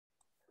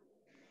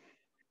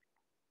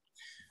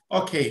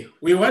Okay,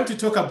 we want to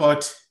talk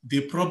about the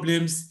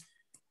problems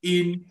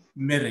in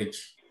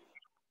marriage.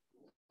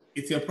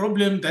 It's a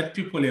problem that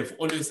people have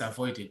always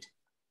avoided.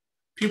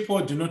 People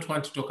do not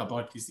want to talk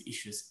about these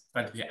issues,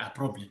 but there are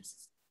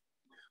problems.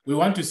 We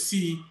want to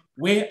see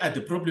where are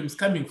the problems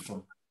coming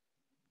from.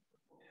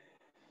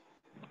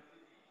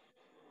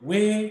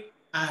 Where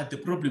are the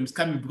problems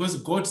coming?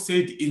 Because God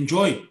said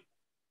enjoy,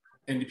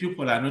 and the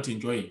people are not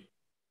enjoying.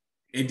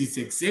 And it's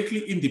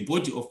exactly in the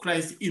body of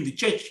Christ, in the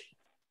church.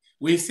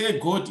 We say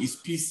God is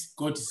peace,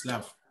 God is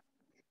love.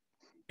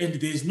 And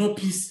there is no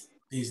peace,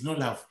 there is no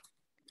love.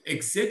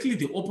 Exactly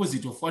the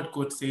opposite of what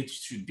God said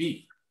should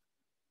be.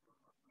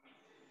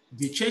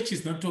 The church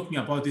is not talking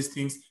about these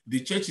things. The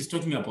church is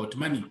talking about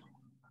money.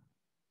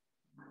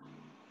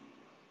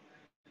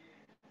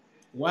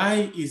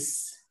 Why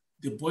is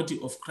the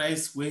body of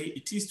Christ where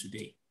it is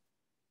today?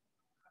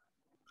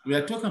 We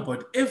are talking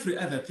about every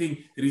other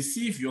thing.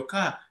 Receive your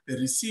car,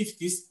 receive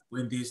this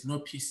when there is no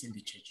peace in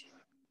the church.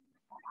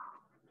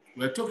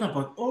 We are talking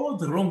about all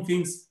the wrong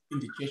things in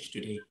the church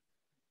today.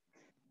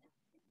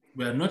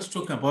 We are not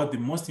talking about the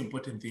most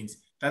important things.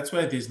 That's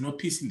why there's no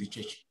peace in the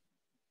church.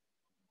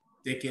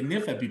 There can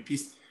never be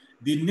peace.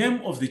 The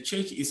name of the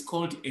church is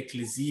called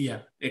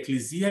ecclesia.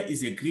 Ecclesia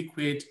is a Greek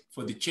word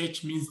for the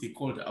church, means the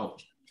called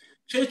out.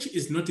 Church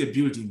is not a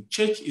building.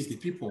 Church is the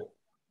people.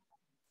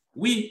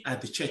 We are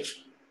the church.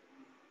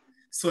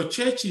 So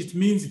church, it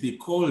means the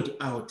called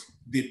out.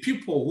 The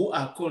people who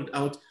are called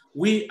out,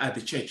 we are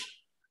the church.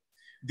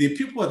 The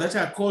people that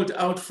are called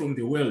out from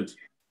the world,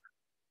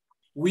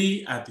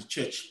 we are the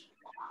church.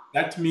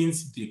 That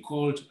means the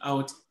called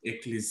out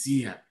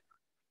ecclesia.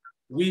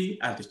 We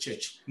are the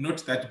church,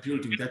 not that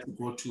building that we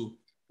go to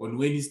on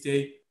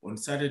Wednesday, on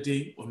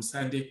Saturday, on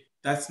Sunday.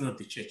 That's not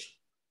the church.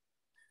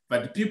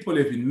 But people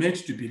have been made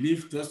to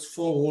believe those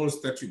four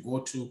walls that you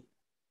go to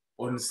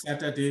on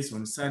Saturdays,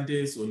 on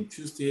Sundays, on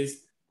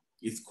Tuesdays,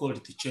 it's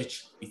called the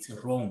church. It's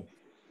wrong.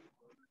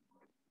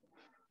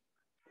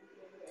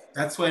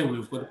 That's why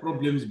we've got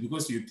problems,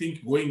 because you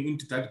think going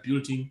into that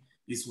building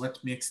is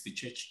what makes the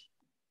church.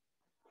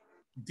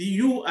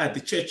 You are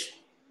the church.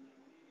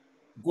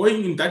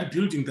 Going in that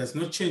building does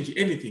not change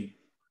anything.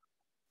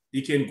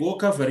 You can go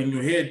covering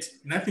your head,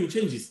 nothing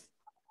changes.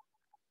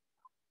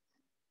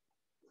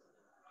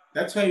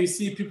 That's why you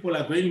see people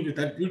are going into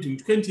that building,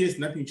 20 years,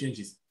 nothing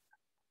changes.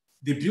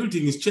 The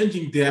building is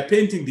changing. They are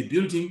painting the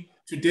building.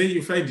 Today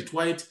you find it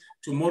white,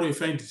 tomorrow you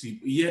find it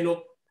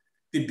yellow.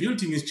 The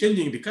building is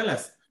changing the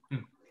colors.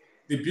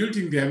 The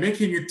building, they are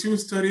making it 2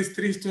 stories,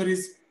 3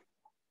 stories,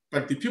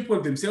 but the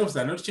people themselves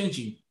are not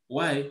changing.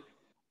 Why?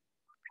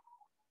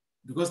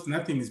 Because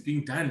nothing is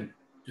being done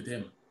to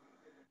them.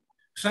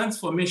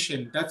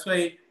 Transformation, that's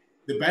why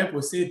the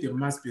Bible says there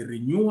must be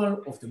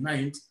renewal of the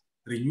mind,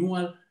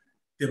 renewal,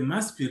 there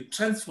must be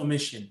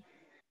transformation.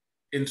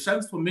 And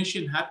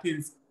transformation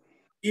happens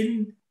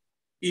in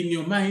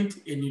your mind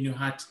and in your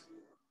heart.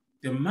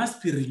 There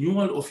must be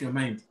renewal of your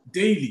mind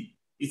daily.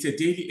 It's a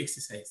daily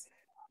exercise.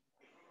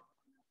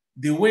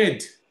 The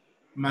word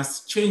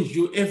must change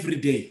you every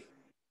day.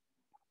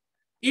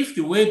 If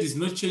the word is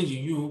not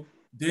changing you,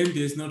 then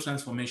there's no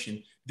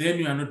transformation. Then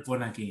you are not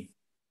born again.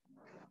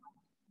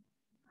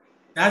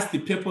 That's the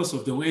purpose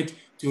of the word,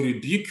 to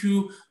rebuke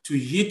you, to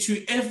hit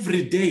you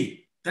every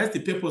day. That's the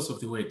purpose of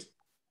the word.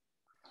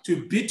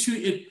 To beat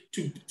you,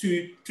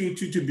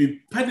 to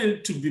be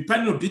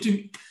panel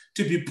beating,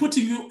 to be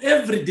putting you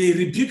every day,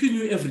 rebuking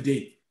you every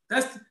day.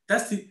 That's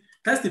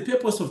the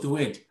purpose of the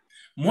word.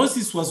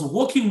 Moses was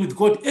walking with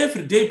God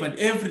every day, but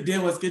every day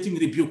was getting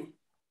rebuked.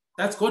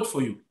 That's God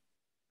for you.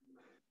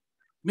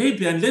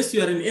 Maybe unless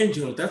you are an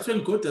angel, that's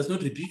when God does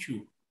not rebuke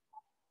you.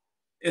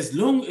 As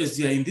long as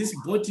you are in this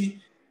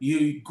body,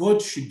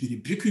 God should be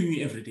rebuking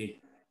you every day.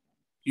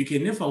 You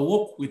can never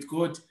walk with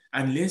God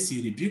unless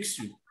he rebukes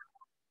you.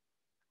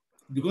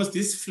 Because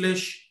this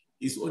flesh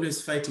is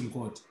always fighting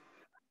God.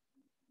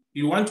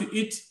 You want to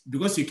eat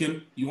because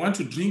you want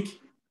to drink,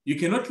 you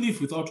cannot live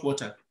without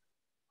water.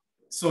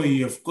 So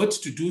you have got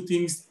to do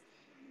things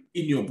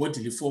in your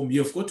bodily form.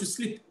 You have got to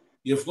sleep.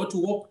 You have got to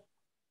walk.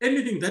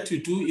 Anything that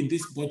you do in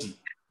this body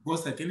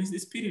goes against the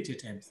spirit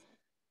at times.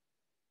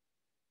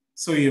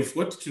 So you've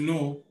got to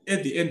know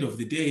at the end of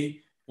the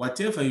day,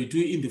 whatever you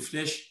do in the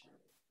flesh,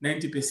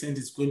 90%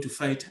 is going to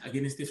fight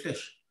against the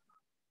flesh.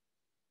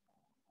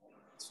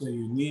 So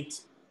you need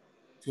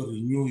to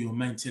renew your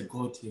mind. Say,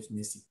 God, have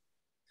mercy.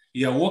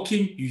 You are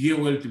walking, you hear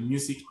worldly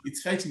music,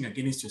 it's fighting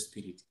against your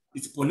spirit.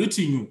 It's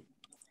polluting you.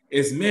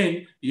 As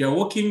men, you are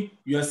walking,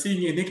 you are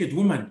seeing a naked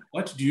woman.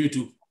 What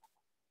do?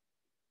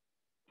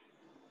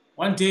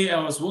 One day I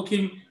was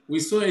walking, we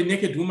saw a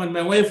naked woman.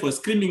 My wife was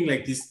screaming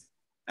like this.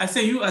 I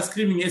say, you are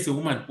screaming as a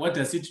woman. What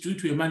does it do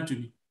to a man to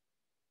me?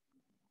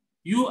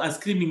 You are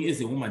screaming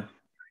as a woman.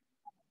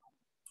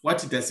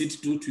 What does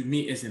it do to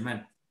me as a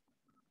man?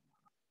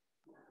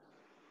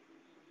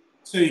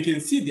 So you can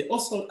see the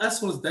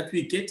assaults that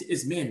we get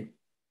as men.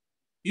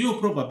 You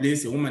probably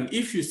as a woman,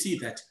 if you see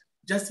that,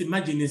 just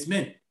imagine as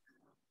men.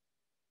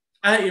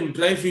 I am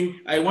driving,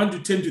 I want to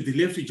turn to the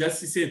left, you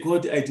just say,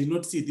 God, I did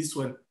not see this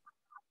one.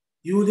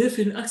 You will have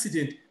an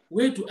accident.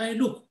 Where do I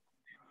look?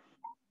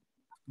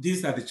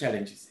 These are the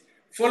challenges.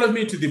 Follow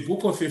me to the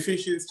book of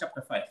Ephesians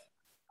chapter 5.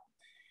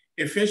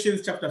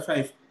 Ephesians chapter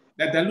 5.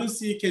 Dada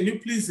Lucy, can you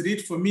please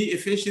read for me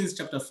Ephesians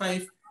chapter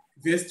 5,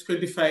 verse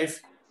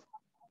 25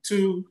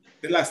 to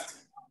the last?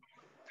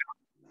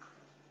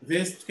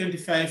 Verse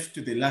 25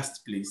 to the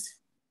last, please.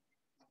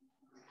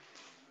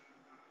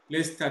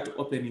 Let's start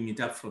opening it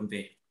up from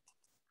there.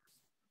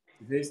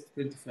 Verse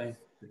 25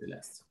 to the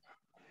last.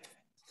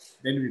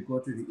 Then we go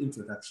to the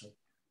introduction.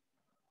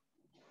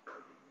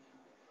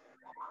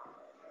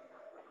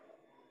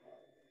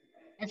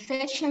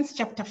 Ephesians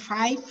chapter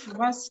 5,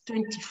 verse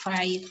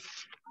 25.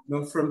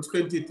 No, from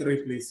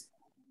 23, please.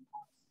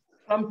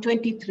 From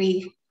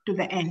 23 to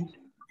the end.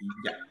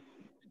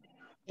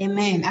 Yeah.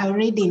 Amen. I'll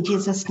read in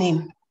Jesus'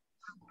 name.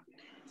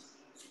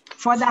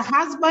 For the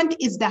husband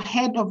is the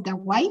head of the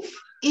wife,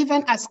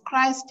 even as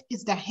Christ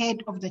is the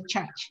head of the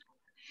church,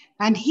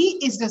 and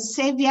he is the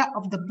savior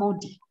of the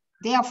body.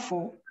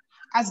 Therefore,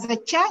 as the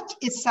church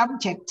is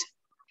subject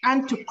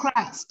unto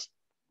Christ,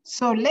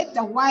 so let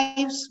the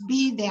wives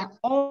be their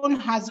own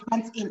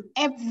husbands in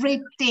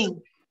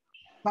everything.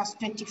 Verse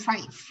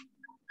 25.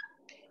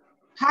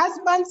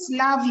 Husbands,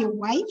 love your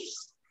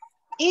wives,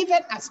 even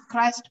as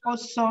Christ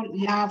also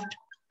loved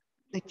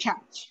the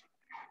church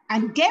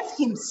and gave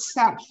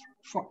himself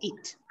for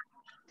it.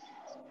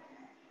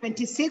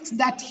 26,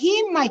 that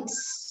he might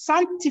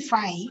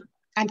sanctify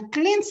and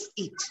cleanse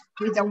it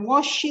with the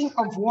washing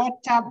of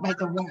water by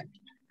the word.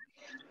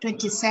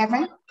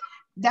 27,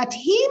 that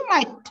he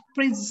might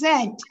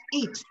present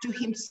it to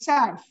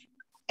himself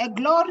a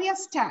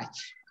glorious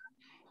church,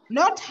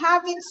 not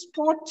having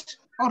spot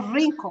or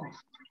wrinkle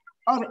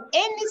or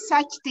any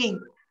such thing,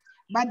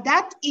 but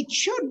that it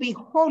should be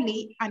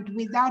holy and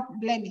without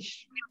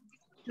blemish.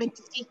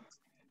 28,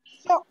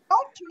 so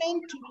ought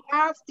men to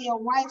love their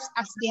wives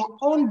as their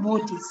own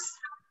bodies.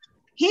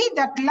 He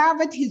that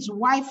loveth his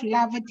wife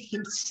loveth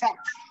himself.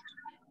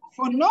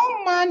 For no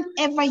man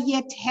ever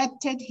yet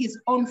hated his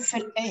own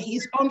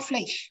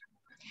flesh,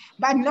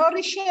 but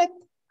nourisheth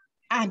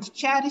and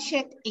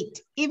cherisheth it,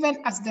 even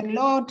as the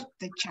Lord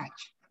the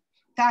church.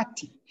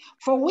 30.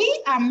 For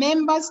we are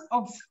members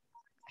of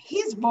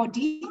his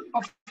body,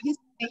 of his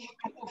flesh,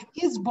 and of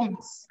his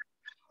bones.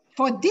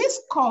 For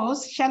this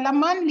cause shall a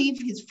man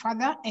leave his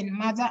father and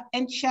mother,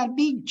 and shall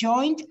be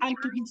joined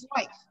unto his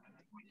wife.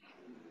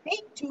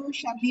 They two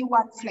shall be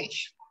one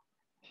flesh.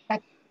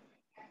 But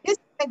this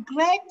is a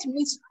great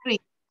mystery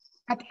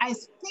that I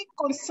speak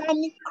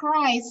concerning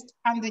Christ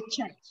and the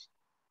church.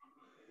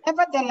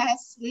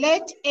 Nevertheless,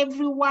 let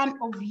every one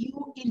of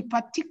you in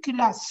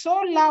particular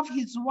so love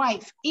his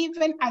wife,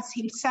 even as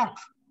himself,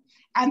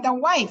 and the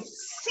wife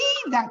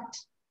see that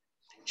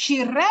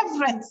she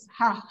reverence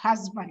her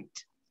husband.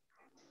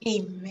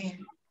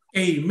 Amen.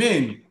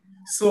 Amen.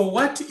 So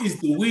what is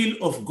the will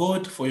of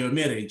God for your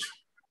marriage?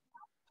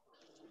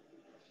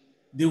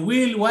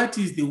 What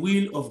is the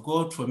will of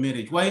God for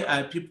marriage? Why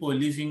are people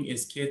living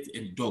as cats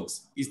and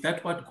dogs? Is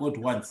that what God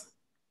wants?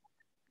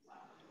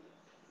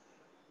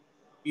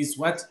 Is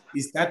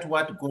that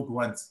what God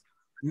wants?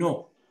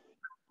 No,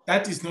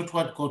 that is not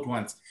what God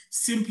wants.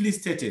 Simply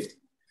stated,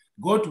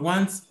 God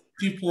wants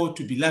people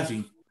to be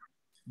loving.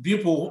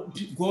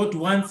 God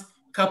wants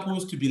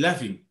couples to be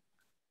loving.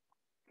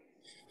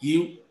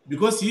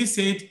 Because he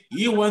said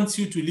he wants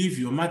you to leave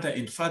your mother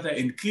and father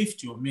and cleave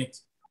to your mate,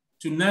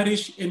 to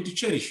nourish and to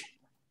cherish,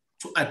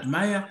 to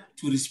admire,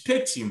 to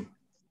respect him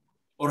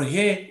or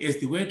her, as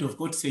the word of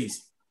God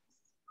says.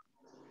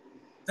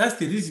 That's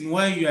the reason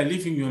why you are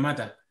leaving your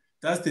mother.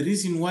 That's the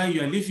reason why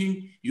you are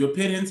leaving your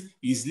parents,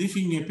 is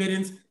leaving your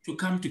parents to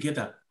come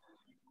together.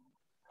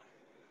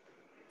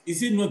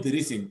 Is it not the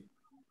reason,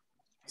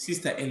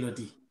 Sister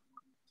Elodie?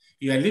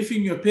 You are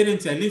leaving your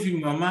parents, you are leaving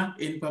mama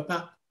and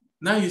papa.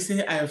 Now you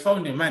say, I have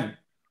found a man.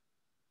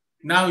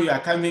 Now you are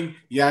coming,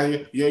 you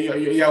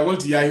are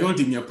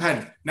holding your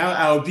pan. Now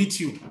I'll beat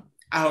you.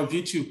 I'll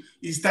beat you.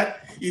 Is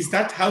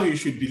that how you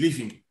should be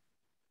living?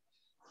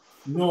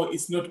 No,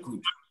 it's not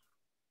good.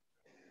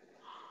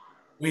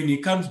 When he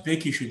comes back,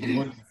 he should be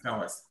holding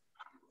flowers.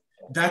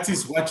 That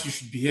is what you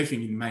should be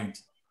having in mind.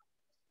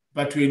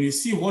 But when you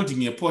see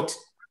holding a pot,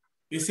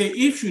 you say,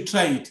 if you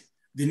try it,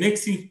 the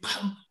next thing,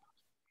 bam,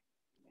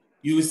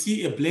 you will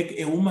see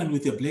a woman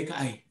with a black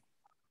eye.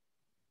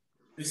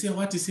 You say,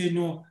 what? You say,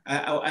 no,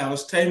 I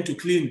was trying to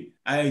clean.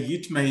 I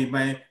hit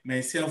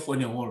myself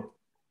on a wall.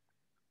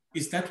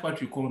 Is that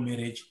what we call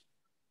marriage?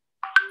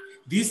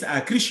 These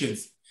are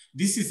Christians.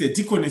 This is a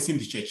deaconess in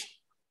the church.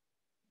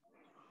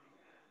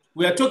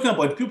 We are talking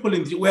about people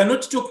we are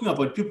not talking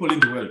about people in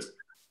the world.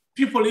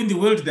 People in the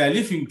world, they are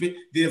living,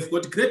 they have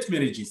got great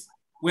marriages.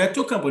 We are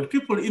talking about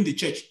people in the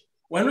church.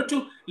 We're not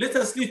let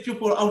us leave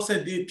people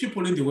outside, the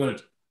people in the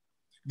world.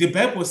 The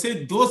Bible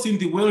said those in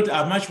the world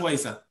are much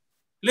wiser.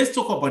 Let's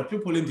talk about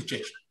people in the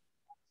church.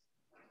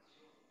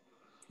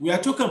 We are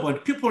talking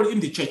about people in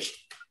the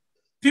church.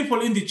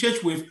 People in the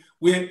church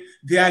where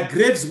there are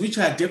graves which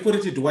are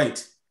decorated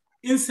white.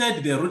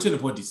 Inside, they are rotten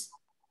bodies.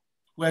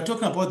 We are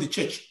talking about the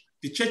church.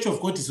 The church of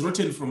God is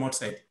rotten from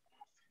outside.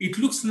 It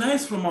looks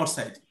nice from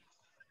outside.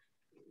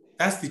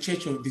 That's the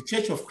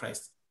church of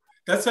Christ.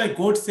 That's why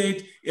God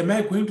said, am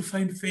I going to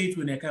find faith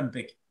when I come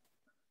back?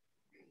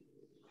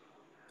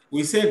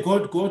 We say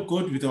God, God,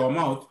 God with our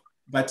mouth,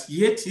 but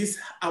yet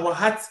our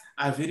hearts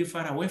are very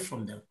far away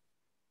from them.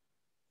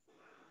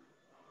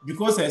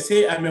 Because I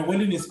say I'm a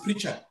holiness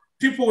preacher.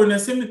 People, when I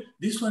say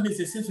this one is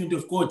a servant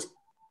of God,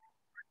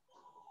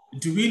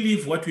 do we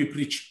live what we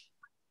preach?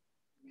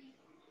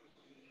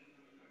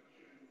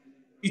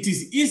 It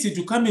is easy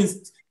to come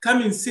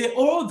and say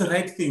all the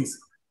right things,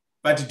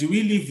 but do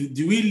we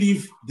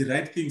live the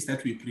right things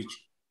that we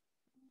preach?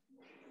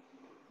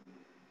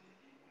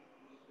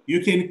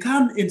 You can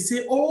come and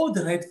say all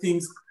the right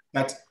things,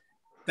 but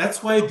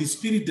that's why the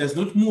Spirit does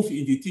not move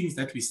in the things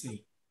that we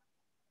say.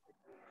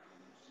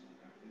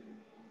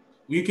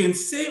 We can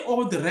say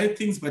all the right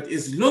things, but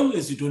as long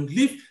as you don't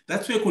live,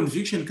 that's where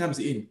conviction comes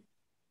in.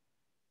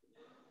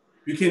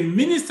 You can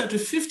minister to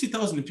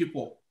 50,000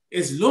 people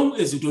as long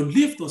as you don't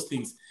live those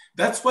things.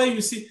 That's why you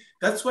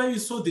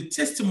saw the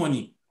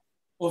testimony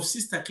of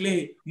Sister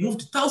Clay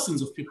moved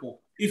thousands of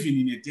people, even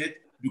in a death,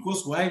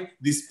 because why?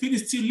 The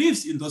Spirit still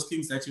lives in those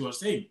things that you are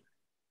saying.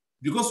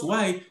 Because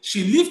why?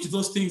 She lived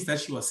those things that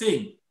she was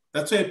saying.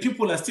 That's why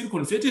people are still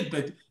converted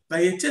by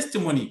a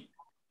testimony.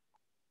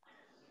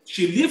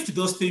 She lived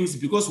those things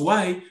because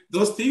why?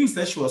 Those things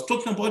that she was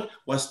talking about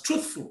was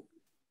truthful.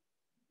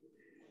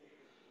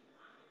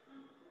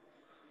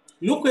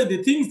 Look at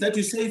the things that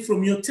you say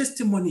from your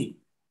testimony.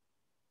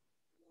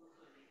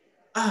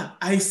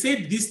 I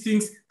said these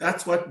things,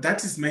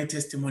 that is my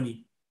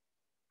testimony.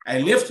 I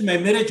left my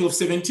marriage of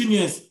 17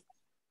 years.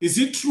 Is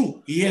it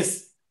true?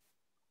 Yes.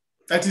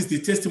 That is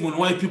the testimony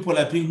why people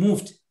are being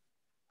moved.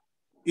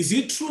 Is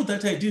it true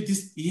that I did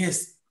this?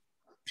 Yes.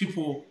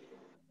 People,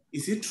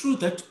 is it true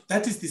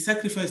that is the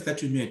sacrifice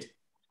that you made?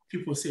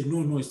 People say,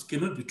 no, it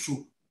cannot be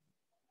true.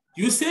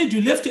 You said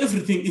you left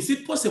everything. Is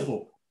it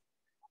possible?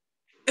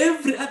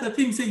 Every other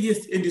thing say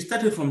yes, and you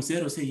started from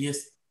zero, say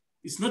yes.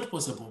 It's not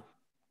possible.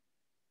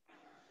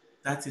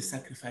 That's a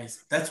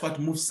sacrifice. That's what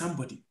moves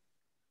somebody.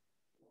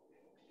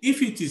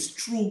 If it is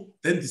true,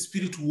 then the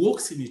Spirit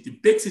walks in it,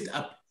 it backs it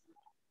up.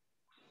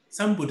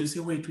 Somebody say,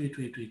 wait.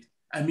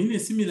 I'm in a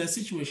similar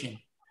situation.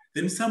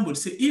 Then somebody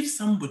say, if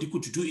somebody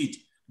could do it,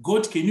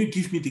 God, can you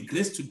give me the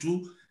grace to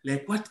do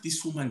like what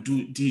this woman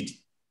did?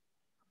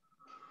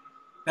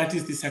 That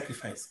is the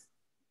sacrifice.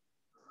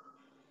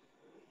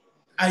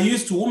 I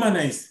used to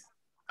womanize.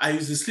 I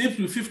used to sleep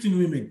with 15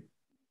 women.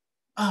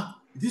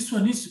 This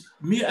one is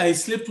me. I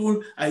sleep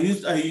with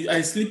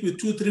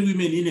 2-3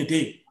 women in a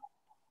day.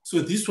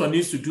 So this one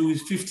needs to do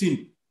with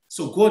 15.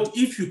 So God,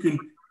 if you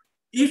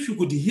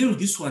could heal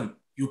this one,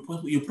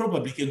 you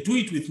probably can do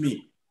it with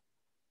me.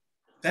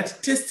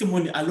 That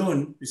testimony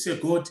alone, you say,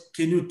 God,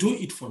 can you do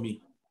it for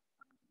me?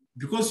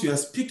 Because you are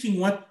speaking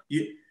what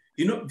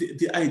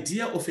the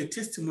idea of a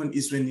testimony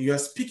is when you are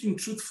speaking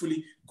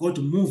truthfully, God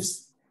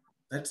moves.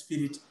 That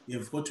spirit, you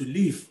have got to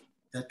live.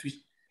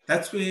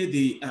 That's where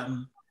the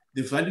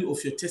value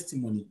of your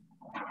testimony,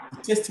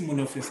 the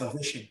testimony of your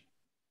salvation.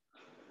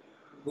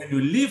 When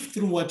you live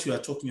through what you are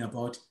talking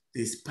about,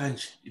 there's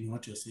punch in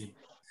what you're saying.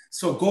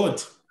 So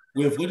God,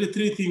 we have got the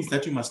 3 things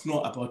that you must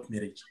know about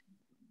marriage.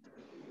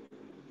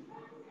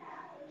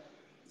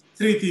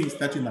 3 things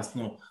that you must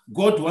know.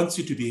 God wants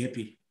you to be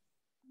happy.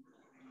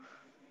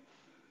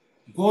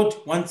 God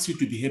wants you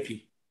to be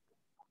happy.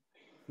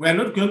 We are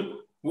not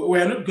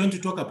going to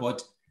talk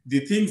about the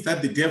things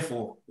that the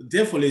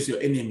devil is your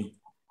enemy.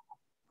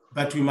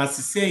 But we must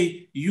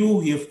say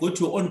you have got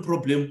your own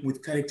problem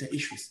with character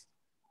issues.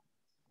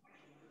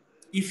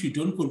 If you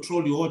don't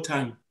control your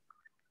tongue,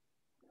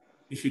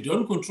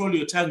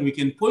 we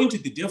can point to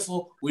the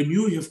devil when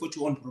you have got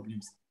your own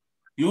problems,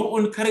 your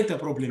own character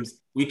problems.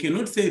 We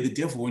cannot say the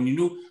devil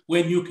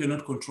when you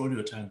cannot control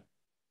your tongue.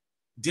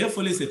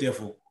 Devil is a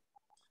devil.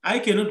 I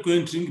cannot go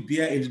and drink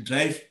beer and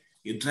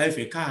drive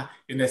a car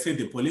and I say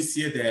the police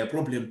here, they are a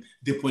problem.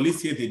 The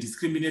police here, they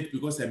discriminate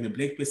because I'm a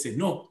black person.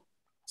 No,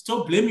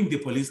 stop blaming the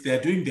police. They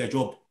are doing their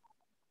job.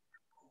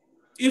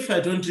 If I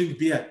don't drink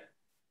beer,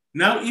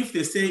 now if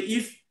they say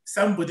if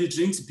somebody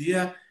drinks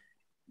beer,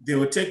 they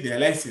will take their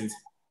license.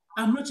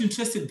 I'm not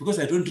interested because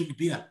I don't drink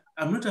beer.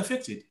 I'm not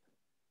affected.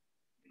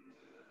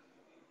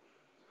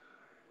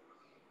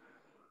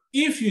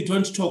 If you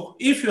don't talk,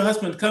 if your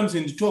husband comes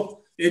and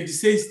talk and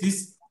says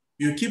this,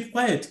 you keep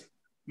quiet.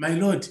 My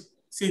Lord,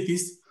 say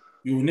this,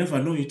 you will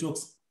never know he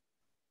talks.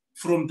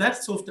 From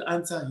that soft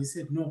answer, he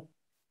said, no,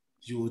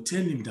 you will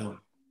turn him down.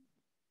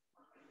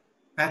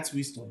 That's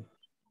wisdom.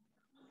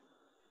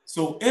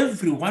 So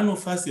every one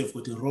of us have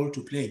got a role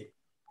to play.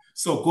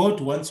 So God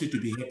wants you to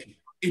be happy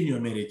in your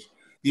marriage.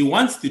 He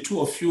wants the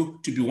 2 of you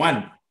to be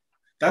one.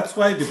 That's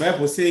why the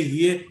Bible says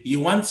here, he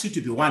wants you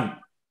to be one.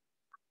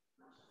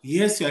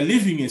 Yes, you are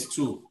living as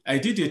 2. I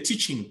did a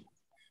teaching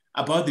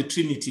about the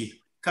Trinity,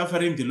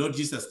 covering the Lord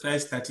Jesus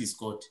Christ, that is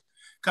God,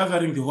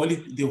 covering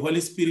the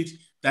Holy Spirit,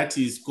 that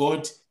is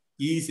God.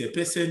 He is a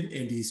person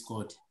and he is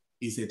God.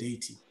 He is a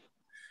deity.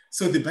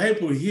 So the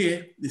Bible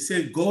here, they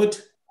say God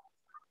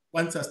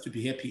wants us to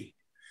be happy.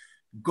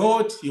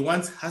 God, he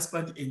wants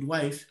husband and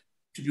wife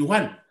to be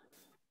one.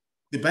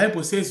 The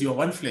Bible says you are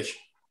one flesh.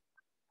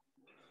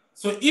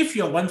 So if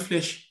you are one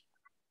flesh,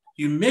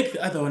 you make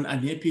the other one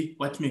unhappy,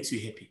 what makes you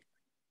happy?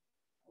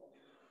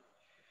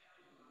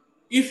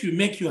 If you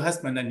make your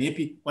husband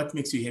unhappy, what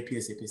makes you happy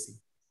as a person?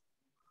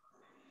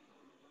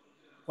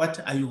 What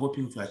are you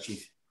hoping to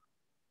achieve?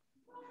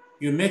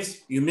 You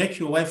make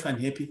your wife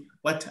unhappy,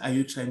 what are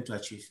you trying to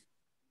achieve?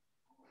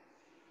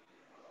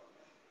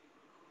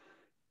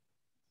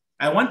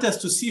 I want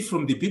us to see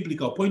from the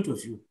biblical point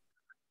of view.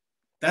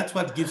 That's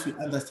what gives you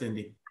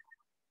understanding.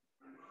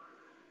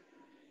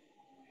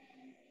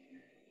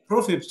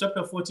 Proverbs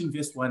chapter 14,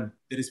 verse 1,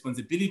 the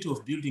responsibility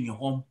of building a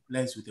home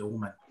lies with a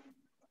woman.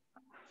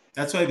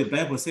 That's why the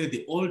Bible says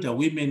the older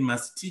women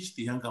must teach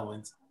the younger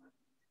ones.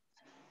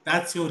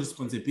 That's your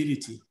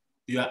responsibility.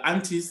 Your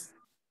aunties,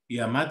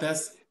 your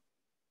mothers,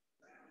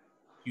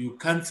 you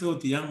counsel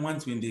the young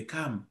ones when they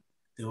come.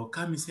 They will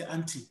come and say,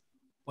 Auntie,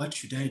 what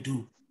should I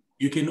do?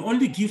 You can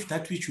only give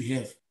that which you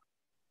have.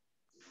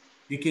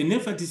 You can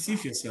never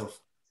deceive yourself.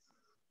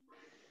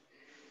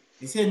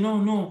 They say,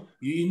 no,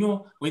 you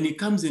know, when he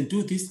comes and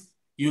do this,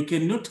 you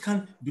cannot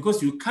cancel,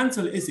 because you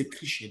cancel as a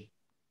Christian.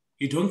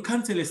 You don't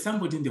cancel as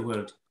somebody in the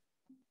world.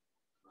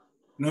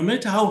 No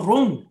matter how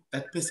wrong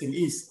that person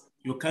is,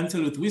 you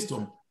cancel with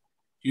wisdom.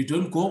 You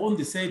don't go on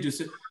the side,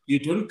 you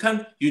don't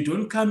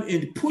come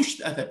and push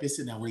the other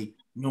person away.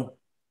 No.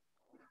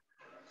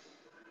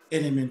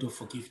 Element of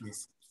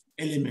forgiveness,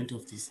 element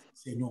of this.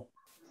 Say no.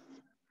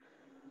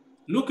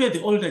 Look at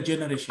the older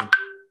generation.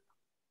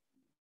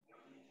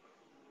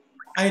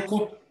 I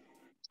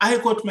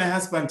got my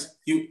husband.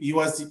 He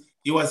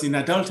was in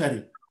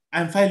adultery.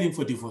 I'm filing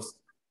for divorce.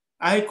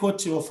 I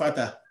caught your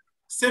father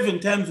 7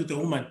 times with a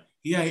woman.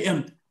 Here I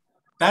am.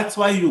 That's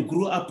why you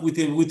grew up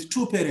with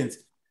 2 parents.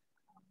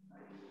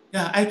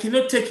 Yeah, I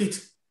cannot take it.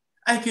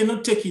 I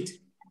cannot take it.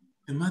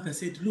 The mother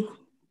said, look,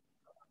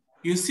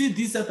 you see,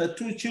 these are the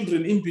 2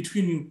 children in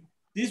between you.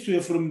 These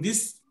were from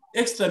this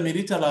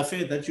extramarital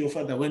affair that your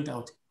father went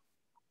out.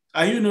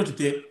 Are you not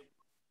there?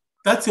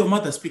 That's your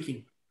mother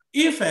speaking.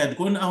 If I had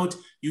gone out,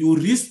 you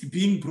risk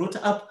being brought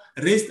up,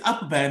 raised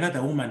up by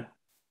another woman.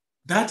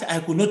 That I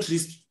could not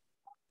risk.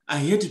 I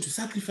had to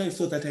sacrifice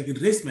so that I can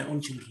raise my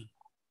own children.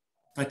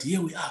 But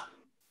here we are.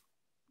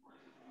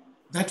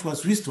 That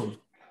was wisdom.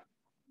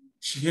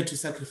 She had to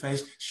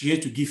sacrifice. She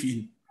had to give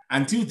in.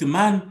 Until the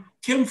man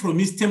came from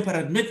his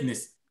temperate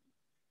madness.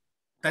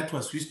 That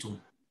was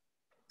wisdom.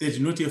 They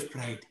did not have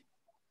pride.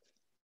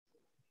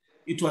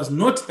 It was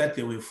not that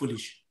they were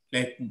foolish,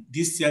 like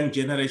this young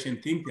generation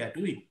think they are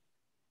doing.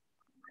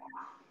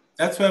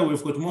 That's why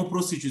we've got more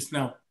prostitutes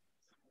now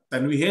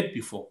than we had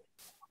before.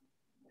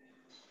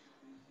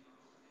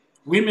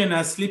 Women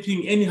are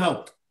sleeping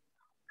anyhow.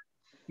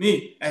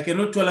 Me, I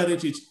cannot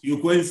tolerate it.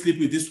 You go and sleep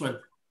with this one.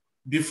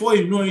 Before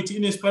you know it,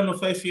 in a span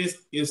of 5 years,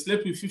 you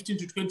slept with 15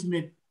 to 20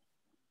 men.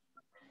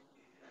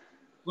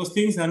 Because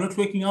things are not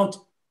working out.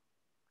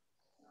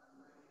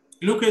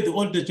 Look at the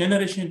older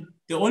generation.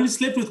 They only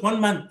slept with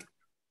one man.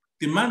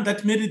 The man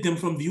that married them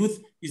from the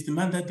youth is the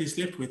man that they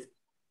slept with.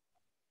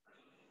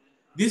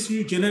 This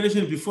new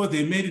generation, before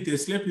they married, they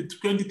slept with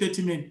 20,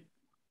 30 men.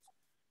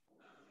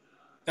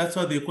 That's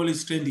why they call it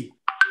trendy.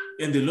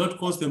 And the Lord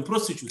calls them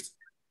prostitutes.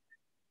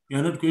 You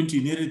are not going to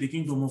inherit the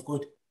kingdom of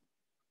God.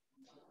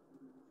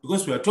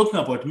 Because we are talking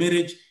about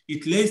marriage,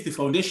 it lays the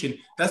foundation.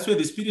 That's where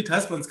the spirit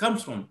husbands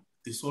comes from,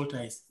 the soul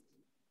ties.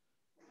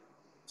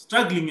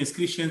 Struggling as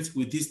Christians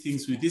with these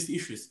things, with these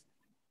issues.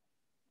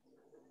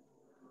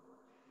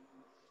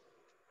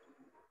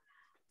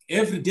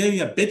 Every day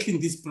we are battling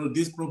these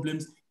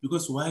problems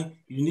because why?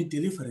 You need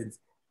deliverance.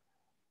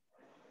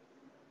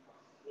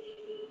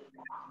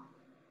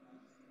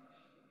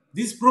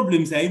 These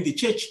problems are in the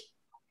church.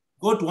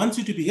 God wants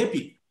you to be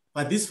happy,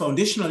 but these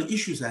foundational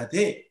issues are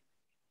there.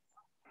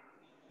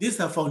 These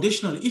are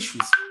foundational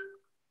issues.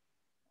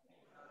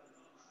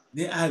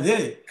 They are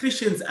there.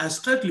 Christians are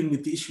struggling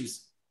with the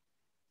issues.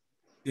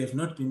 They have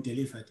not been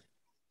delivered.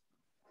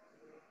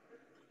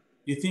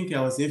 You think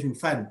I was having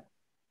fun.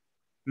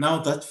 Now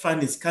that fun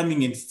is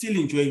coming and still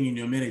enjoying in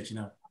your marriage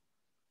now.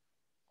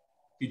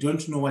 You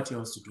don't know what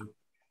else to do.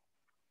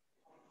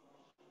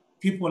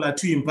 People are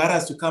too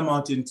embarrassed to come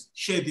out and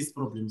share these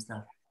problems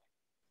now.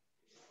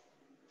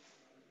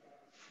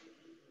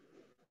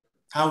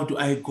 How do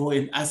I go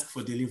and ask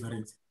for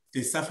deliverance?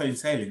 They suffer in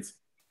silence.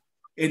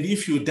 And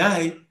if you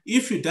die,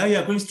 you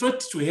are going straight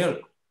to hell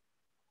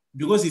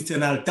because it's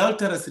an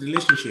adulterous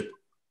relationship.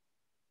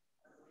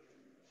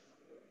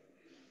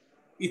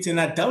 It's an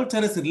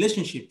adulterous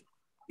relationship.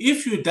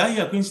 If you die,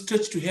 you are going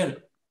straight to hell.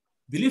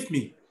 Believe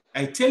me,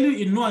 I tell you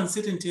in no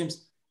uncertain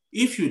terms,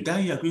 if you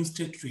die, you are going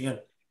straight to hell.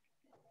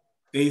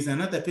 There is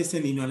another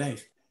person in your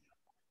life.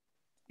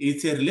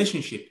 It's a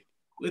relationship,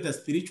 whether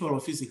spiritual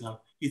or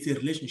physical, it's a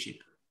relationship.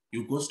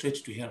 You go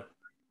straight to hell.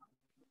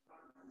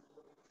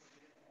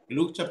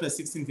 Luke chapter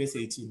 16, verse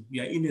 18. We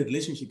are in a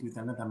relationship with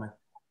another man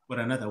or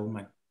another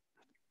woman.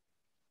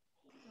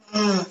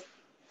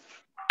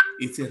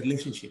 It's a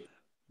relationship.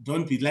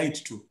 Don't be lied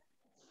to.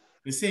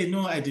 You say,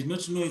 no, I did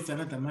not know it's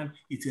another man.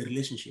 It's a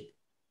relationship.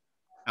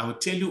 I will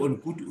tell you on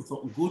good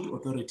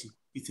authority,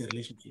 it's a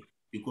relationship.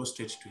 You go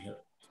straight to hell.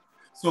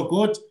 So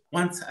God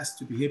wants us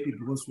to be happy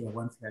because we are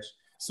one flesh.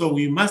 So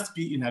we must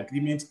be in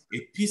agreement,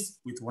 at peace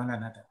with one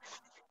another.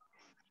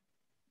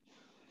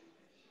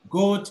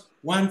 God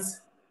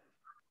wants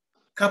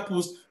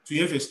couples to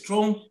have a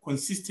strong,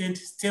 consistent,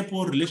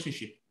 stable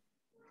relationship.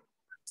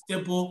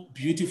 Stable,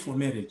 beautiful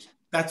marriage.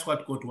 That's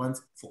what God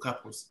wants for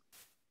couples.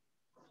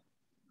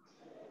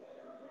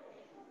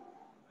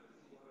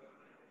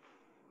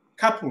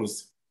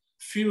 Couples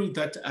feel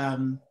that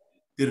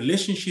the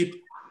relationship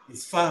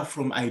is far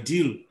from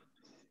ideal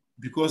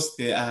because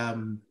there are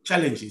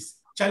challenges.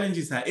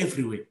 Challenges are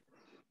everywhere.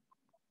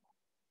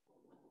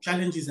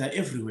 Challenges are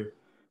everywhere.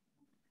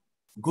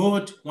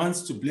 God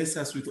wants to bless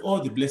us with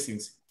all the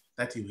blessings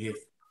that you have.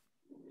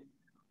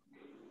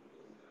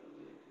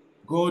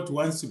 God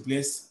wants to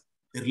bless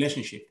the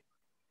relationship.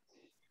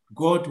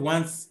 God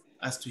wants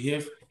us to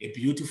have a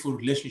beautiful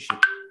relationship,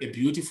 a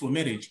beautiful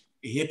marriage,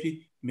 a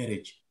happy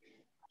marriage.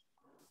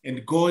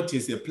 And God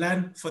has a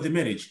plan for the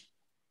marriage.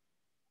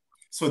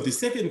 So the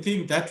second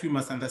thing that we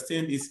must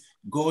understand is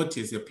God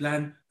has a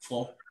plan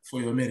for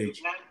your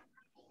marriage.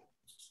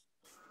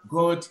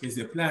 God has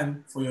a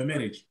plan for your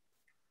marriage.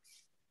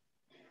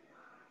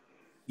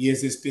 He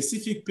has a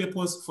specific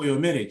purpose for your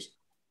marriage.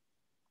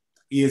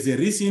 He has a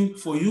reason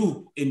for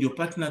you and your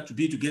partner to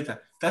be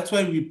together. That's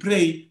why we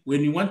pray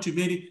when you want to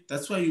marry.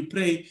 That's why you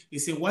pray. You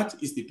say, what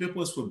is the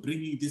purpose for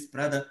bringing this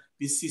brother,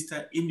 this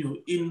sister in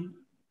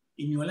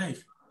your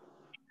life?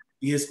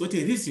 He has got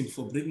a reason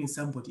for bringing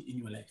somebody in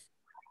your life.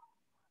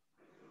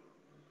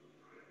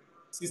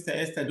 Sister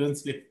Esther, don't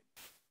sleep.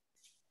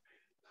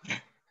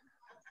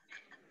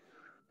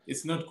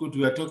 It's not good.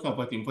 We are talking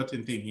about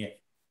important thing here.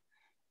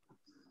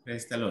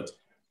 Praise the Lord.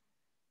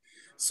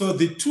 So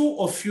the two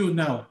of you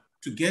now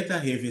together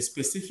have a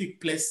specific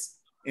place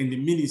and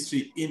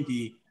ministry in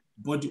the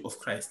body of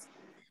Christ.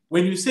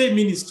 When you say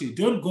ministry,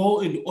 don't go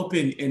and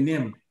open a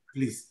name,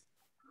 please.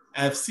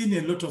 I've seen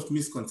a lot of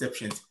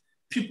misconceptions.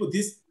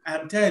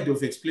 I'm tired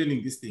of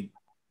explaining this thing.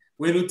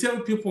 When you tell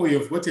people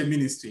you've got a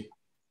ministry,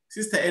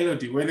 Sister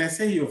Elodie, when I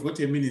say you've got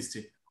a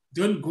ministry,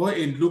 don't go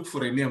and look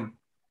for a name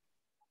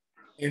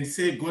and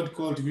say, God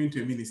called me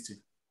into a ministry.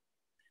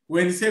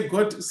 When you say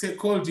God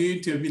called you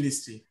into a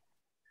ministry,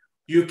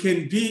 you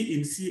can be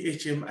in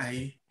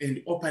CHMI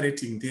and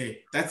operating there.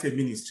 That's a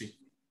ministry.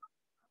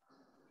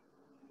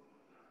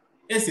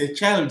 As a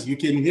child, you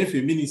can have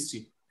a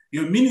ministry.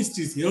 Your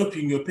ministry is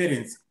helping your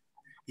parents,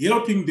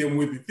 helping them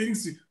with the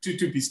things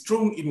to be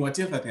strong in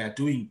whatever they are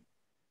doing.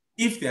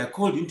 If they are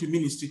called into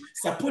ministry,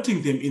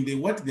 supporting them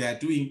in what they are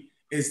doing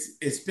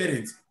as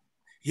parents,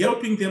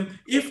 helping them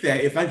if they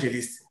are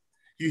evangelists.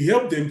 You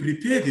help them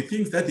prepare the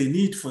things that they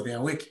need for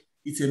their work.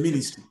 It's a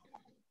ministry.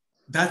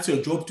 That's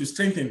your job, to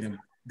strengthen them,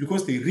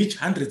 because they reach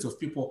hundreds of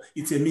people.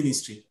 It's a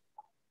ministry.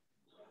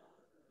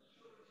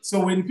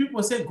 So when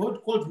people say,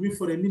 God called me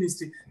for a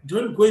ministry,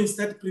 don't go and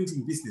start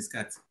printing business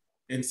cards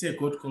and say,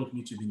 God called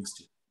me to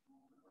ministry.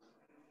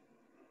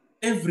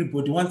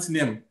 Everybody wants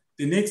name.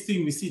 The next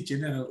thing we see,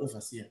 general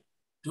overseer.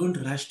 Don't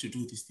rush to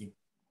do this thing.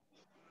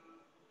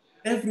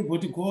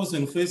 Everybody goes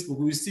on Facebook.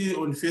 We see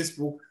on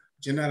Facebook,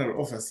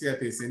 general overseer,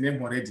 there's a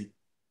name already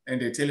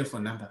and a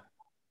telephone number.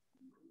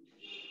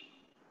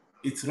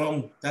 It's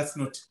wrong. That's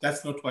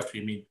not what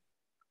we mean.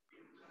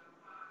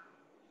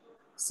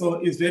 So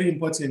it's very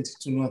important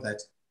to know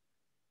that.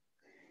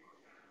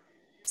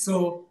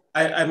 So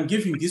I'm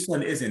giving this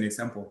one as an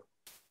example.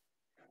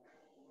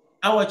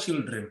 Our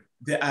children,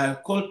 they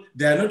are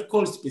not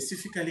called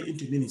specifically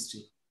into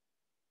ministry.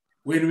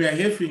 When we are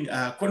having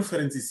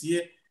conferences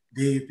here,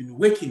 they've been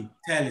working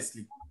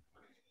tirelessly.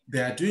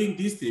 They are doing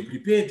this, they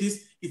prepare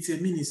this. It's a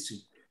ministry.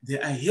 They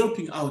are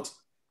helping out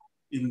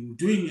in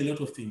doing a lot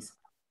of things.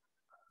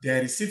 They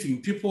are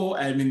receiving people.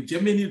 I'm in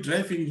Germany,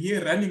 driving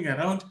here, running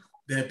around.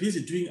 They are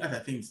busy doing other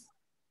things.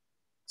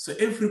 So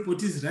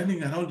everybody is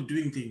running around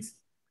doing things.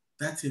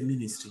 That's a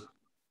ministry.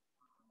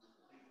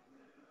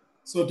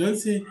 So don't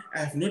say, I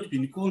have not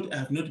been called, I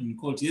have not been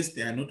called. Yes,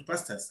 they are not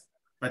pastors,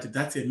 but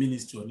that's a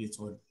ministry on its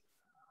own.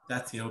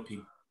 That's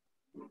helping.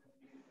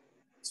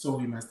 So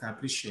we must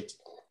appreciate.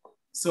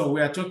 So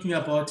we are talking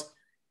about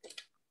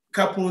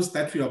couples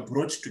that we are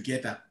brought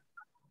together.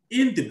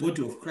 In the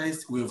body of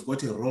Christ, we have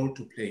got a role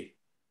to play.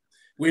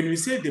 When we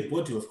say the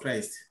body of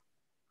Christ,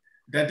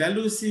 Dada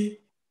Lucy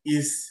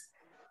is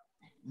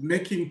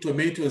making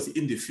tomatoes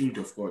in the field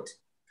of God.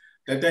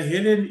 Dada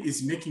Helen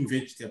is making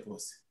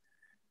vegetables.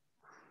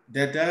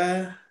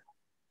 Dada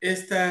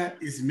Esther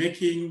is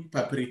making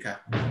paprika.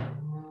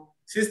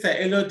 Sister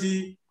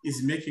Elodie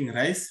is making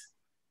rice.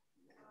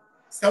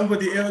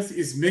 Somebody else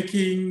is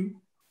making,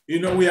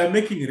 we are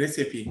making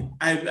recipe.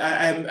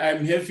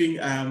 I'm having,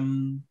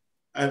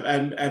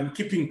 I'm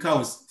keeping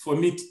cows for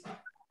meat.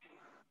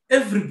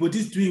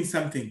 Everybody's doing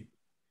something.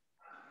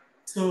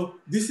 So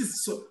this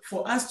is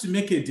for us to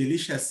make a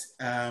delicious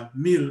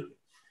meal.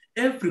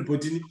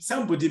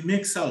 Somebody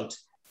makes salt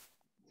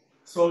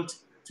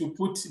to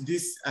put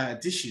these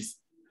dishes.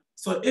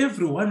 So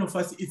every one of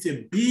us, it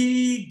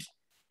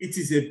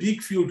is a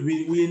big field.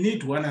 We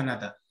need one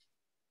another.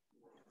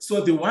 So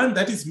the one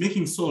that is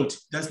making salt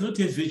does not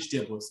have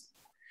vegetables.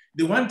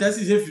 The one that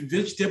does have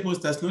vegetables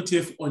does not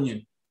have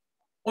onion.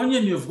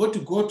 Onion, you've got to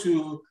go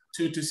to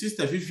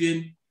Sister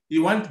Vivian.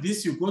 You want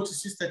this, you go to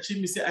Sister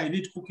CHMI, say, I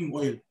need cooking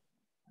oil.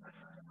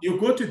 You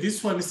go to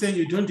this one, say,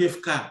 you don't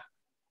have car.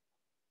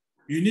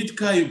 You need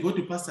car, you go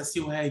to Pastor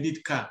CY, I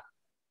need car.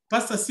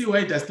 Pastor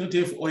CY does not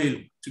have oil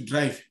to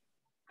drive.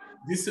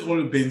 This is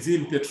all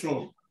benzene,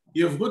 petrol.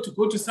 You've got to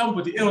go to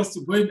somebody else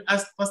to go and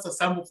ask Pastor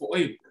Sambo for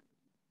oil.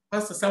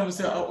 Pastor Sambo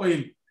says,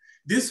 oil.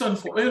 This one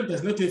for oil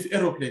does not have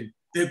aeroplane.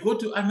 They go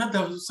to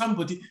another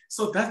somebody.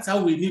 So that's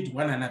how we need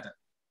one another.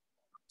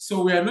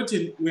 So we are not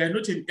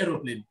in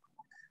aeroplane.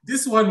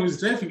 This one who is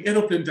driving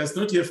aeroplane does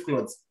not have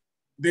clothes.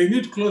 They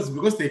need clothes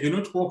because they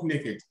cannot walk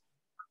naked.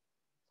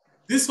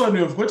 This one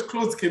who have got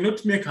clothes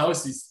cannot make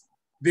houses.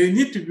 They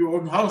need to be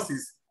on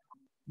houses.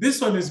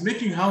 This one is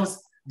making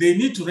house. They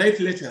need to write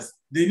letters.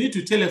 They need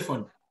to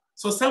telephone.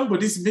 So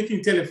somebody is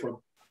making telephone.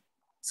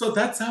 So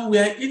that's how we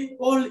are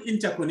all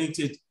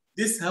interconnected.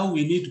 This is how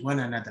we need one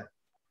another.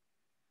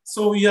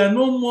 So we are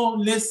no more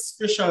less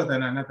special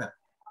than another.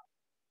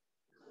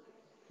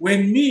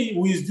 When me,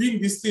 who is doing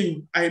this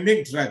thing, I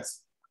make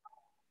drugs.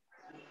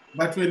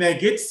 But when I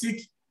get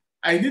sick,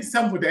 I need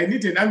somebody, I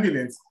need an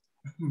ambulance.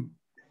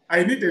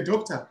 I need a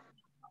doctor.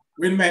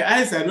 When my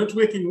eyes are not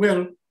working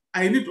well,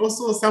 I need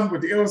also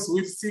somebody else who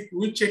is sick,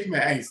 who check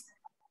my eyes.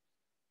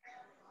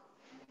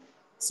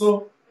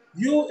 So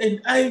you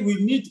and I,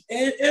 we need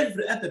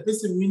every other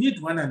person, we need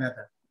one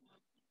another.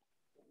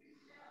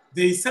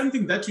 There is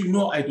something that you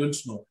know I don't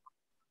know.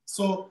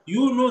 So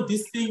you know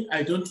this thing,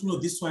 I don't know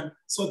this one.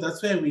 So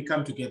that's why we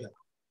come together.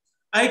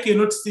 I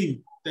cannot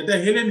sing.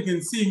 Dada Helen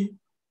can sing.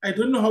 I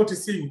don't know how to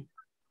sing.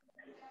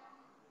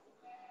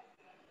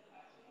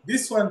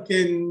 This one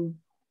can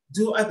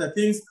do other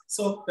things.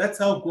 So that's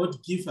how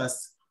God gives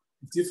us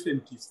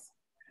different gifts.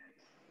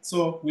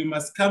 So we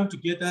must come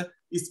together.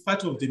 It's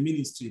part of the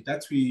ministry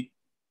that we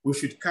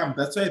should come.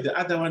 That's why the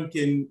other one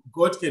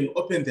God can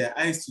open their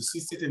eyes to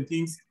see certain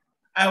things.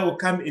 I will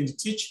come and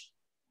teach.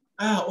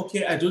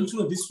 Okay, I don't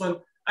know this one.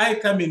 I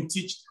come and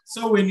teach.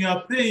 So when you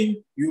are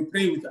praying, you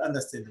pray with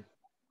understanding.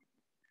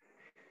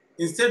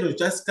 Instead of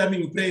just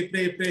coming, pray.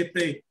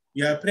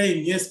 You are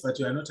praying, yes, but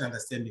you are not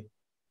understanding.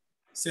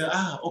 Say,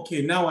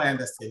 okay, now I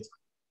understand.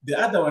 The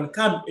other one,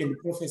 come and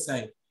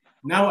prophesy.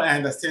 Now I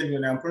understand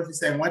when I'm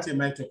prophesying, what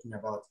am I talking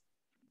about?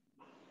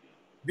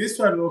 This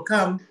one will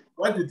come.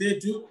 What do? They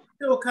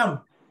will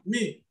come.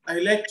 Me, I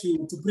like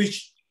to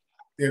preach.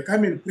 They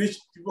come and preach.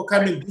 People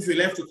come and give your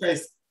life to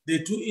Christ. They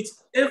do it.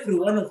 Every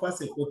one of us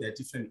has got a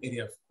different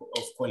area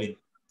of calling.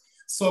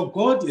 So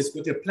God has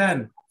got a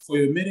plan for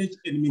your marriage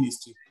and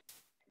ministry.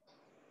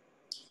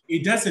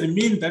 It doesn't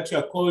mean that you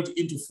are called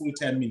into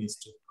full-time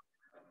ministry.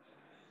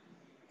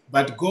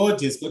 But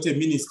God has got a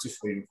ministry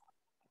for you.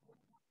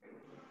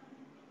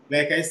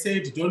 Like I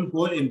said, don't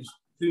go and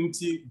print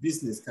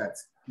business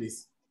cards,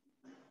 please.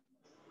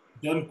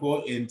 Don't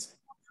go and...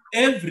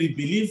 Every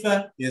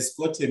believer has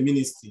got a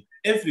ministry.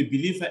 Every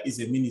believer is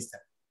a minister.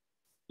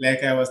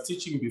 Like I was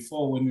teaching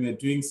before when we were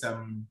doing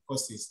some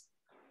courses,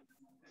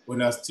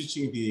 when I was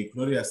teaching the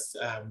glorious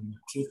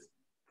truth,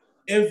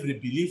 every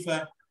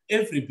believer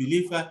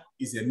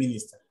is a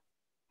minister.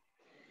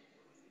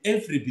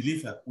 Every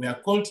believer, we are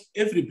called,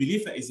 every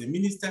believer is a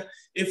minister,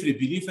 every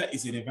believer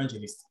is an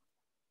evangelist.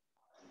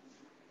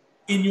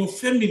 In your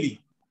family,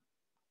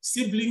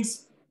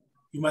 siblings,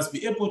 you must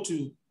be able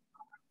to,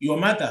 your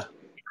mother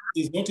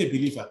is not a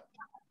believer.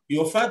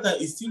 Your father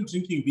is still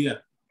drinking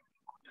beer.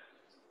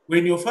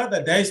 When your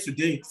father dies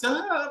today, say,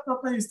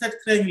 Papa, you start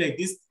crying like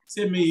this,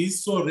 say, may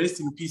his soul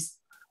rest in peace.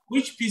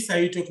 Which peace are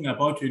you talking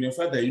about when your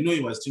father, you know he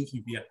was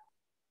drinking beer?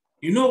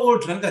 You know all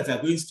drunkards are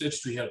going straight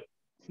to hell.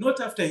 Not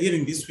after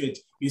hearing this word,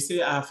 you say,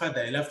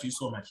 Father, I love you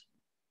so much.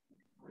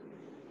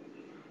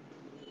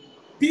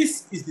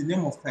 Peace is the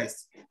name of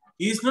Christ.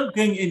 He is not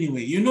going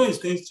anywhere. You know he's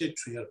going straight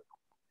to hell.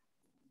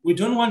 We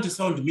don't want to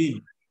sound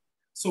mean.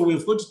 So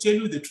we've got to tell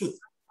you the truth.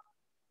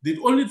 The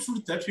only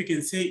truth that we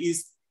can say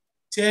is,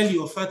 tell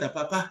your father,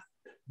 Papa,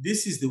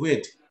 this is the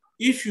word.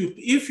 If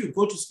you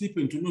go to sleep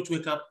and do not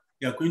wake up,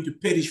 you are going to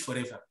perish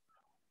forever.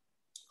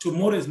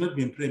 Tomorrow has not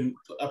been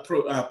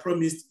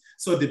promised.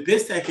 So the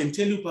best I can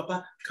tell you,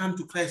 Papa, come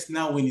to Christ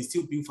now when he's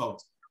still being found.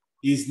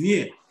 He is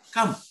near.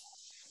 Come.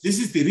 This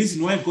is the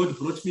reason why God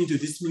brought me into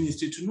this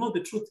ministry, to know the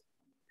truth.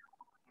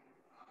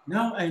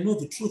 Now I know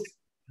the truth.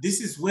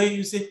 This is where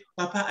you say,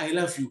 Papa, I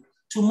love you.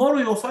 Tomorrow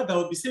your father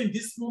will be saying,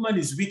 this woman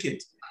is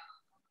wicked.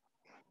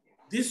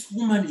 This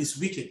woman is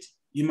wicked.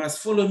 You must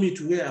follow me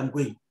to where I'm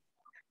going.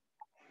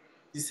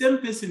 The same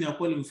person you're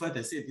calling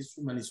father said, this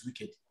woman is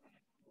wicked.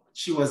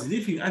 She was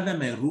living under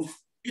my roof,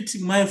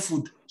 eating my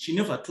food. She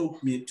never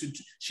talked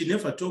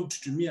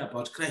to me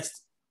about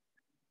Christ.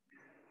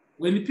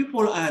 When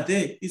people are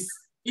there, it's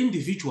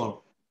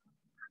individual.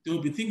 They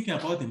will be thinking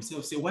about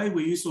themselves, say, why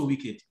were you so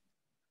wicked?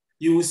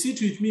 You will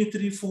sit with me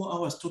 3-4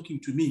 hours talking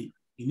to me.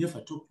 You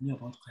never talk to me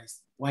about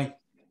Christ. Why?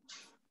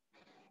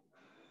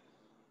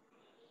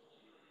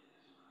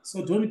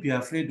 So don't be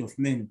afraid of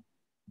men.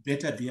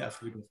 Better be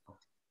afraid of God.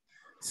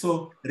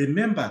 So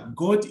remember,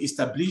 God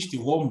established the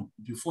home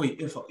before he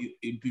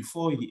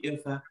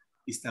ever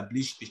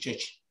established the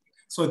church.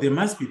 So there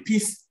must be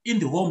peace in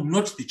the home,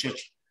 not the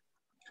church.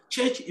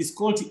 Church is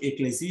called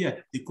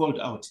ecclesia, the called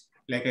out,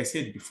 like I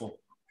said before.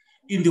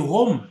 In the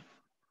home,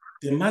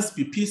 there must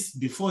be peace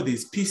before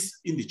there's peace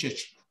in the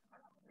church.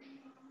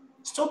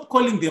 Stop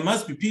calling there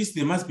must be peace,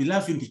 there must be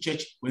love in the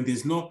church when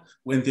there's no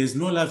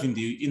love in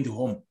the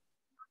home.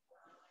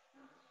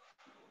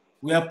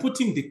 We are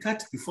putting the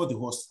cart before the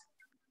horse.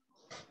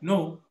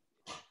 No,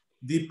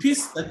 the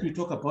peace that we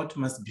talk about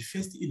must be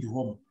first in the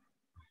home.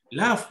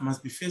 Love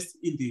must be first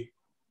in the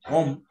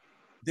home.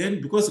 Then,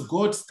 because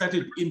God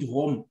started in the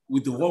home,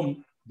 with the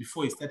home,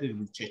 before he started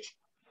with church.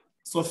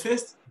 So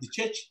first the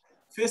church,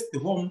 first the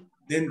home,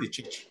 then the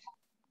church.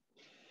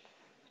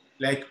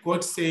 Like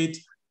God said,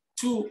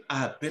 two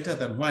are better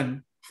than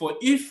one, for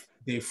if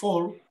they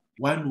fall,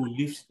 one will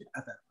lift the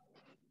other.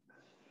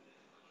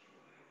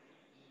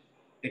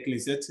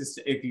 Ecclesiastes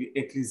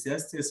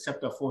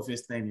chapter 4,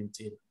 verse 9 and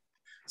 10.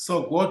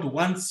 So God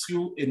wants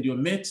you and your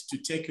mate to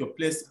take your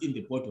place in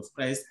the body of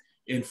Christ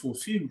and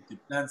fulfill the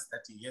plans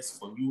that he has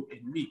for you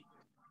and me.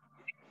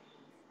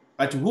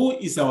 But who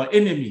is our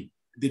enemy?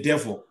 The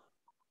devil.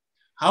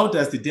 How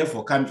does the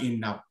devil come in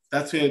now?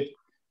 That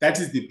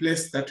is the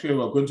place that where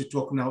we're going to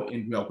talk now,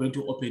 and we are going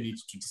to open it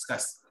to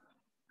discuss.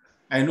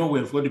 I know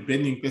we've got a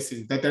burning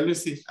question. Dr.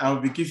 Lucy, I'll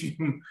give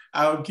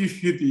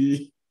you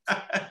the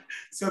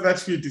so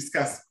that we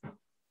discuss.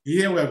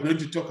 Here we are going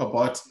to talk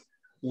about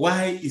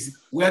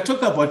we are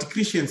talking about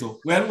Christians.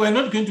 We're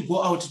not going to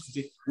go out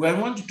today. We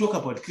want to talk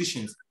about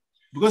Christians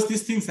because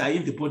these things are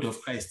in the body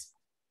of Christ.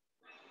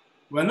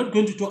 We're not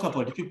going to talk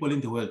about the people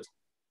in the world.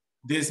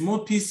 There's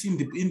more peace in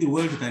the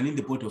world than in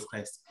the body of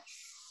Christ.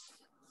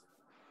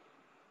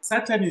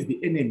 Satan is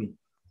the enemy.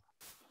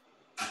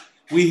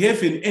 We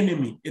have an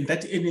enemy, and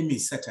that enemy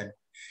is Satan.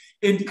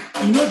 And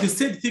you know the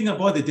sad thing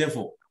about the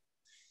devil,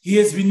 he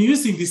has been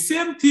using the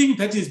same thing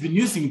that he's been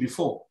using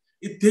before.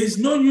 There's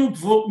no new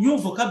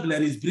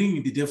vocabulary is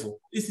bringing the devil.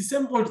 It's the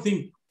same old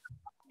thing.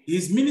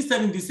 He's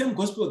ministering the same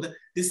gospel,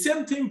 the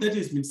same thing that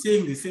he's been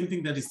saying, the same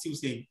thing that he's still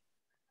saying.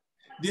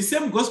 The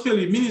same gospel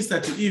he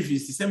ministered to Eve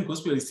is the same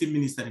gospel he's still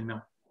ministering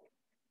now.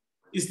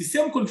 It's the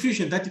same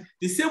confusion, that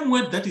the same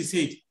word that he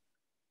said.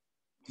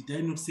 Did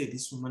I not say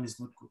this woman is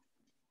not good?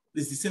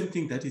 It's the same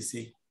thing that he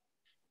said.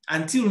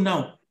 Until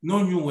now,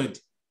 no new word.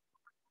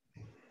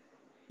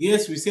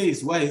 Yes, we say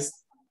he's wise,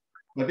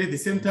 but at the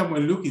same time,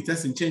 when look, it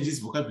doesn't change his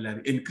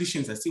vocabulary, and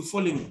Christians are still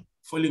falling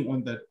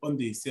on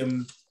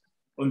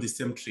the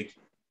same trick.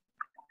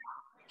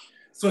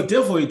 So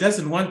therefore, he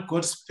doesn't want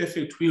God's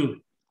perfect will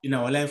in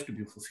our life to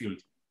be fulfilled.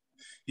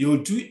 He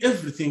will do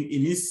everything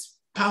in his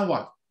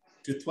power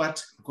to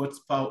thwart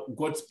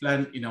God's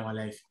plan in our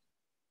life.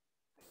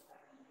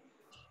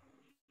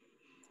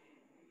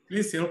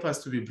 Please help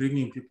us to be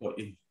bringing people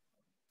in.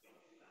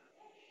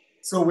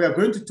 So we are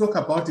going to talk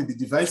about the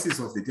devices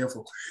of the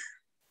devil.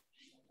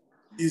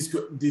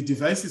 The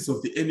devices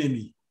of the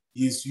enemy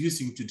he is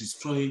using to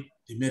destroy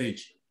the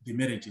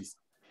marriages.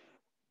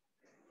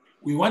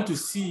 We want to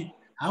see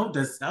how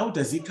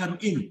does he come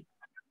in.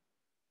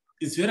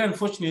 It's very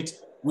unfortunate.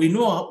 We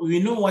know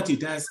what he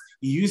does.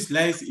 He uses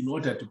lies in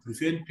order to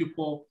prevent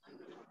people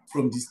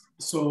from this.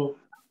 So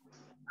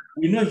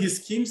we know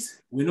his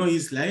schemes, we know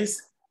his lies.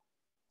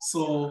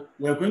 So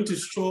we're going to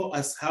show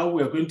us how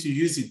we're going to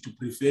use it to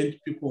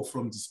prevent people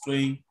from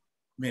destroying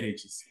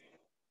marriages.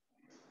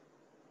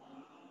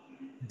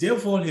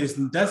 Devil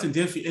doesn't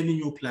have any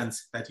new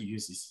plans that he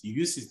uses. He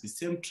uses the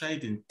same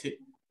tried and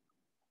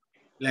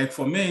like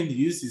for men, he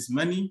uses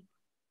money,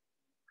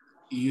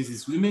 he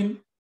uses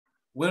women,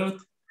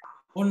 wealth,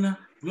 honor,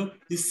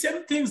 the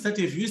same things that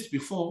they've used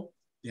before.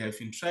 They have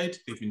been tried,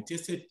 they've been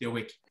tested, they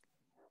work.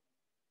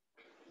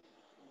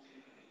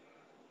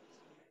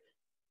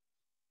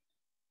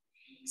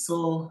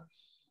 So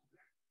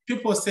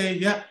people say,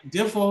 yeah,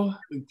 therefore,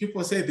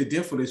 people say the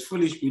devil is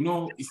foolish. We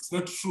know it's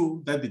not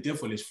true that the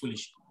devil is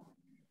foolish,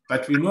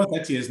 but we know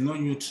that he has no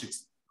new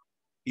tricks.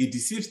 He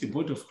deceives the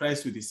body of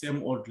Christ with the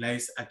same old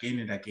lies again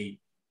and again.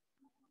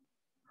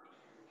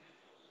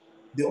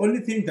 The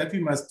only thing that we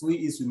must do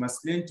is we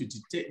must learn to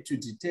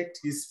detect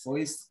his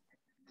voice.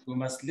 We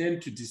must learn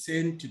to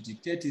discern, to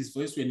detect his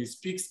voice when he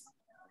speaks.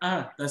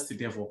 That's the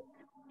devil.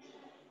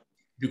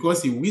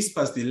 Because he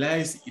whispers the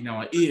lies in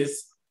our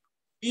ears.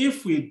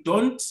 If we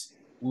don't,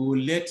 we will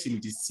let him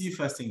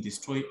deceive us and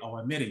destroy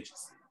our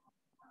marriages.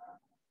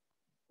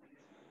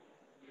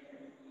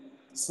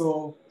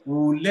 So we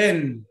will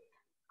learn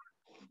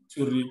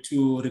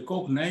to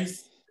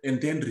recognize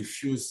and then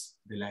refuse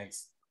the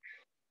lies.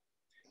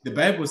 The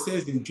Bible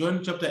says in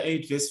John chapter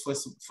 8, verse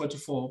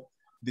 44,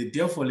 the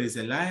devil is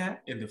a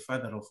liar and the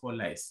father of all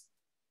lies.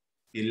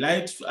 He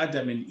lied to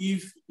Adam and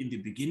Eve in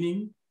the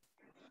beginning,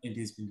 and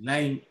he's been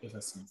lying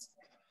ever since.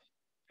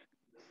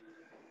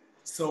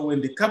 So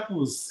when the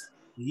couples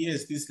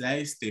hears these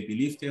lies, they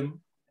believe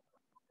them,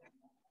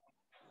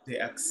 they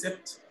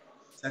accept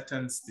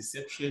Satan's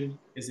deception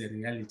as a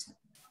reality.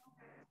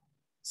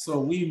 So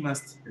we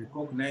must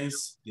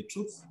recognize the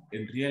truth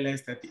and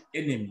realize that the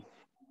enemy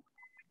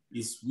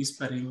is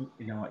whispering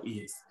in our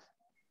ears.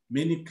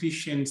 Many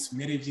Christians'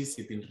 marriages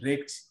have been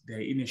wrecked.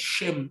 They're in a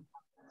shame,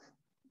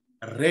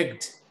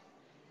 wrecked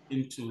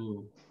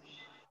into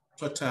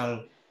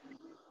total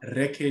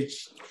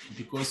wreckage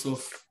because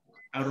of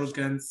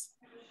arrogance,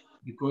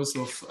 because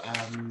of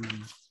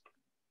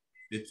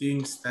the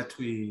things that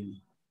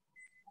we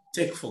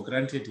take for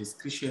granted as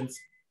Christians.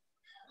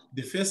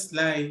 The first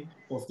lie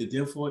of the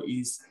devil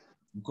is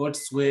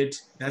God's word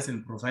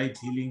doesn't provide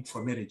healing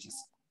for marriages.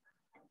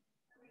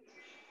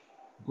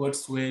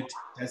 God's word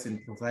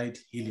doesn't provide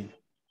healing.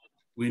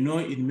 We know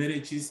in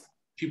marriages,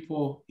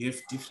 people have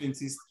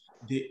differences.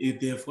 They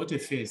have what a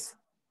face.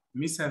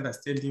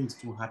 Misunderstandings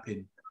do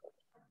happen.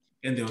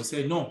 And they will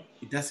say, no,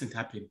 it doesn't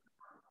happen.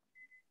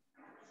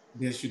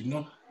 They should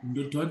not,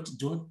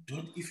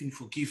 don't even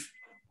forgive.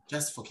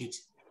 Just forget,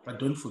 but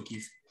don't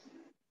forgive.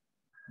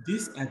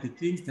 These are the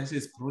things that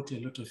has brought a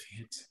lot of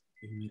hate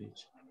in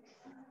marriage.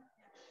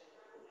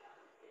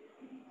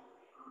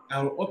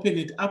 I'll open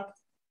it up,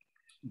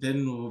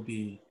 then we'll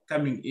be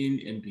coming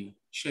in and be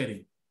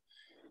sharing.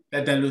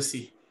 Dada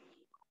Lucy,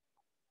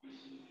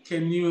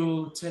 can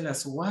you tell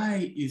us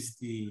why is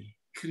the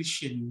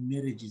Christian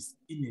marriages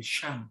in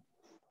a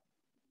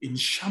in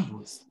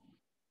shambles?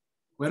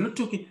 We're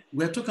talking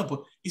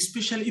about,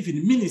 especially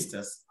even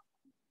ministers.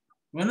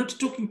 We're not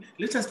talking,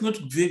 let us not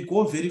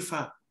go very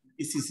far.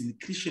 It is in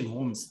Christian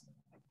homes,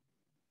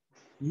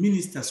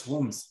 ministers'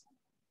 homes.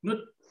 Not,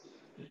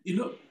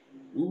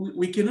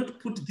 we cannot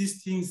put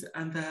these things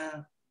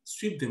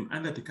sweep them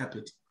under the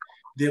carpet.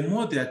 The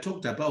more they are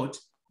talked about,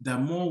 the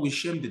more we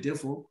shame the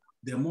devil,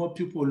 the more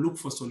people look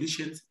for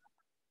solutions,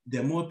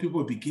 the more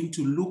people begin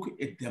to look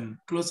at them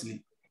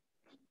closely.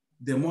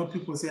 The more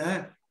people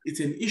say,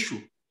 it's an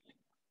issue.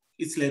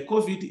 It's like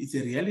COVID, it's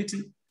a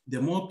reality.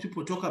 The more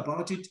people talk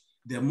about it,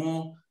 the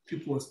more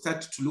people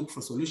start to look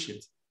for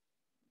solutions.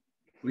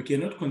 We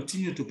cannot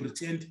continue to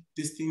pretend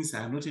these things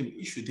are not an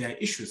issue. They are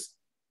issues.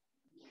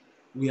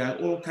 We are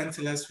all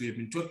counselors. We have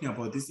been talking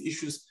about these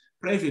issues.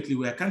 Privately,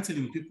 we are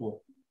counseling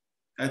people.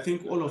 I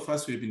think all of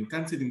us, we have been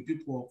counseling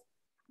people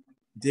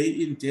day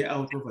in, day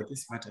out over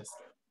these matters.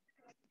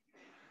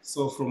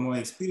 So from our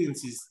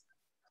experiences,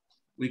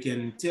 we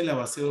can tell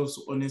ourselves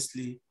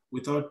honestly,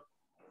 without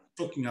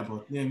talking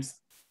about names,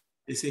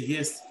 they say,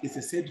 yes, it's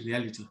a sad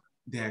reality.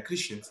 They are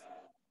Christians.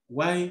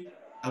 Why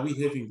are we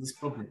having these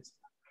problems?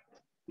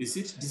 Is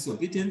it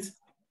disobedience?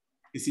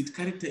 Is it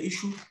character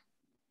issue?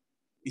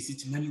 Is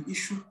it money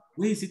issue?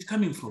 Where is it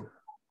coming from?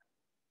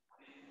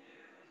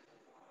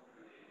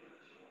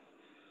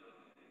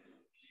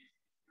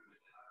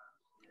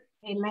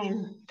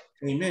 Amen.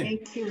 Amen.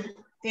 Thank you.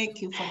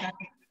 Thank you for that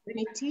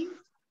opportunity,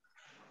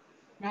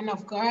 man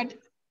of God.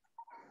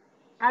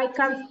 I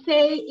can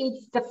say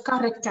it's the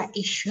character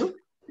issue.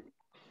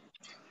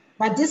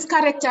 But this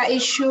character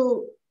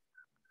issue,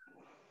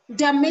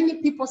 there are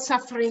many people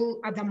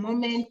suffering at the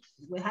moment.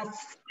 We have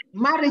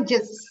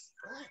marriages.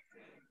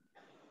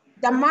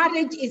 The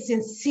marriage is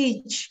in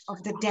siege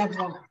of the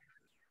devil.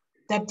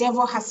 The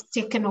devil has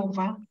taken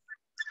over.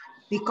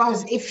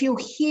 Because if you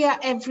hear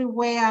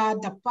everywhere,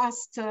 the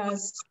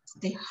pastors,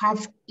 they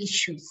have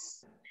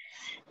issues.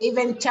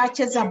 Even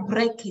churches are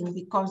breaking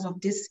because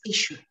of this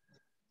issue.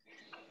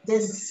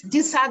 There's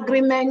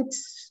disagreement,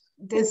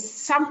 there's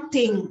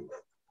something,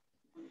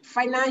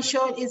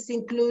 financial is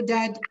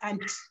included,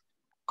 and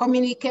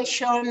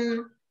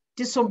communication,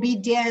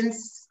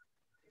 disobedience,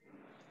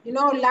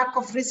 lack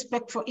of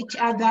respect for each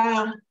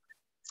other.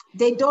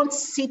 They don't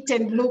sit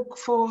and look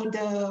for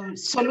the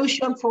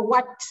solution for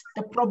what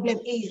the problem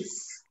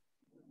is.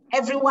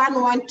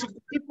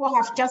 People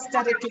have just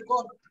started to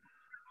go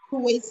 2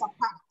 ways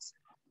apart.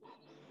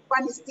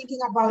 One is thinking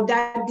about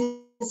that,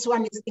 this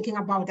one is thinking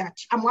about that.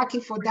 I'm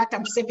working for that,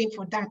 I'm saving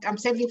for that, I'm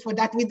saving for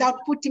that,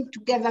 without putting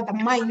together the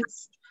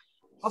minds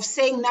of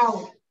saying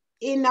now,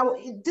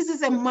 this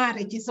is a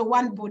marriage, it's a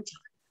one body.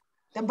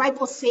 The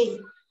Bible says,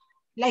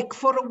 like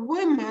for a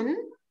woman,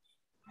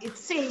 it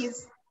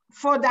says,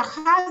 for the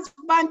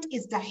husband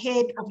is the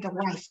head of the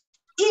wife,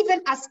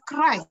 even as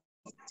Christ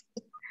is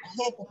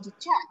the head of the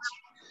church.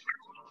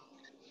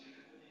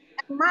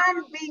 A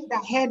man being the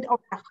head of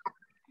the house,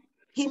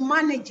 he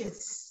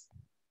manages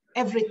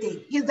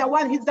everything. He's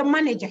the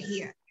manager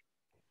here.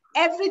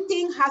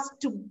 Everything has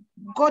to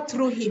go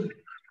through him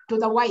to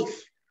the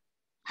wife,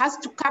 has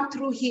to come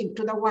through him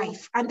to the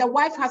wife, and the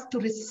wife has to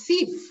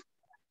receive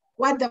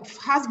what the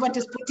husband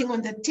is putting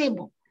on the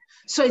table.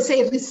 So he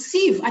say,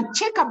 receive and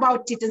check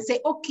about it and say,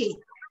 okay,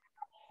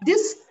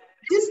 this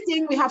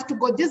thing we have to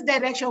go, this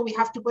direction we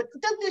have to go.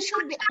 There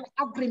should be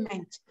an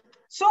agreement.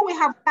 So we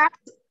have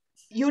lacked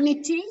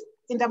unity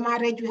in the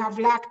marriage. We have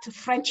lacked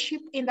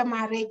friendship in the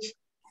marriage.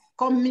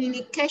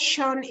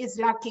 Communication is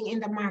lacking in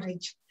the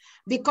marriage.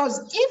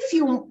 Because if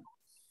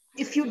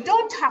you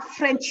don't have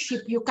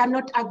friendship, you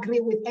cannot agree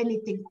with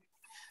anything.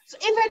 So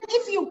even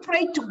if you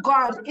pray to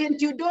God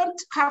and you don't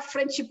have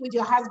friendship with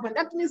your husband,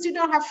 that means you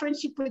don't have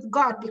friendship with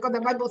God, because the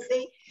Bible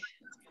says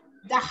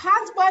The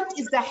husband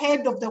is the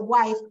head of the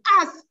wife,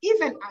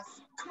 even as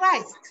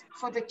Christ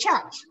for the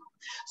church.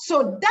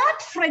 So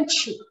that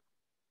friendship,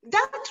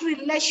 that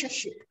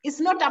relationship is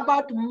not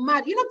about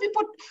marriage. You know,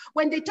 people,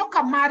 when they talk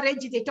about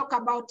marriage, they talk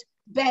about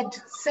bed,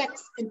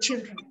 sex, and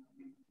children.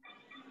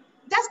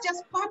 That's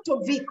just part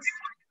of it.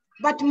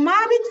 But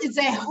marriage is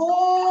a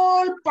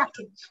whole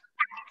package.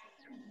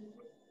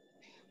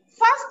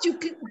 First,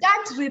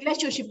 that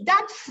relationship,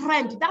 that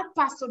friend, that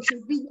person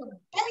should be your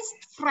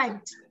best friend,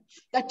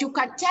 that you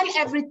can tell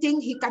everything,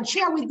 he can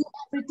share with you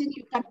everything,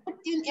 you can put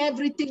in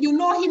everything, you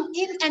know him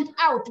in and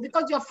out,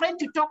 because you're a friend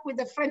to talk with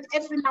a friend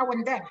every now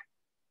and then.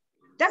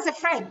 That's a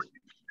friend.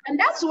 And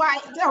that's why,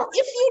 you know,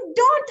 if you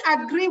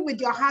don't agree with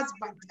your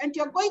husband and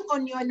you're going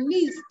on your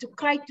knees to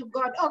cry to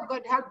God, oh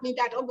God, help me,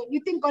 that, oh God,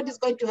 you think God is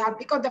going to help,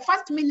 because the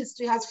first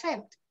ministry has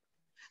failed.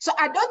 So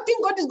I don't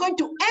think God is going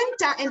to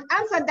enter and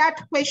answer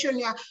that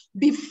question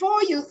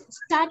before you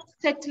start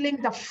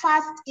settling the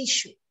first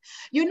issue.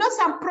 You know,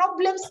 some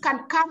problems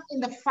can come in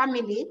the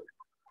family.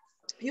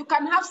 You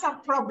can have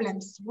some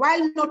problems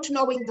while not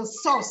knowing the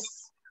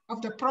source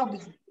of the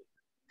problem.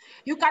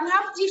 You can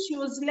have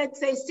issues, let's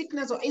say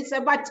sickness or illness,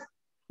 but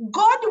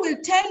God will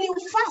tell you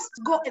first,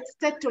 go and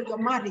settle your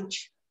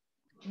marriage.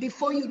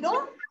 Before you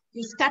know,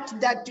 you start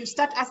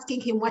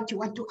asking him what you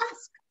want to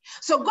ask.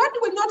 So God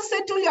will not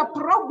settle your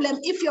problem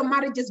if your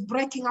marriage is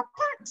breaking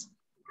apart.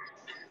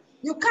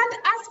 You can't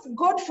ask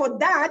God for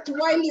that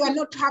while you are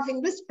not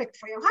having respect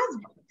for your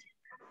husband,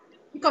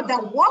 because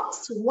that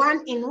works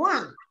one in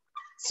one.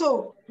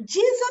 So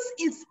Jesus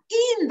is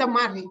in the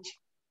marriage.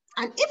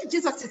 And if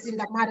Jesus is in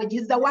the marriage,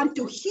 he's the one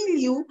to heal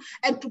you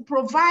and to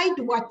provide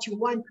what you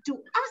want to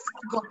ask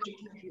God to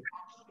give you.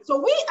 So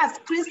we as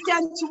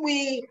Christians,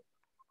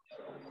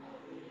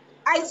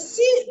 I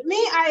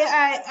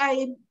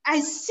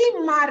see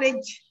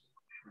marriage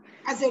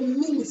as a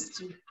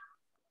ministry,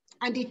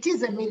 and it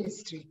is a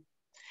ministry.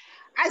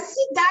 I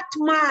see that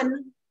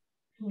man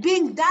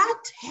being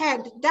that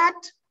head,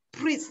 that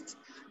priest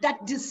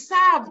that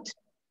deserve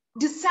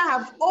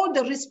all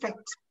the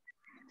respect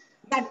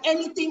than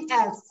anything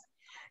else.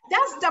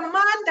 That's the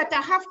man that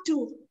I have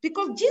to,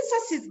 because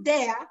Jesus is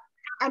there,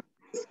 and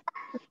Jesus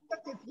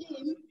is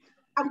him,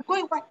 I'm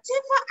going,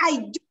 whatever I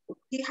do,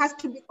 he has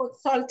to be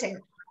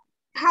consulted.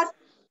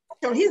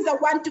 He's the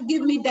one to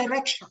give me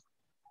direction.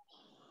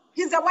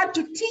 He's the one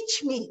to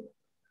teach me.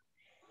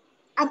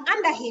 I'm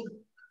under him.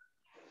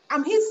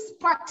 I'm his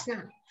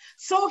partner.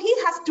 So he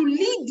has to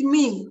lead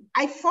me.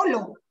 I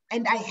follow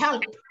and I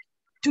help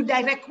to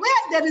direct.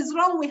 Where there is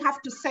wrong, we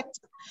have to settle.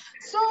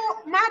 So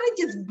marriage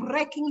is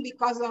breaking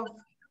because of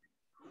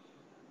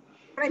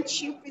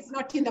friendship is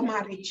not in the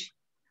marriage.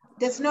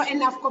 There's not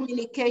enough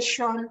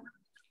communication.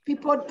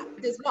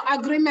 There's no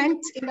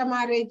agreement in the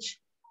marriage.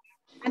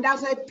 And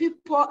that's why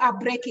people are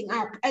breaking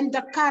up. And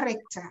the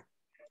character.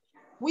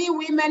 We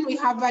women, we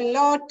have a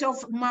lot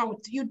of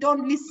mouth. You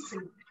don't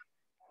listen.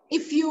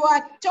 If you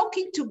are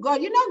talking to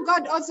God, you know,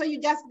 God also, you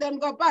just don't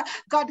go, but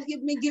God,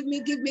 give me,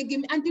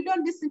 and you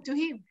don't listen to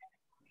him.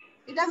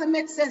 It doesn't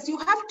make sense. You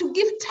have to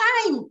give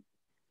time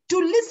to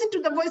listen to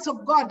the voice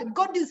of God.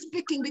 God is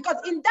speaking, because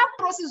in that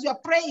process you're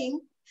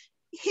praying,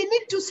 he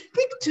needs to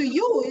speak to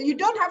you. You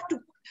don't have to,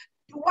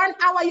 1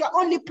 hour you're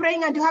only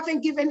praying and you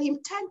haven't given him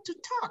time to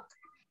talk.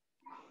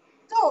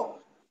 So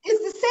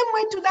it's the same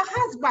way to the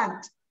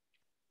husband.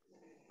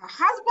 A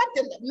husband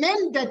and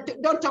men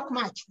that don't talk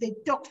much, they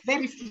talk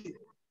very few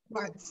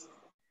words.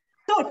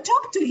 So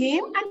talk to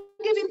him and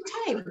give him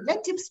time.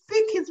 Let him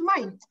speak his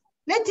mind.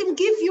 Let him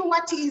give you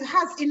what he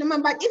has in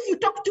mind. But if you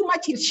talk too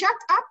much, he'll shut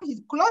up,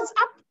 he'll close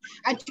up,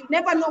 and you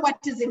never know what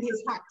is in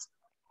his heart.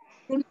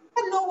 You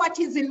never know what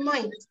is in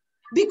mind.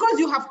 Because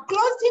you have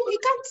closed him, he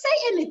can't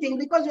say anything,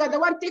 because you are the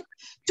one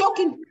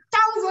talking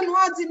 1,000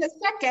 words in a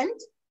second,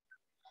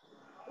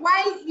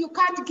 while you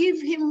can't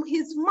give him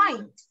his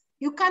mind.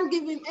 You can't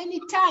give him any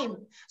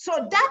time. So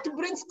that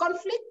brings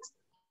conflict.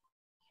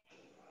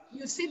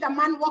 You see the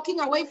man walking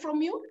away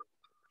from you.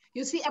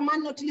 You see a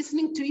man not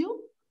listening to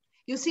you.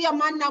 You see a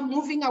man now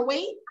moving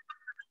away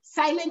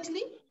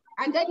silently.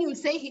 And then you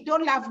say, he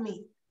don't love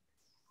me.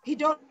 He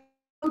don't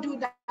do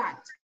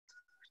that.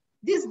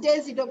 These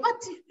days, he don't.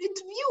 But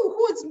it's you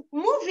who is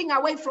moving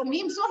away from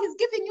him. So he's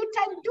giving you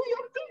time, do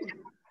your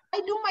thing.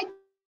 I do my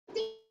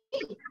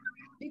thing.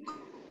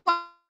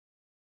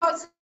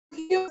 Because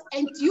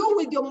and you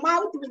with your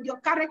mouth, with your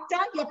character,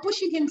 you're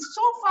pushing him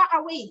so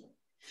far away.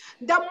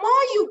 The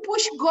more you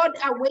push God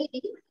away,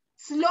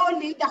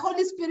 slowly, the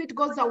Holy Spirit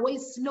goes away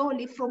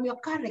slowly from your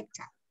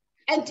character.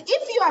 And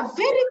if you are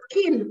very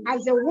keen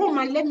as a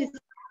woman, let me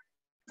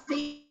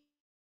say,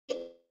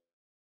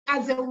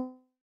 as a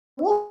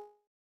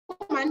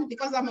woman,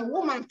 because I'm a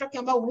woman, I'm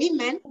talking about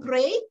women,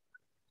 pray.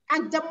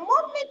 And the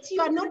moment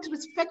you are not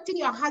respecting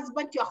your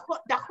husband, the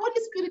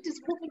Holy Spirit is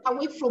moving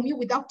away from you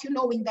without you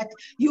knowing that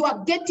you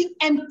are getting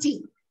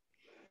empty.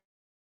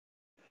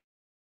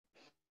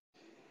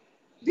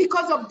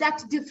 Because of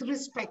that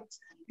disrespect,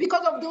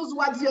 because of those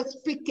words you're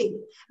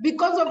speaking,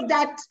 because of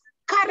that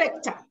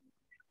character.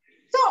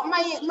 So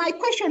my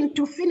question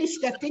to finish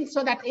the thing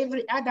so that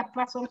every other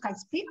person can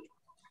speak.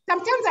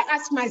 Sometimes I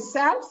ask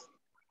myself,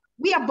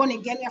 we are born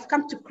again, we have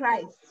come to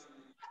Christ.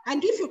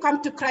 And if you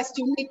come to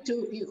Christ,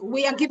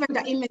 we are given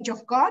the image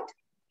of God.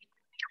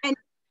 And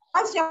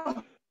once you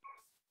have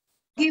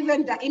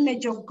given the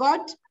image of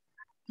God,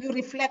 you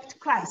reflect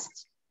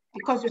Christ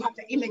because you have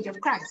the image of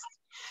Christ.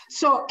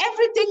 So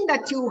everything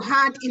that you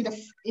had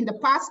in the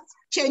past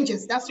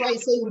changes. That's why I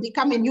say you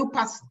become a new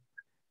person.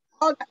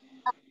 All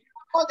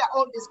the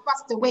old is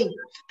passed away.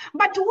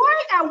 But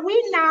why are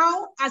we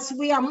now, as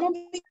we are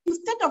moving,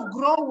 instead of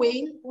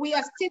growing, we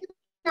are still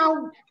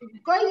now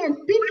going and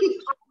picking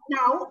up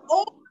now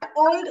all the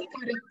old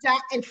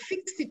character and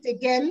fix it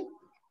again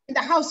in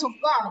the house of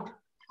God?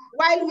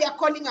 While we are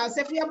calling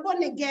ourselves, we are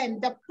born again,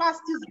 the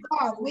past is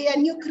gone, we are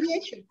new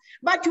creation.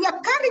 But we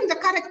are carrying the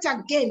character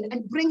again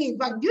and bringing it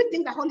back. Do you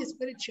think the Holy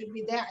Spirit should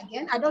be there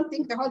again? I don't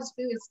think the Holy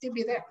Spirit will still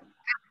be there.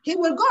 He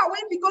will go away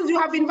because you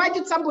have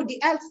invited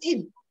somebody else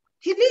in.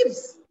 He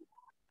lives.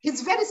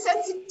 He's very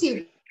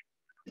sensitive.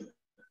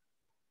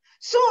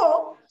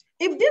 So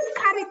if this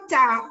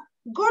character,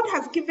 God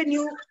has given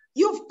you,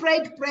 you've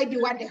prayed,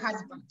 you want a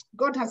husband.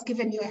 God has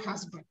given you a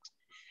husband.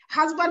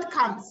 Husband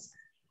comes.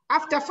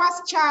 After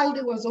first child,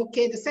 it was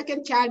okay. The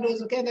second child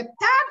was okay. The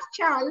third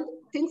child,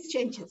 things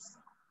changes.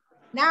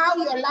 Now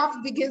your love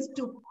begins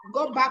to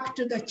go back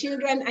to the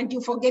children and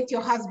you forget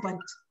your husband.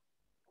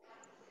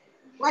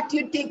 What do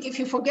you think if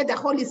you forget the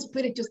Holy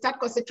Spirit, you start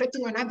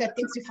concentrating on other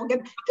things, you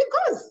forget?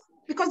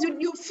 Because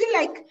you feel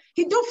like,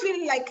 you don't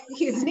feel like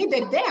he's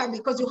needed there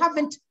because you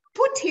haven't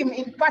put him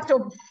in part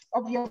of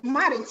your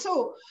marriage.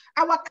 So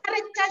our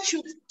character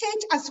should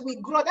change as we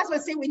grow. That's why I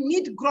say we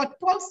need growth.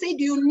 Paul said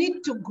you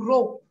need to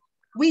grow.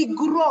 We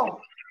grow.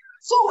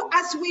 So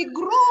as we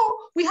grow,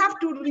 we have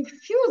to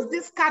refuse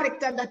this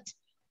character that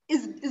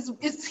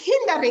is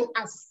hindering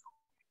us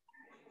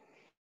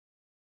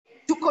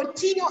to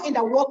continue in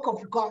the work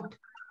of God.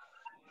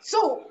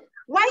 So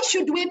why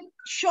should we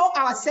show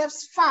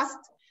ourselves first?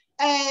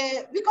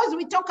 Because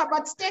we talk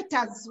about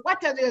status.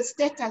 What are the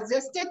status?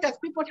 The status,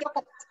 people talk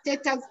about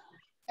status,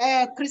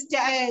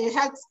 Christian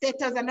health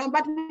status, and all,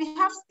 but we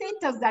have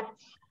status that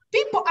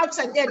people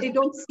outside there, they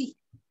don't see.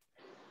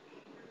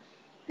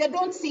 They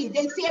don't see.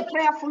 They see a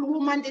prayerful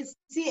woman, they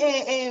see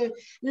a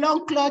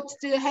long cloth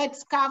head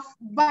scarf,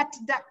 but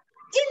the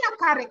inner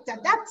character,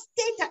 that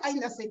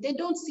status, they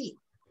don't see.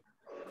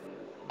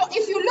 So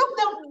if you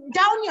look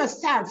down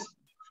yourself,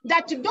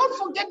 that you don't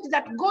forget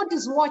that God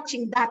is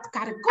watching that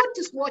character. God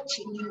is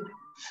watching you.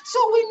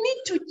 So we need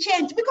to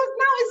change because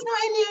now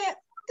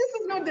this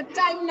is not the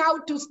time now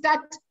to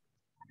start.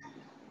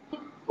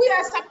 We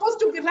are supposed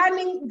to be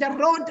running the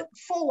road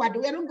forward.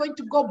 We are not going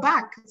to go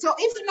back. So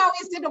if now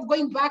instead of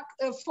going back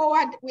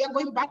forward, we are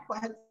going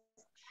backwards,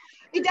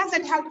 it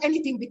doesn't help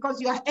anything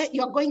because you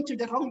are going to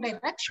the wrong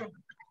direction.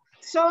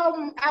 So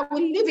I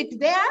will leave it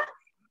there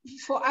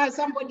for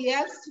somebody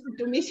else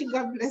to mission.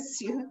 God bless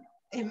you.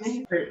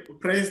 Amen.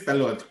 Praise the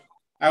Lord.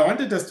 I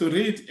wanted us to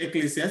read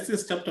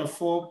Ecclesiastes chapter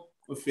 4,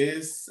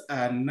 verse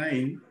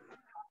 9.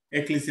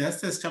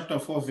 Ecclesiastes chapter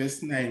 4,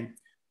 verse 9.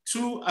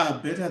 Two are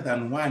better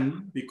than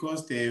one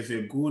because they have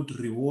a good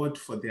reward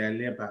for their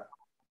labor.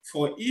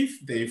 For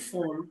if they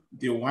fall,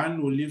 the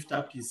one will lift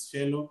up his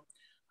fellow.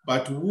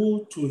 But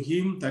woe to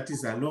him that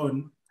is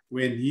alone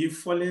when he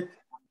falleth,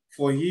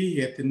 for he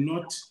hath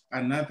not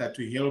another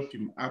to help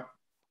him up.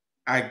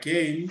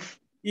 Again,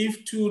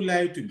 if two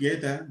lie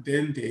together,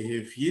 then they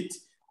have heat,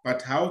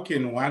 but how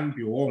can one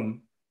be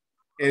warm?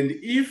 And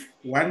if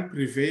one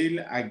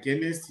prevail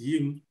against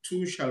him,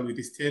 two shall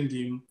withstand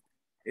him,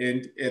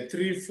 and a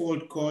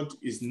threefold cord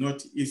is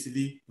not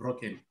easily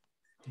broken.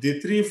 The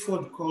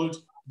threefold cord,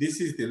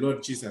 this is the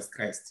Lord Jesus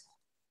Christ.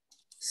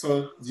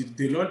 So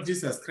the Lord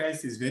Jesus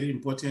Christ is very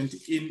important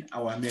in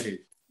our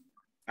marriage.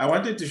 I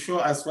wanted to show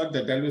us what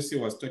the WC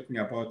was talking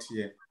about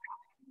here.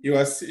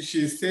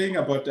 She's saying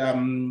about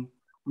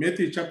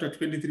Matthew chapter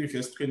 23,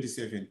 verse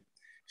 27.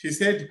 She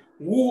said,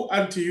 "Woe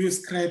unto you,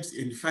 scribes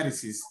and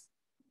Pharisees,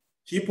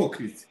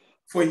 hypocrites,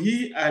 for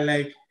ye are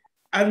like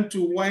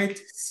unto white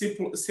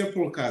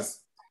sepulchres,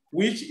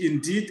 which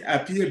indeed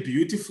appear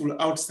beautiful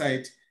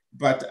outside,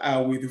 but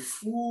are with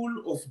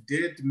full of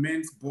dead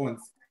men's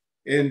bones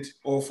and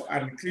of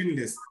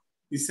uncleanness."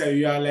 So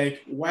you are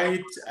like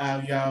white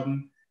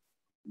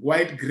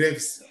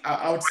graves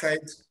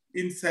outside.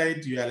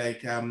 Inside you are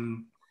like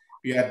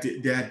they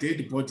are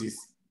dead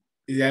bodies.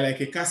 They are like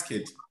a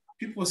casket.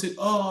 People say,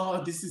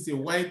 "Oh, this is a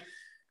white."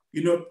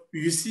 You know,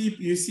 you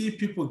see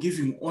people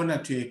giving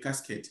honor to a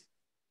casket,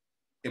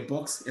 a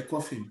box, a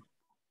coffin.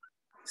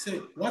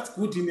 So what's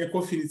good in a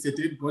coffin is a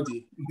dead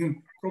body,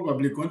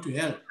 probably gone to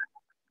hell.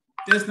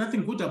 There's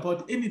nothing good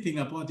about anything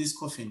about this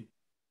coffin.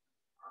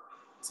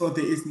 So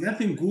there is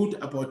nothing good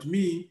about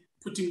me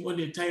putting on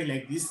a tie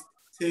like this,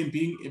 saying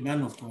being a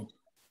man of God.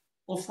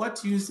 Of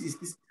what use is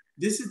this?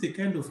 This is the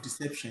kind of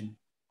deception.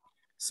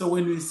 So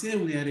when we say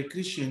we are a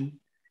Christian,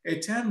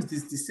 at times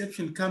this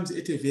deception comes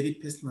at a very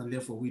personal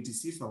level. We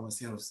deceive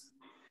ourselves.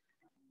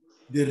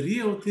 The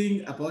real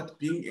thing about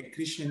being a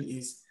Christian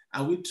is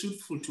Are we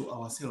truthful to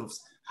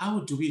ourselves? How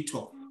do we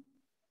talk?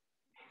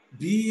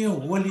 Be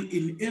holy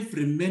in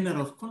every manner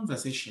of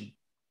conversation.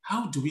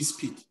 How do we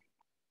speak?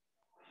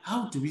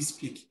 How do we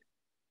speak?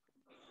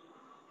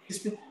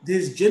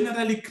 There's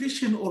generally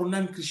Christian or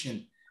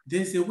non-Christian.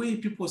 There's a way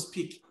people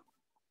speak,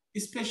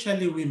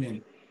 especially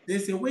women.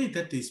 There's a way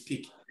that they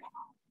speak.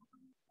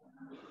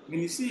 When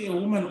you see a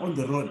woman on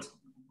the road,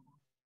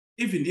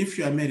 even if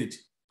you are married,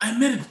 I'm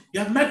married,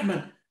 you're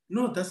madman.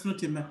 No, that's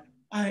not a man.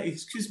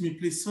 Excuse me,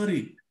 please,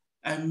 sorry,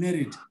 I'm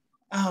married.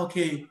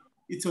 Okay,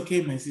 it's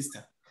okay, my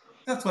sister.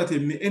 That's what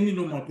any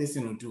normal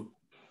person will do.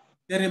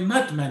 You're a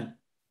madman.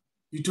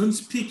 You don't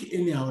speak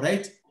anyhow,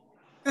 right?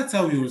 That's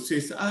how we will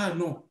say,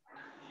 no,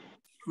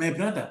 my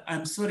brother,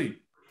 I'm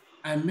sorry,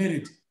 I'm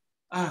married.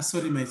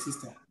 Sorry, my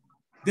sister.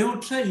 They will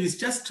try, he's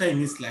just trying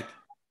his luck.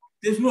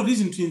 There's no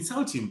reason to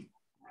insult him.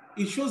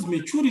 It shows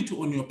maturity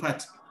on your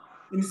part.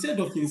 Instead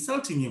of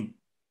insulting him,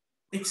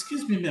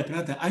 excuse me, my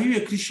brother, are you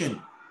a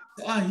Christian?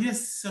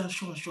 Yes,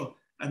 sure,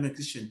 I'm a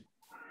Christian.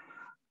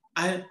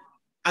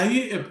 Are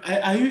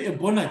you a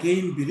born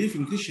again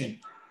believing Christian?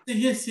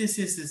 Yes.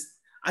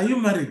 Are you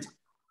married?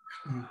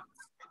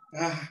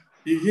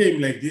 You hear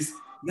him like this.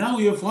 Now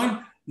you have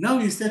one. Now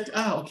you said,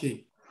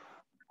 okay.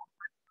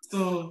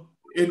 So,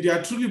 and you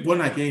are truly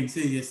born again,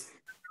 say yes.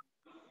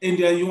 And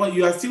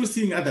you are still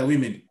seeing other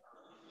women.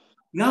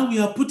 Now we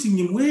are putting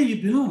him where he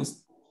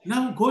belongs.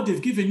 Now God has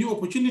given you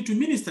opportunity to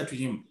minister to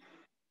him.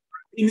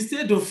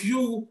 Instead of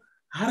you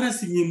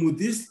harassing him with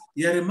this,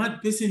 you're a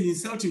mad person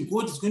insulting,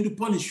 God is going to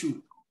punish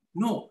you.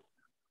 No.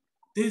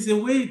 There's a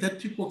way that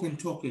people can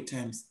talk at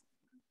times.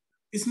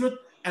 It's not,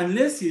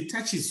 unless he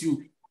touches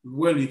you,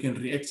 well, you can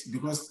react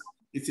because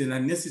it's an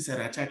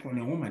unnecessary attack on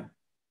a woman.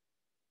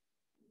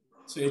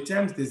 So at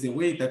times there's a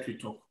way that we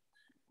talk.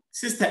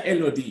 Sister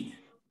Elodie,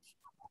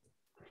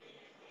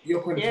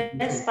 your contribution.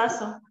 Yes,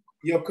 Pastor.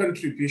 Your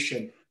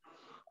contribution.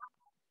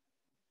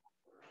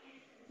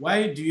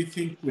 Why do you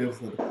think we have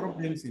got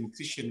problems in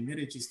Christian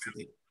marriages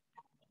today?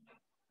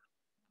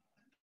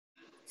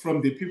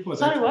 From the people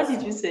Sorry, what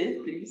did you say,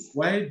 please?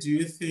 Why do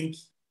you think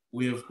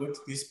we have got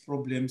these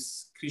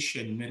problems,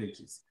 Christian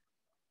marriages?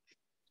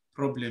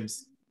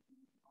 Problems,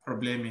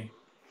 probleme.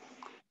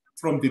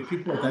 From the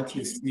people that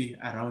you see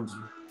around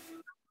you.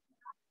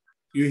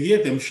 You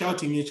hear them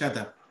shouting each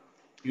other.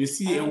 You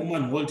see a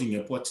woman holding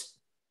a pot.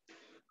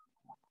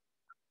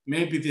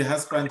 Maybe the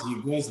husband,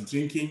 he goes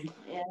drinking.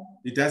 Yeah.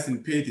 He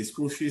doesn't pay the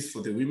school fees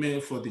for the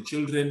women, for the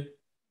children.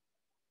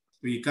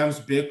 He comes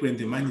back when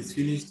the money is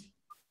finished.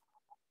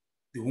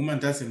 The woman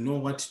doesn't know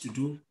what to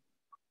do.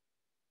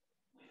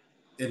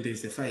 And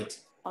there's a fight.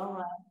 All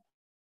right.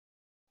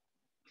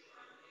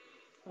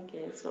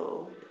 Okay,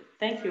 so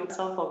thank you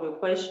for the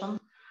question.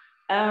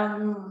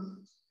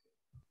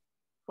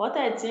 What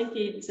I think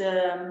it's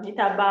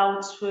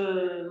about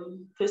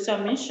the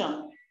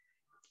submission,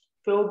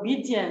 the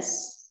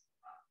obedience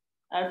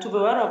to the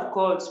word of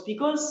God,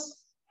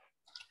 because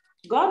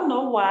God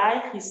knows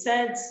why He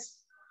said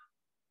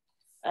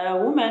a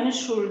woman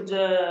should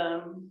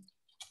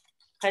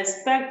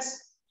respect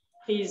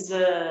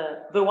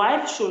the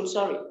wife should,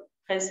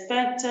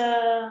 respect,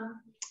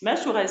 man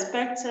should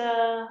respect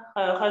her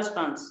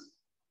husband.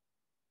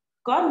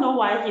 God knows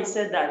why He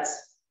said that,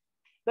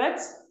 but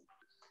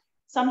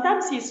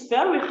sometimes it's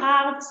very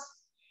hard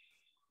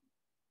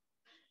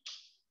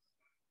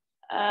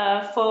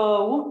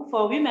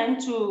for women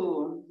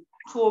to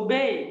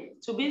obey,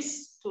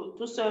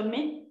 to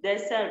submit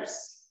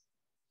themselves.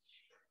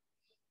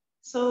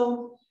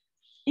 So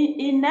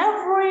in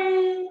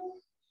every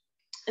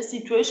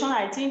situation,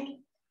 I think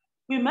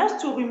we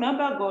must to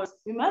remember God.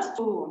 We must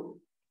to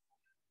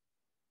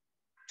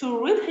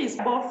read His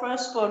Bible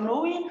first for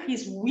knowing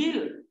His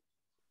will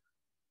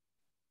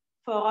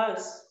for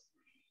us.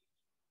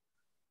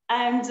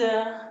 And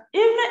even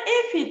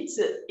if it's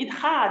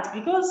hard,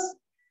 because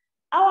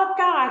our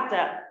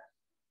character,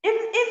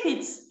 if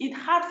it's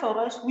hard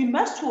for us, we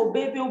must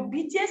obey. The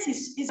obedience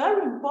is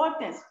very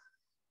important.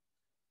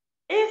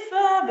 If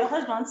the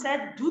husband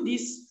said, do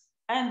this,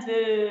 and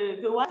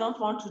the wife don't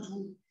want to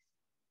do,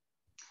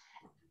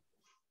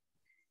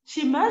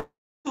 she must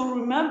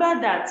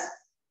remember that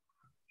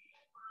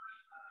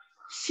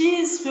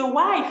she's the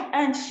wife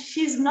and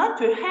she's not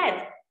the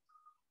head.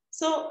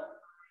 So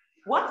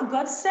what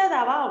God said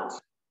about.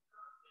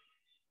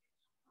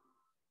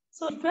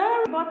 So it's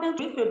very important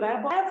to read the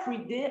Bible every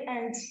day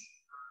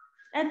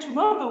and to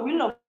know the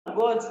will of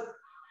God.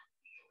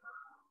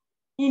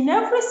 In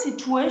every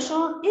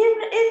situation,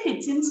 even if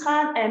it seems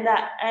hard and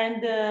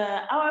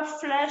our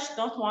flesh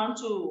don't want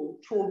to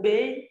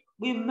obey,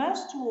 we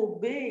must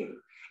obey.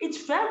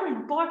 It's very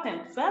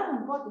important, very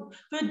important.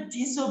 The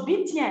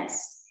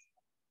disobedience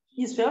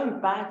is very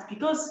bad,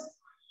 because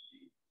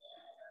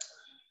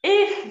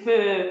if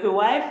the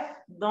wife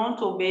don't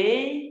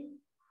obey,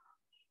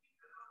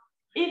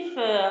 if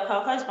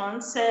her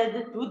husband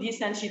said do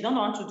this and she don't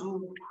want to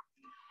do,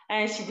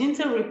 and she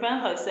didn't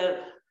repent herself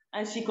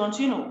and she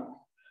continued,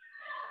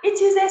 it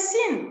is a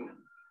sin.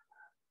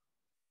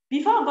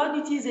 Before God,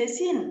 it is a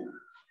sin.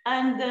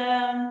 And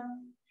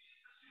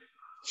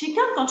She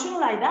can't continue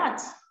like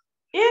that.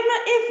 Even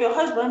if your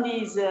husband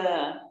is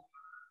a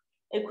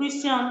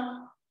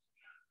Christian,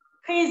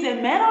 he is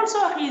a man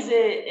also, he is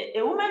a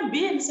human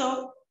being.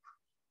 So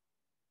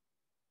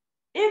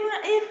even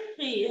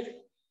if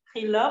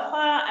he loves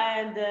her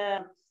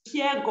and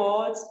fear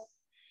God,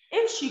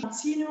 if she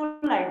continue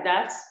like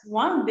that,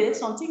 one day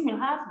something will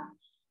happen.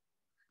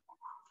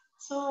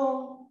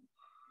 So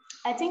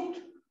I think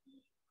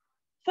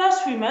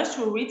first we must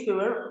read the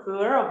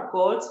word of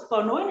God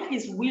for knowing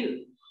his will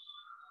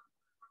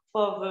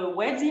for the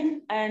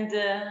wedding, and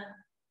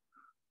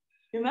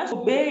we must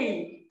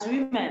obey as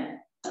women,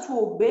 to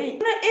obey.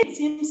 Even if it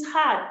seems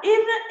hard,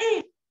 even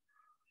if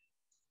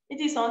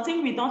it is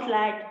something we don't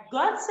like,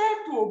 God said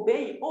to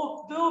obey.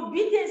 Oh, the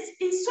obedience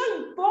is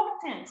so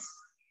important.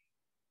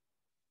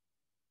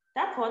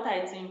 That's what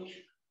I think.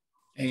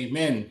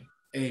 Amen.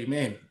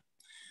 Amen.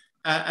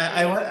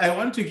 I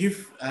want to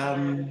give,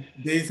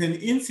 there's an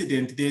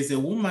incident. There's a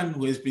woman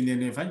who has been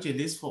an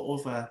evangelist for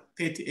over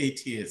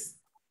 38 years.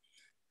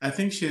 I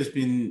think she has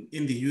been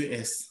in the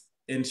US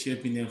and she has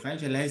been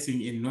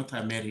evangelizing in North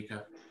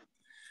America.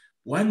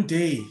 One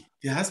day,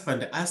 the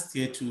husband asked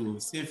her to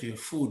save her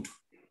food.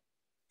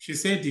 She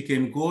said, you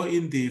can go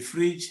in the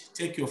fridge,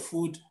 take your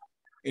food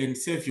and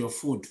save your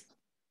food.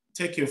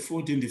 Take your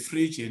food in the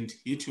fridge and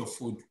eat your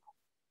food.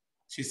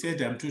 She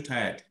said, I'm too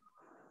tired.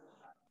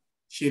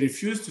 She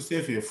refused to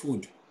save her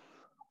food.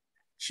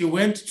 She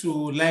went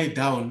to lie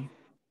down.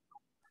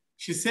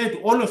 She said,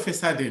 all of a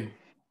sudden,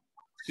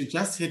 she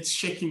just had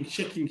shaking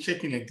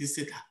like this.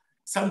 Said,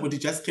 somebody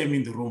just came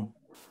in the room.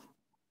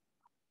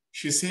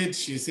 She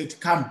said,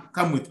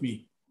 come with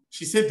me.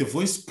 She said the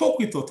voice spoke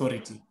with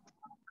authority.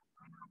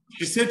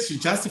 She said she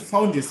just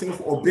found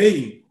herself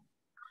obeying.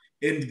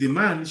 And the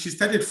man, she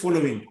started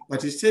following.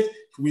 But she said,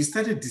 we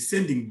started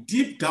descending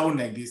deep down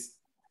like this.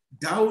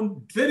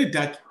 Down, very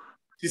dark.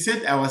 She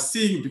said, I was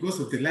seeing because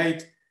of the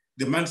light,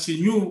 the man,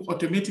 she knew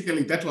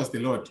automatically that was the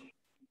Lord.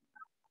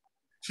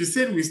 She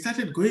said, we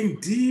started going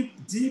deep.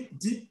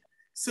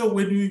 So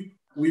when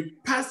we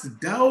passed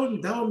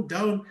down,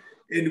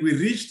 and we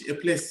reached a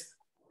place.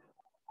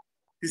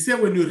 He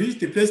said, when we reached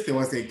the place, there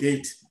was a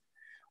gate.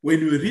 When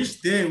we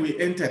reached there, we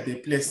entered the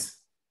place.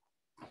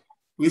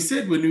 We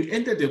said, when we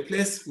entered the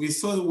place, we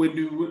saw when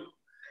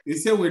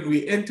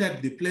we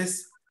entered the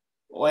place,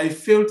 I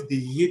felt the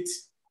heat.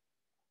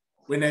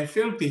 When I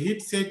felt the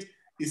heat,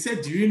 he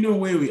said, do you know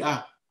where we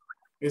are?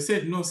 I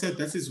said, no, sir,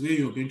 that is where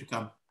you're going to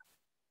come.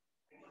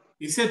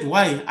 He said,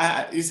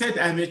 why? He said,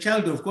 I'm a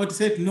child of God. He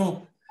said,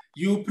 no,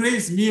 you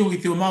praise me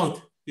with your mouth.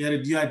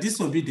 You are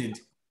disobedient.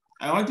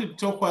 I wanted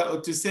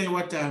to say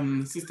what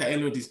Sister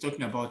Elwood is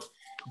talking about.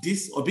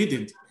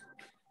 Disobedient.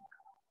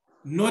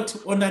 Not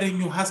honoring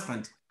your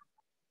husband.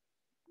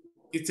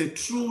 It's a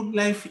true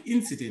life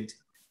incident.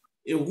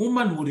 A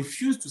woman who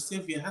refused to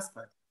save her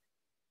husband.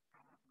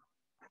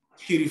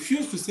 She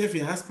refused to save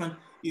her husband.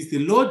 Is the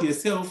Lord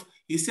herself.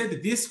 He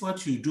said, this is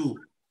what you do.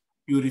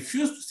 You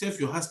refuse to save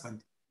your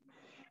husband.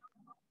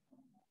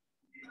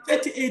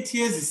 38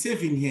 years is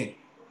saving her.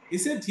 He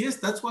said, yes,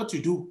 that's what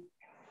you do.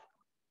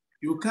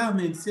 You come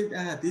and said,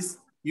 I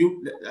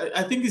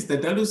think it's the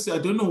Dalus, I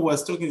don't know who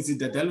was talking, is it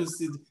the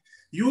Dalus?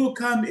 You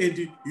come and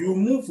you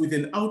move with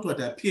an outward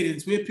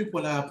appearance where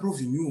people are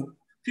approving you.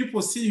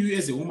 People see you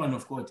as a woman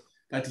of God,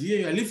 but here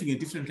you are living a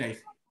different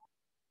life.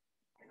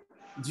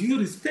 Do you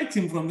respect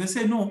him from there?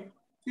 Say, no,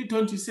 you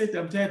don't. You said,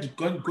 I'm tired,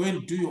 go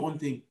and do your own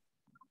thing.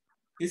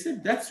 He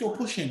said, that's your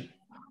portion.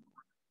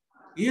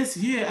 Yes,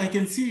 here I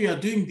can see you are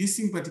doing this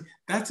thing, but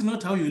that's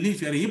not how you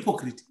live. You're a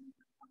hypocrite.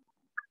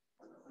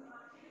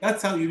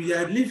 That's how you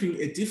are living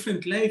a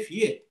different life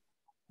here.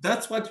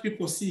 That's what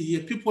people see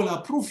here. People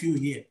approve you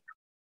here.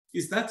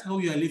 Is that how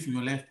you are living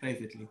your life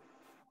privately?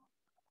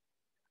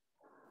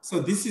 So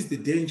this is the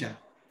danger.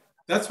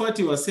 That's what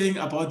he was saying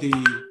about the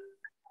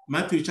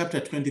Matthew chapter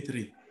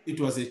 23. It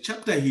was a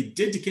chapter he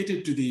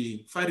dedicated to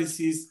the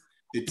Pharisees,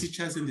 the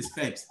teachers, and the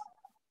scribes.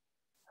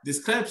 The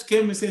scribes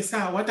came and said,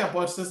 sir, what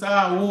about us? Sir,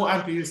 who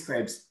unto you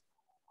scribes?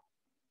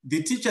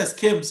 The teachers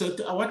came, so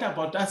what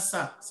about us,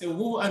 sir? Say,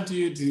 who unto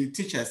you the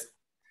teachers?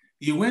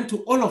 He went to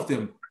all of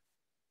them,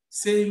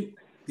 saying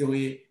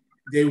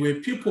they were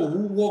people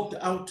who walked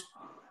out.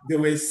 They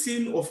were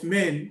sin of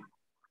men.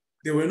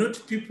 They were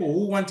not people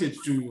who wanted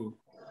to.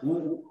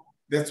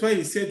 That's why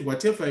he said,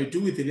 whatever you do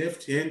with the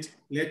left hand,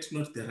 let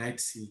not the right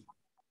see.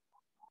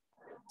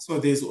 So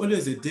there's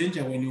always a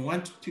danger when you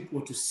want people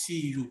to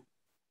see you.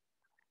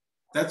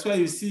 That's why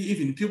you see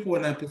even people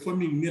when are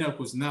performing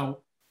miracles now,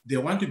 they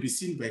want to be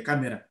seen by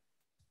camera.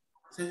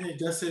 So they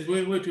just say,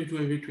 wait.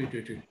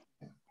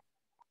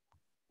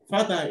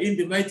 Father, in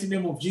the mighty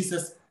name of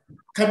Jesus,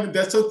 come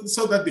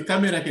so that the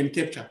camera can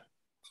capture.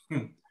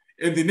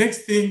 And the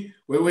next thing,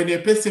 when a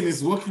person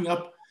is waking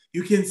up,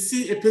 you can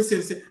see a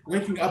person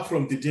waking up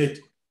from the dead.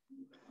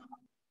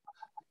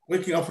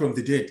 Waking up from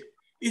the dead.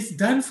 It's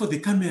done for the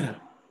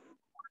camera.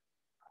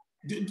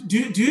 Do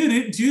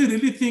you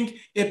really think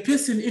a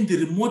person in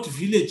the remote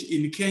village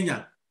in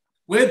Kenya,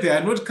 where there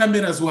are not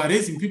cameras who are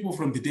raising people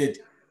from the dead,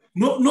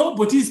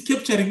 nobody is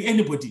capturing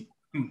anybody.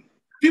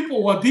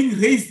 People were being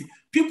raised.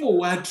 People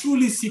were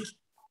truly sick.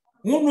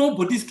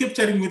 Nobody's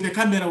capturing with a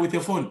camera, with a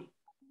phone.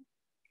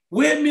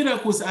 Where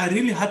miracles are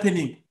really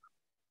happening.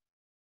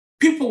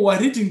 People were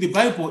reading the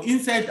Bible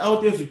inside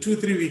out every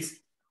 2-3 weeks.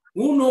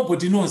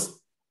 Nobody knows.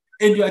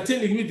 And you are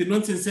telling me the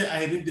nonsense, say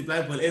I read the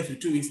Bible every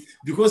 2 weeks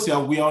because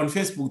we are on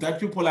Facebook, that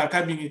people are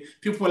coming,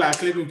 people are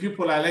claiming,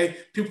 people are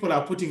like, people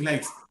are putting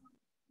likes.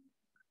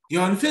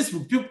 You're on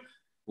Facebook,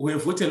 we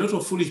have got a lot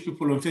of foolish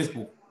people on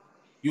Facebook.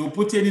 You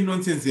put any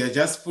nonsense there,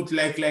 just put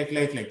like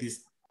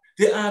this.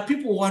 There are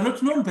people who are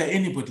not known by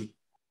anybody.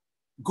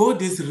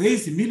 God has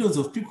raised millions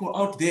of people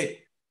out there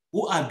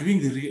who are doing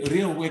the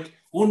real work,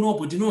 who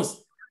nobody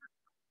knows.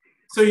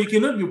 So you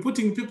cannot be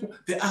putting people,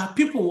 there are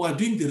people who are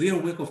doing the real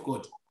work of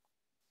God.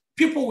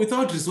 People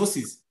without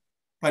resources,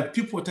 but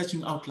people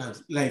touching out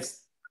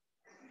lives.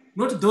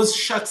 Not those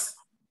sharks.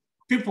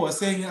 People are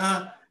saying,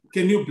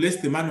 can you bless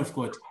the man of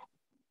God?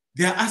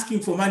 They are asking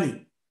for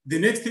money. The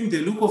next thing they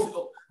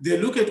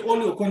look at all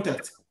your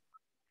contacts.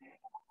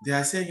 They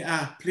are saying,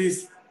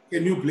 please,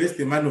 can you bless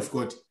the man of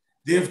God?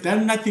 They've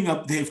done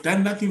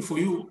nothing for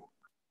you.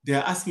 They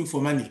are asking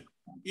for money.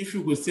 If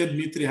you could send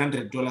me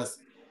 $300,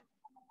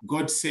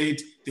 God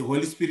said, the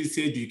Holy Spirit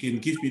said, you can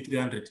give me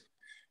 300.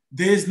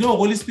 There is no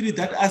Holy Spirit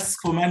that asks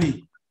for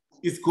money.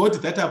 It's God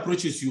that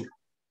approaches you.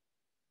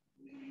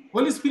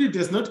 Holy Spirit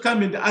does not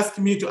come and ask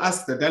me to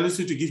ask the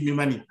Dalusu to give me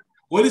money.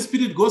 Holy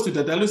Spirit goes to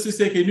the Dalusu to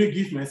say, can you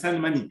give my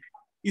son money?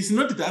 It's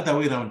not the other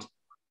way around.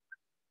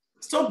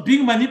 Stop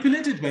being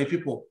manipulated by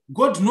people.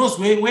 God knows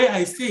where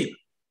I stay.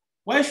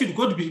 Why should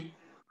God be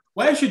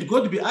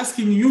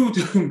asking you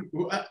to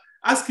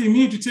asking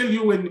me to tell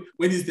you when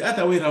it's the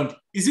other way around?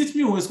 Is it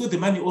me who has got the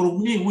money or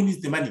me who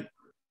needs the money?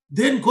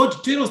 Then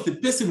God tells the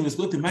person who has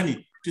got the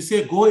money to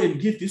say, go and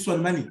give this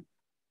one money.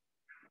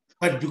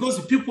 But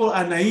because people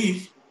are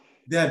naive,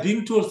 they are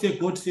being told, say,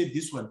 God said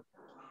this one.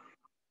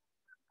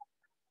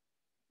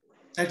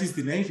 That is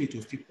the naivety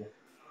of people.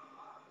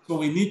 So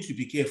we need to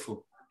be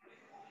careful.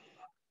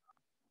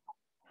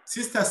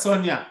 Sister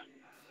Sonia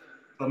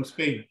from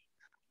Spain.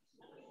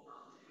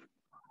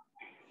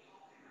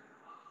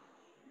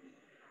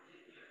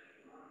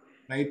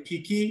 My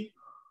picky.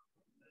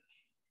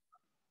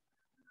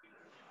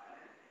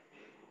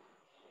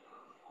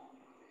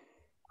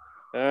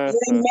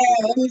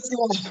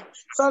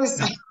 Sorry,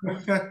 sir.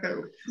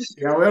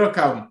 You're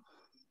welcome.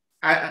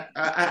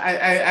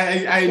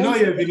 I know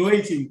you've been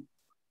waiting.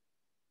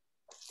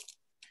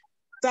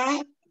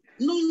 Sir?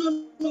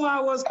 No, I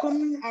was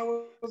coming.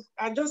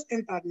 I just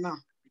entered now.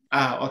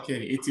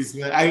 Okay. It is.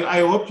 I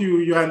hope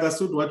you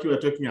understood what you were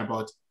talking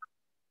about.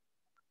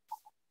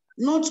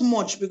 Not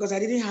much, because I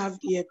didn't have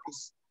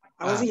earpiece.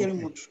 I wasn't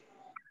hearing much.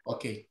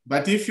 Okay.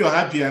 But if you're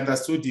happy you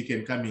understood, you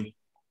can come in.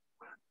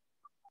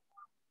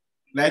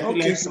 Like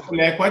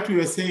what we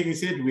were saying, he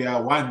said we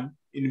are one.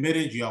 In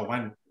marriage, you are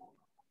one.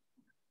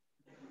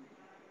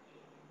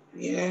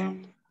 Yeah,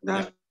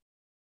 that's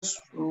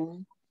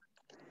true.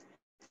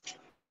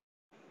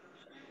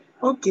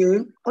 Okay,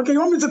 you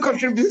want me to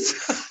contribute?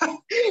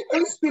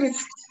 Holy Spirit.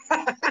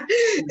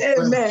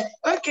 Amen.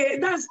 Okay,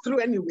 that's true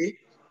anyway.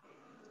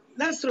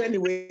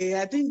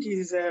 I think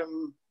it's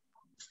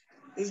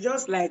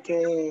just like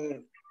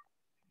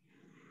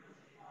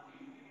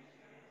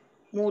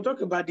when we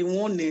talk about the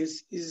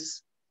oneness,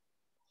 is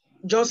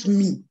just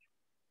me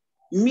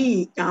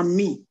and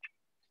me.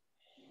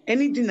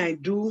 Anything I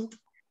do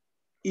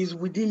is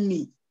within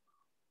me.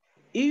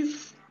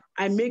 If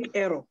I make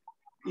error,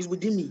 it's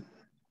within me.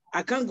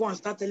 I can't go and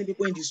start telling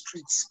people in the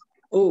streets,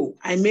 oh,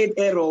 I made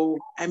error.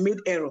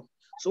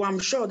 So I'm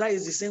sure that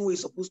is the same way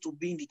it's supposed to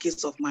be in the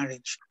case of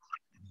marriage.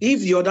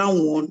 If the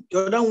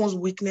other one's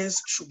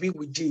weakness should be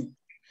within.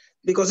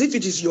 Because if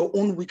it is your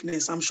own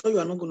weakness, I'm sure you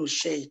are not going to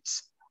share it.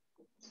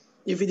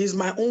 If it is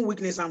my own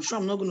weakness, I'm sure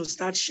I'm not going to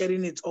start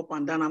sharing it up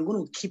and down. I'm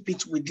going to keep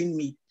it within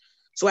me.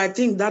 So I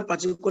think that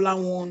particular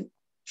one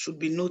should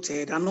be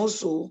noted. And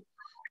also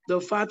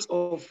the fact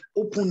of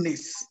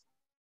openness.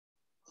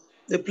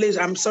 The place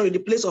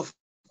of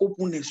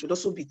openness should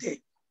also be there.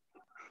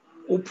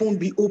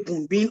 Be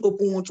open, being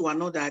open one to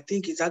another, I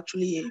think is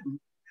actually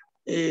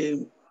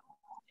a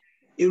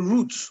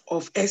route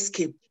of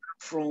escape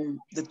from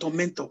the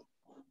tormentor.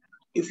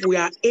 If we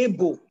are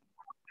able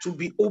to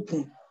be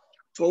open,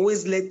 to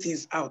always let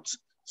things out,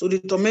 so the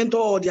tormentor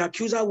or the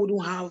accuser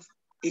wouldn't have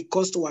a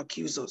cause to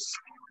accuse us.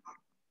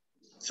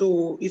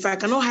 So if I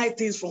cannot hide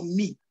things from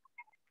me,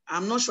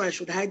 I'm not sure I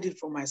should hide it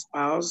from my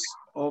spouse,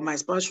 or my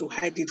spouse should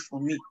hide it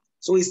from me.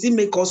 So it still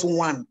makes us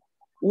one.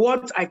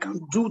 What I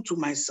can do to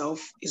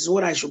myself is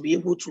what I should be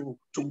able to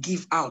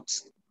give out.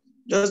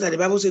 Just like the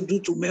Bible says, do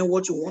to men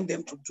what you want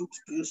them to do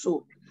to you.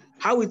 So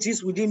how it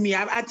is within me,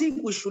 I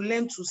think we should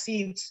learn to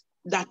see it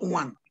that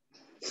one.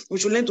 We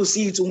should learn to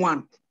see it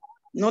one.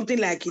 Nothing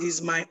like it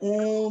is my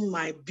own,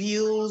 my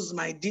bills,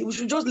 my deal. We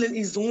should just let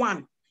it's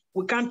one.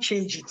 We can't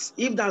change it.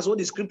 If that's what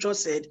the scripture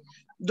said,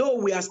 though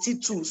we are still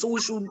two. So we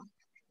should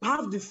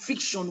have the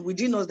fiction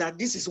within us that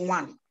this is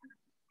one.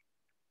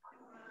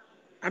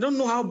 I don't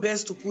know how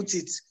best to put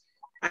it.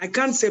 I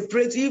can't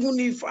separate, even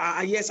if,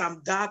 yes,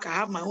 I'm dark, I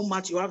have my own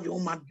mat, you have your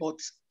own mat, but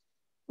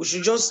we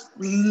should just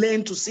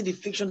learn to see the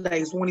fiction that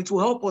is one. It will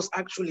help us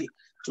actually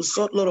to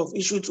sort a lot of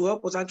issues, to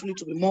help us actually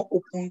to be more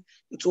open,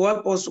 it will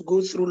help us to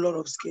go through a lot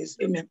of skills.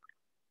 Amen.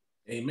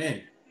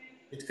 Amen.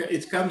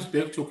 It comes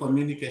back to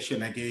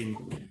communication again.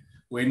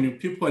 When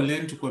people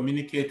learn to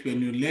communicate,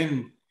 when you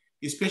learn,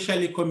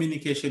 especially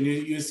communication,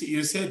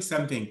 you said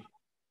something.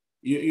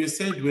 You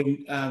said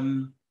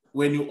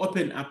when you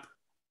open up,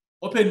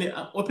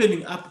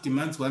 opening up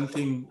demands one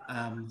thing,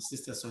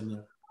 Sister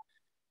Sonia.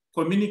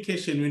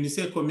 Communication, when you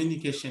say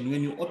communication,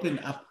 when you open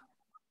up,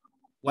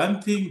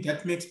 one thing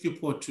that makes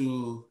people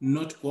to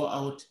not go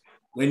out,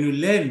 when you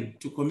learn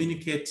to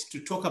communicate, to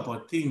talk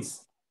about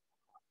things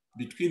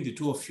between the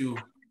two of you,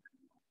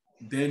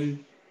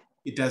 then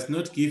it does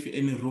not give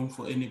any room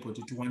for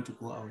anybody to want to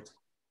go out.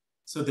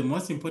 So the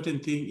most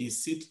important thing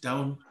is sit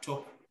down,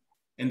 talk,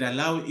 and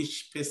allow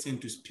each person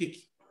to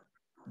speak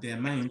their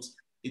mind.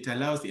 It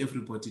allows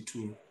everybody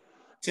to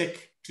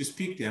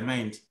speak their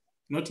mind,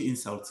 not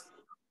insults.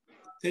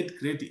 Third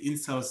grade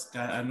insults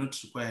that are not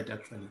required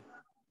actually.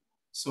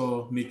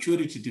 So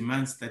maturity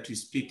demands that you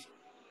speak.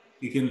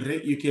 You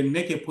can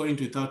make a point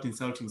without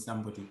insulting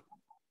somebody.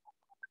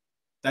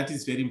 That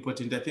is very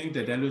important. I think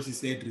that Dalosi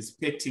said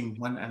respecting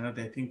one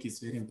another, I think is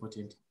very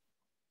important.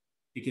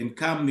 You can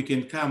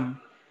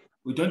come.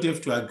 We don't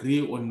have to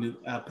agree on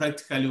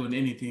practically on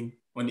anything,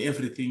 on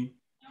everything.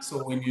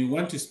 So when you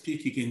want to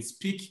speak, you can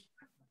speak,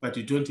 but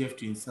you don't have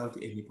to insult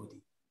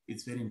anybody.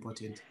 It's very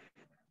important.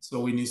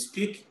 So when you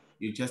speak,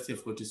 you just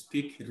have got to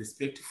speak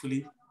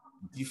respectfully,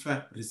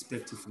 differ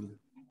respectfully.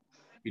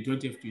 You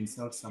don't have to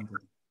insult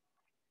somebody.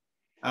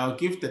 I'll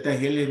give Tata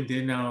Helen,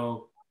 then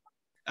I'll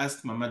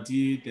ask Mama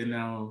D, then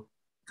I'll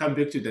come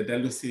back to Dada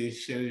Lucy.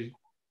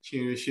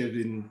 She'll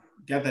been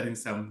gathering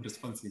some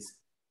responses.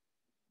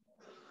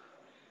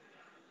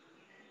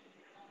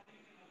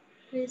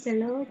 Praise the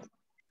Lord.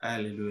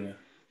 Hallelujah.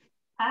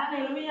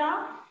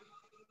 Hallelujah.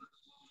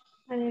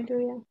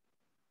 Hallelujah.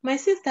 My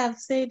sister have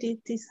said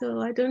it, so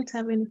I don't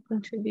have any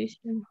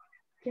contribution.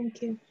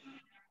 Thank you.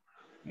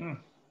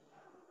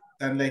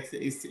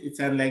 It's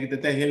unlike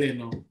Dada Helen.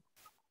 No.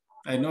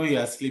 I know you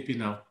are sleeping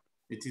now.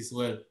 It is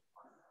well.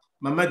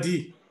 Mama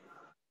D.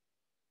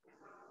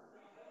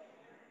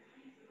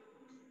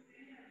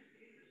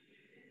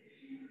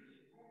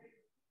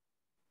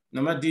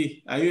 Mama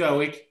D, are you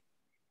awake?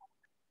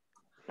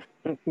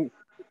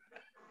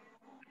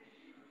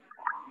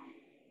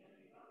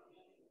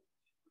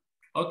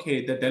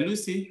 Okay, Dada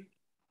Lucy.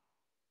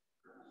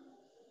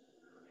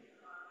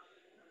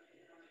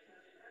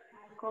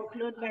 I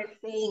conclude by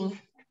saying,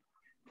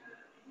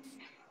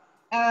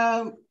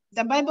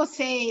 the Bible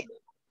says,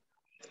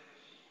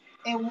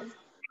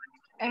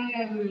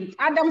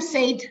 Adam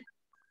said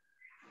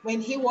when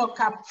he woke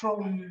up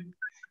from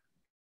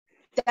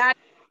that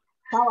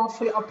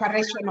powerful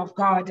operation of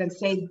God and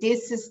said,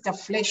 this is the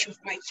flesh of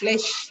my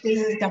flesh, this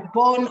is the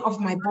bone of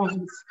my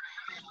bones.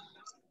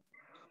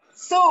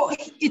 So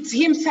it's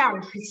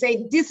himself. He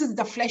said, this is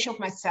the flesh of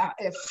my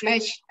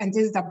flesh, and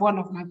this is the bone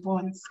of my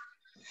bones.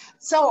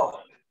 So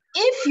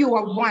if you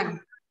are one,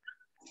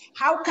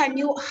 how can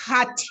you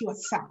hurt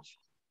yourself?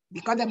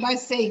 Because the Bible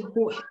says,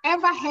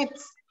 whoever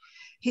hates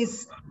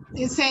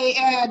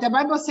the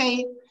Bible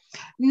says,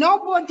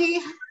 nobody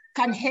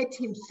can hate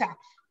himself.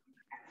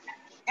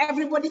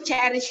 Everybody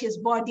cherish his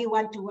body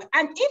one to one.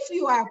 And if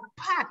you are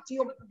part,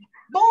 your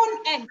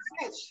bone and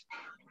flesh,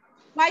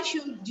 why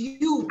should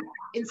you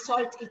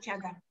insult each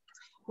other?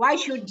 Why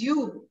should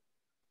you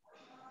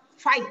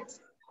fight?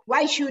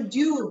 Why should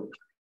you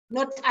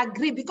not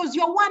agree? Because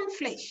you're one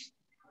flesh,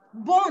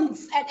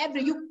 bones and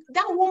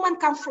that woman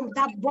comes from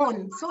that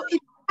bone. So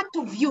it's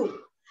part of you.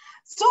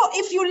 So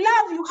if you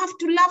love, you have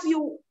to love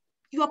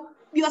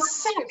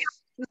yourself.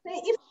 You say,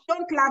 if you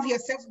don't love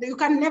yourself, you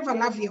can never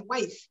love your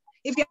wife.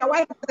 If your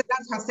wife doesn't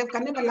love herself,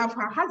 can never love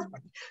her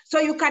husband. So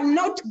you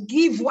cannot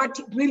give what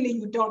really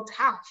you don't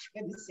have,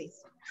 let me say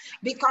so.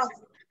 Because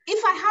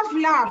if I have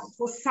love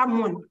for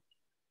someone,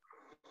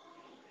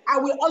 I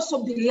will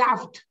also be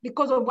loved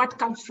because of what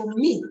comes from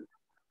me.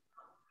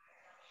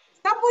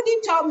 Somebody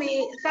told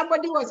me,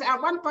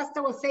 one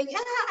pastor was saying,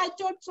 I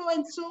told so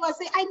and so. I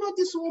say, I know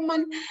this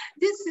woman,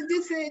 this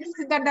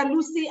is Dada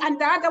Lucy,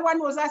 and the other one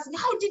was asking,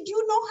 how did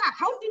you know her?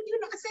 How did you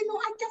know? I say, no,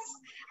 I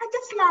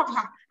just love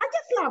her. I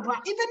just love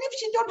her, even if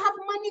she don't have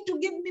money to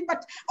give me,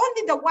 but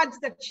only the words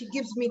that she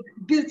gives me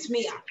builds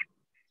me up.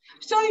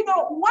 So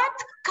what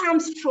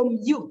comes from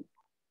you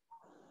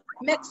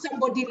makes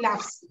somebody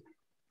love you,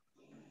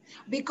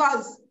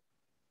 because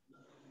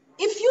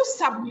if you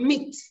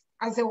submit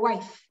as a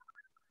wife,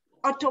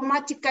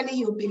 automatically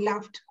you'll be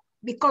loved,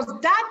 because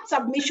that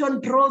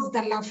submission draws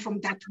the love from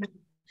that man.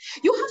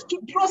 You have to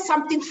draw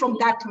something from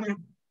that man.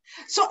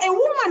 So a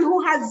woman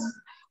who has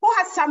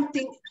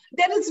something,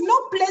 there is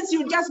no place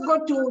you just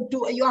go to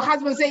your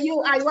husband and say,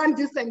 I want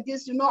this and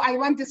this, I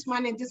want this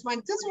man and this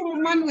man. This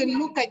woman will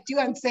look at you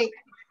and say,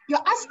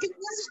 you're asking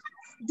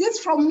this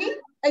from me,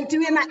 and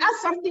when I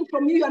ask something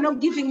from you, you're not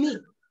giving me.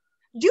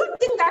 Do you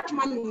think that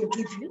man will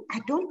give you?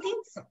 I don't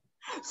think so.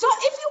 So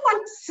if you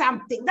want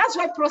something, that's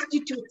why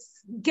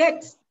prostitutes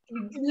get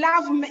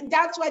love.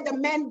 That's why the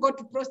men go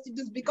to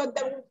prostitutes, because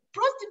the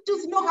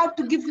prostitutes know how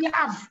to give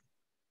love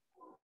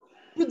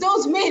to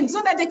those men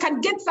so that they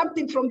can get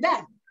something from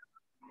them.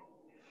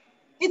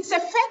 It's a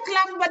fake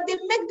love, but they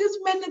make these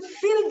men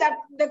feel that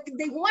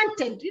they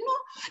wanted, you know.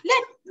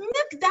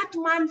 Make that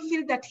man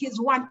feel that he's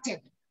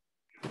wanted.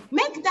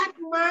 Make that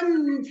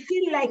man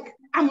feel like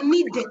I'm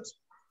needed.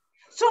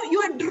 So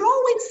you are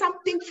drawing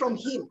something from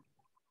him.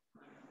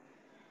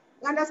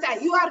 You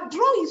understand? You are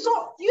drawing.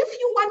 So if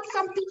you want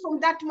something from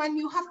that man,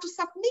 you have to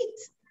submit.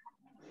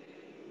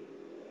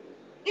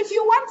 If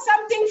you want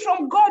something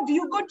from God,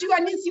 you go to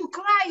your knees, you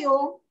cry,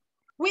 oh.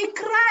 We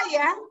cry,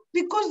 yeah?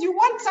 Because you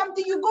want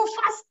something, you go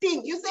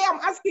fasting. You say, I'm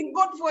asking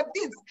God for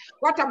this.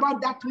 What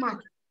about that man?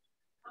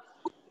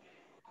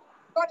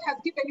 God has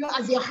given you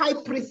as your high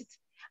priest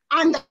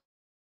under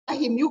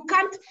him. You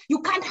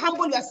can't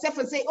humble yourself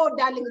and say, oh,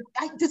 darling,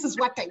 this is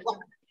what I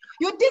want.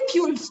 You think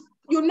you'll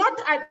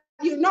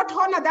not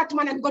honor that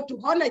man and go to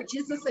honor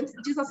Jesus, and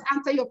Jesus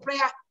answer your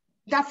prayer.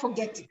 That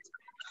forget it.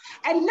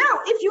 And now,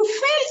 if you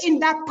fail in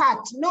that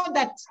part, know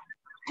that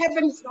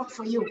heaven is not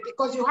for you,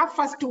 because you have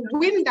first to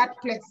win that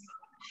place.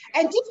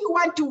 And if you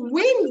want to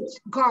win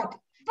God,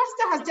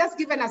 Pastor has just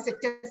given us a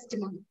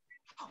testimony.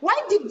 Why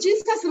did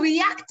Jesus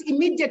react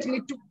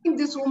immediately to bring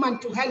this woman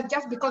to hell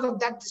just because of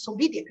that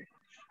disobedience?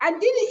 And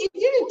it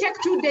didn't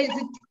take 2 days,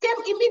 it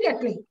came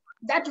immediately,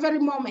 that very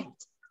moment.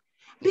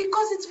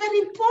 Because it's very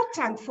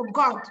important for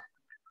God.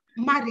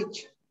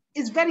 Marriage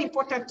is very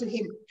important to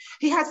him.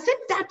 He has set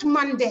that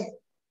man there.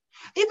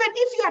 Even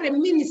if you are a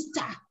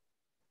minister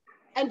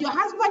and your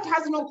husband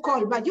has no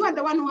call, but you are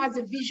the one who has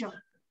a vision,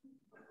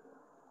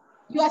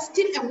 you are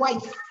still a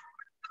wife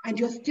and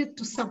you're still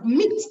to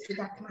submit to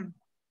that man.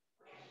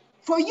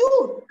 For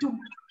you to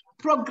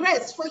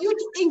progress, for you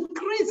to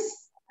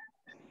increase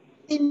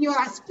in your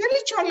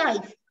spiritual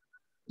life,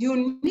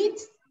 you need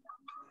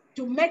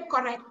to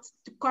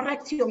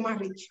correct your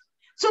marriage,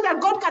 so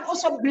that God can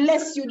also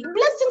bless you. The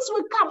blessings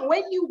will come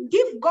when you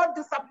give God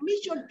the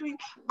submission to him.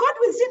 God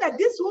will see that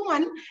this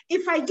woman,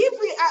 if I give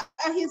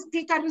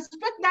he can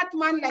respect that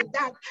man like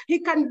that, he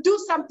can do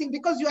something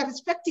because you are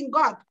respecting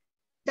God.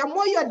 The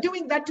more you are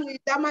doing that to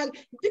the man,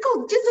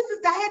 because Jesus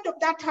is the head of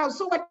that house.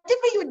 So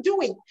whatever you're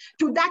doing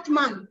to that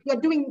man,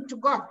 you're doing to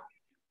God.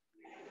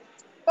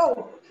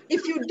 So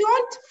if you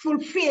don't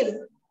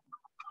fulfill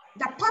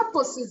the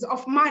purposes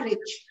of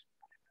marriage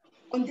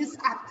on this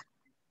earth,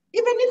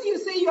 even if you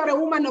say you're a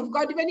woman of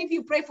God, even if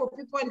you pray for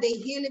people and they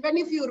heal, even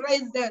if you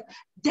raise the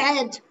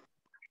dead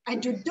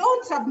and you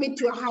don't submit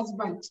to your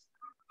husband,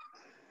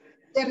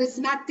 there is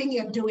nothing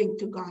you're doing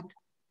to God.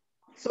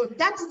 So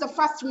that's the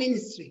first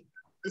ministry,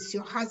 is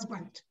your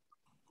husband.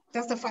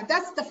 That's the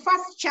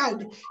first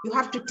child you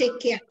have to take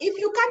care. If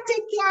you can't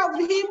take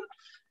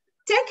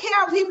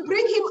care of him,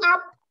 bring him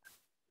up.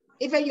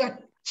 Even your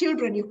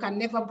children, you can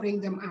never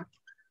bring them up.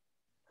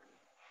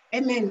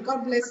 Amen.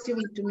 God bless you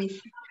into me.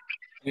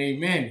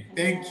 Amen.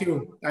 Thank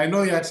you. I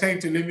know you are trying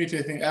to limit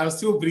your thing. I'll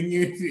still bring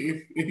you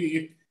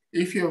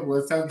if you have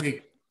got something.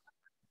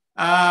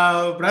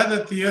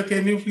 Brother Theo,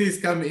 can you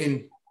please come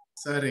in?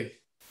 Sorry.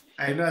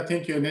 I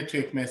think your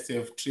network must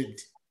have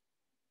tripped.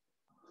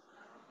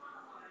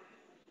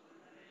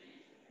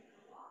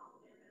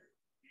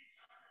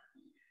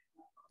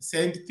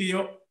 Saint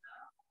Theo.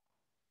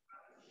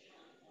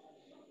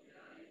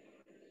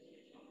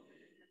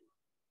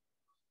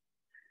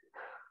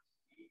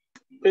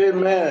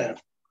 Amen.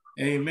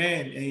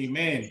 Amen.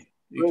 Amen.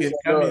 You can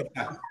come in.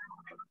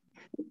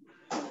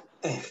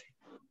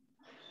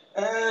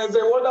 It's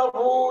a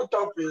wonderful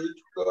topic.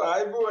 So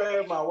I even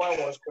heard my wife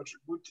was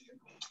contributing,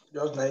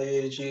 just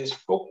like she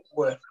spoke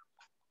well.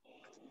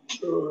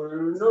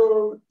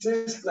 So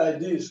things like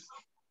this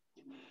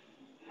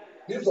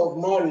of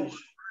marriage,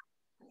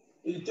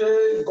 it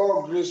takes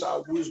God grace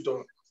and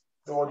wisdom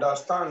to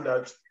understand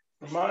that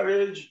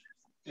marriage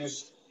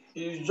is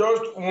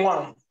just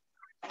one,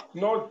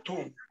 not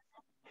two.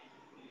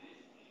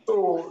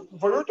 So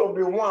for you to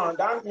be one,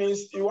 that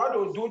means you want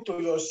to do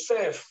to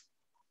yourself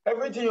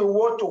everything you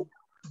want to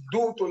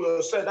do to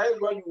yourself. That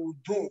is what you will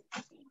do.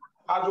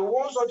 As you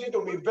want something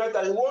to be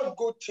better, you want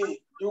good thing,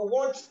 you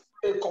want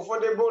a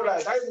comfortable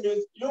life. That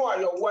means you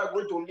and your wife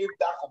going to live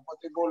that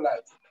comfortable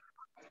life.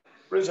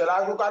 Praise the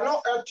Lord. You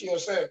cannot hurt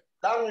yourself.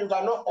 That means you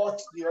cannot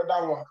hurt the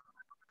other one.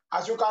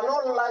 As you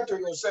cannot lie to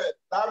yourself,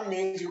 that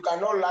means you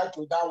cannot lie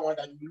to that one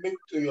that you make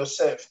to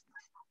yourself.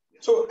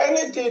 So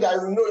anything that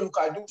you know you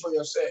can do for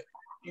yourself,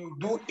 you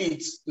do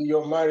it in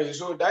your marriage.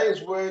 So that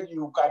is where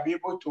you can be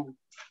able to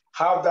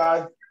have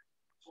that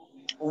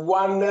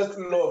oneness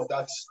love,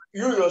 that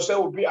you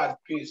yourself will be at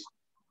peace.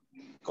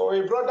 Because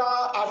a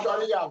brother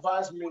actually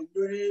advised me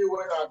during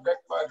when I get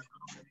married.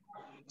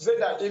 He said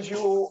that if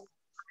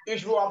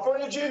you are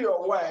punishing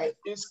your wife,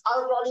 it's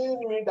actually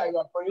mean that you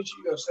are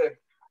punishing yourself.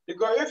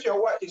 Because if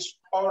your wife is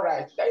all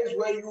right, that is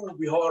where you will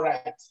be all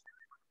right.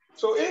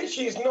 So if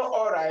she is not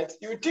all right,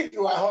 you think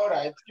you are all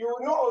right, you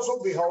will not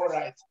also be all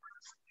right.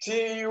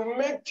 Till you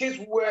make things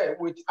well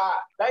with her,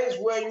 that is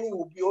where you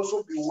will be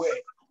also be well.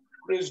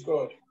 Praise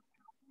God.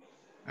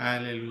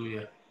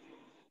 Hallelujah.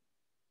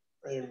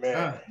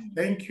 Amen.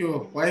 Thank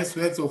you. Wise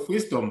words of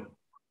wisdom.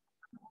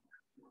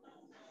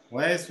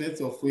 Wise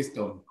words of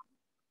wisdom.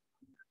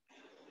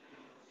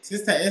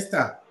 Sister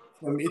Esther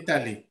from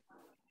Italy.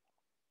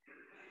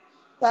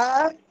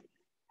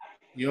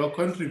 Your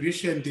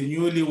contribution, the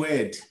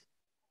newlywed.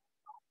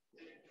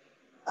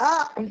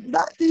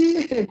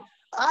 Daddy,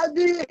 I've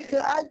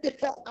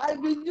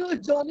been new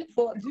journey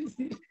for this.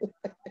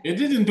 You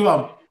didn't do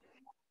them.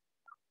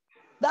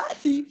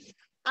 Daddy,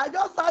 I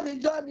just had a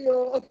journey.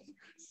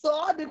 So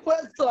all the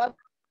question.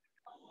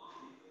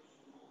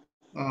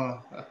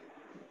 Oh,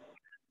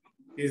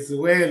 it's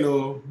well,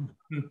 oh,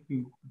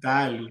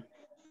 darling.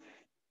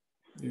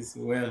 It's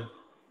well.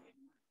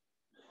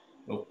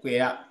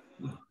 Okay.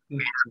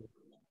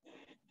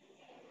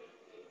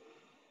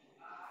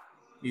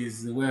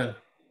 Is well.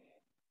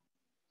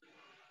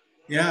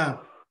 Yeah.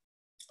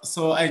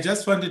 So I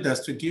just wanted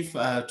us to give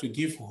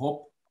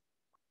hope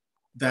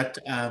that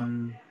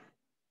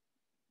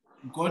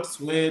God's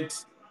word,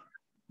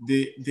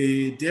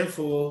 the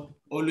devil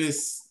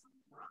always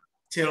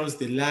tells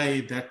the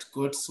lie that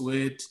God's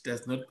word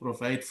does not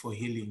provide for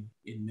healing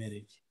in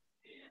marriage.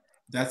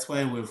 That's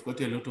why we've got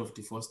a lot of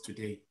divorce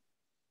today.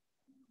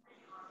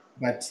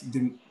 But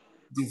the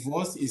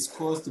divorce is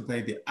caused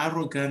by the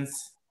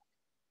arrogance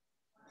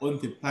on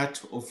the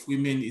part of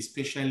women,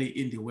 especially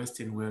in the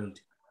Western world.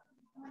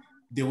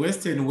 The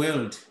Western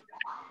world,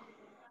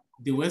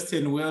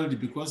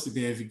 because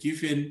they have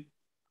given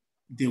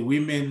the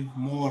women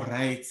more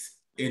rights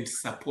and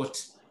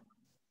support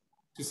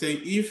to say,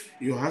 if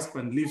your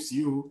husband leaves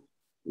you,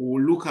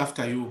 we'll look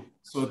after you.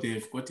 So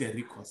they've got a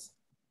recourse.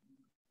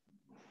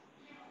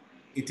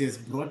 It has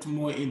brought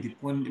more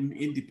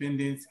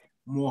independence,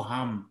 more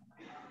harm.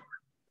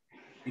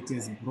 It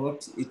has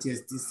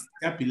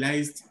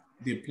destabilized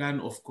the plan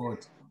of God.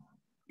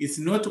 It's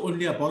not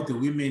only about the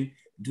women.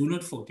 Do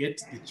not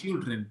forget the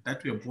children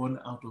that were born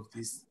out of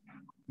these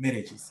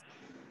marriages.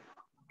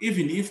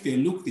 Even if they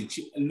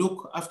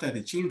look after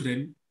the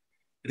children,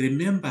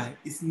 remember,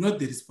 it's not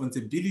the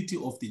responsibility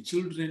of the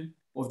children,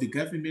 of the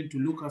government to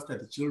look after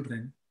the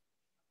children.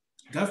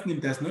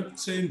 Government does not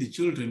train the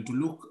children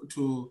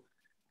to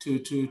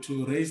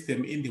raise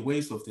them in the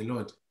ways of the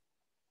Lord.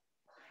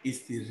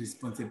 It's the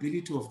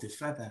responsibility of the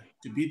father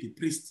to be the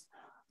priest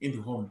in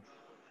the home,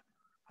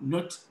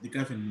 not the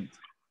government.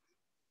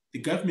 The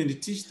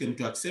government teach them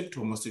to accept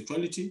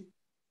homosexuality,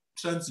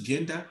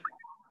 transgender,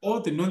 all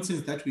the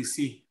nonsense that we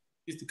see.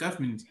 It's the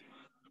government.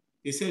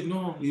 They said,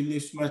 no, you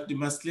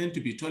must learn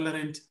to be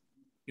tolerant.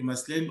 You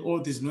must learn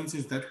all this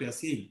nonsense that we are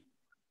seeing.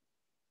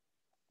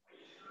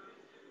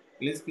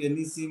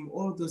 Lesbianism,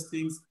 all those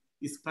things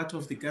is part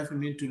of the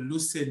government to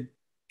loosen,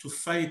 to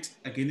fight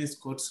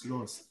against God's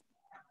laws.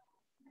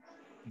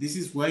 This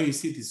is why you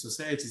see the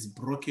society is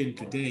broken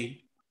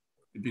today,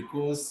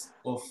 because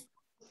of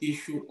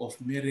issue of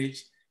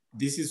marriage.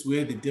 This is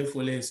where the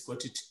devil has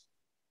got it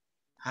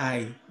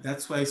high.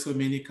 That's why so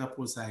many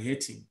couples are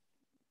hating,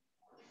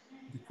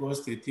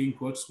 because they think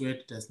God's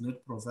word does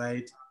not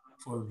provide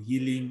for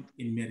healing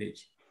in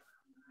marriage.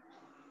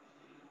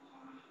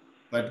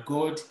 But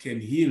God can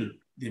heal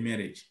the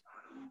marriage.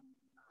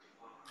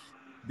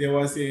 There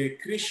was a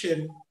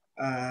Christian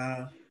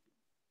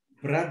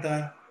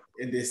brother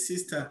and a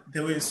sister.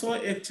 They were so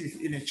active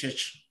in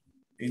church.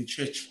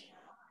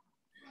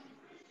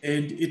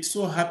 And it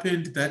so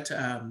happened that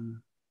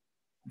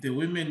the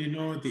women,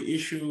 the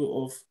issue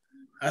of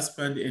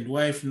husband and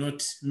wife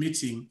not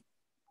meeting,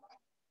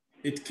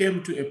 it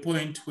came to a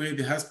point where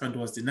the husband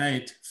was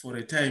denied for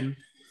a time.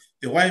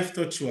 The wife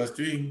thought she was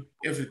doing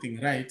everything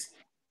right.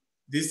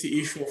 This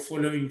issue of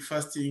following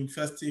fasting,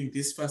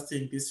 this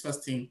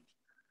fasting.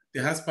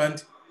 The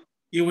husband,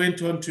 he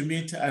went on to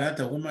meet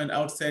another woman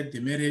outside the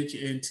marriage,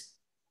 and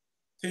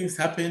things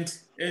happened,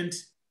 and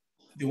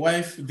the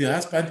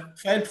husband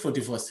filed for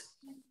divorce.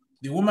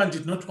 The woman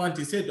did not want.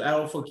 He said, I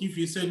will forgive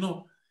you. He said,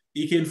 no,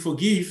 you can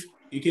forgive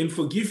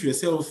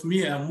yourself.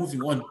 Me, I'm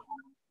moving on.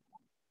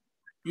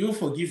 You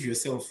forgive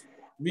yourself.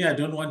 Me, I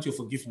don't want your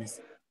forgiveness.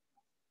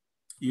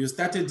 You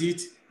started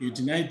it, you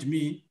denied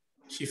me.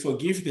 She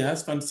forgives the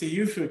husband, say,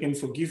 if you can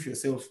forgive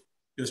yourself,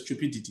 your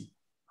stupidity.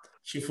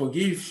 She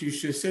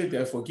said,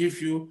 I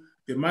forgive you.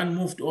 The man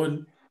moved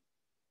on.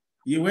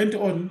 He went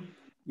on.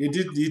 He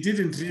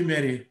didn't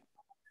remarry.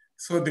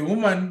 So the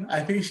woman,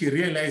 I think she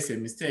realized a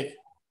mistake.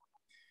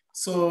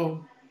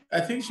 So I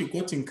think she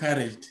got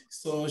encouraged.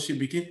 So she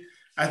became,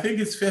 I think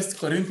it's 1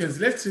 Corinthians.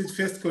 Let's read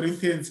 1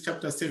 Corinthians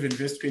chapter 7,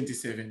 verse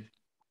 27.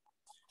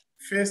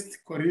 1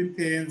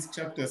 Corinthians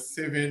chapter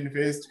 7,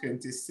 verse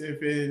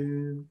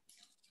 27.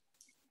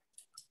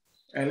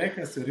 I like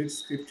us to read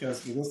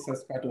scriptures because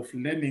that's part of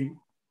learning.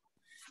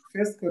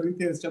 1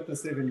 Corinthians chapter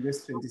 7,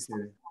 verse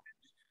 27.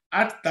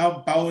 Art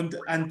thou bound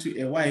unto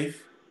a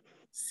wife?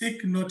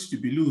 Seek not to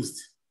be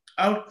loosed.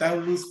 Art thou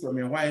loosed from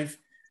a wife?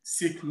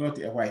 Seek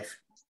not a wife.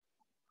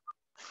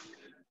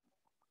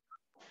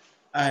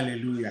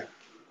 Hallelujah.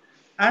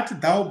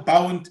 Art thou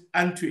bound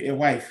unto a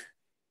wife?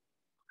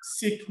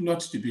 Seek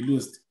not to be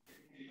loosed.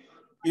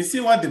 You see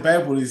what the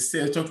Bible is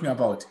talking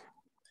about?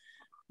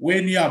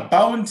 When you are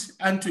bound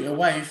unto a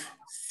wife,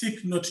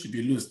 seek not to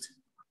be loosed.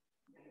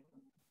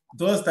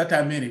 Those that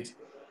are married.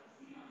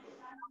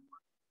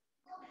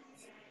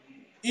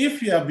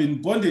 If you have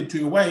been bonded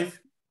to a wife,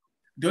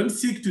 don't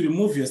seek to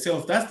remove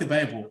yourself. That's the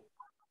Bible.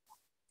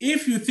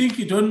 If you think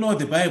you don't know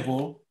the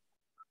Bible,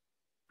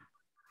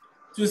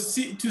 to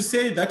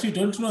say that you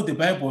don't know the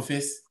Bible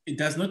verse, it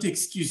does not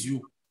excuse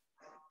you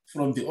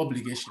from the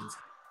obligations.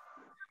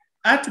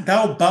 Art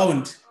thou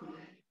bound?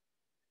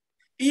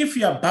 If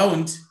you are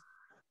bound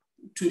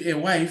to a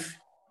wife,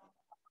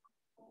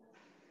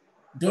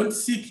 don't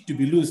seek to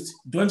be loosed.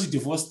 Don't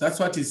divorce. That's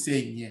what he's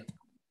saying here.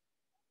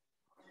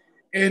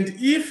 And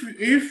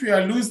if you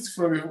are loosed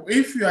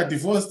if you are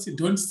divorced,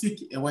 don't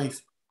seek a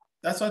wife.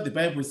 That's what the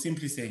Bible is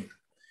simply saying.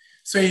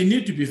 So you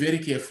need to be very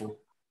careful.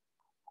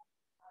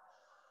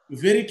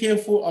 Very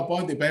careful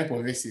about the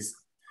Bible verses.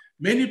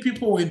 Many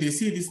people, when they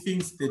see these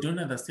things, they don't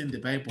understand the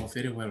Bible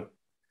very well.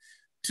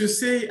 To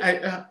say,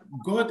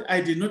 God,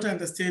 I did not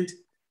understand,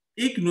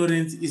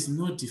 ignorance is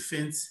no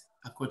defense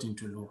according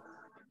to law.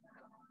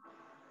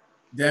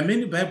 There are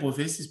many Bible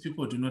verses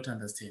people do not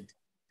understand.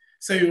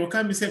 So you will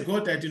come and say,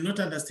 God, I do not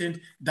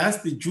understand.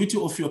 That's the duty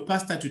of your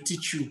pastor to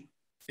teach you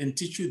and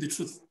teach you the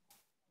truth.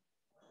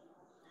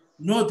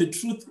 Know the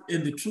truth,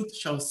 and the truth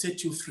shall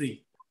set you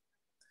free.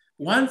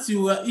 Once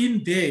you are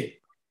in there,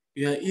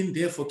 you are in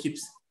there for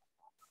keeps.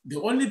 The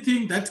only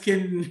thing that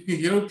can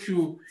help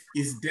you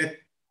is death.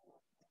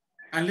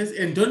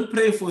 And don't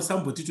pray for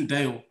somebody to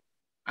die,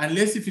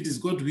 unless if it is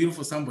God's will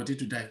for somebody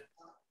to die.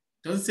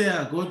 Don't say,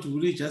 God,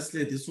 will you just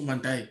let this woman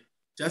die?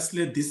 Just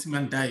let this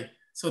man die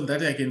so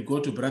that I can go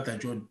to Brother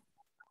John.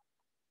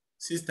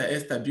 Sister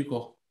Esther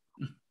Biko.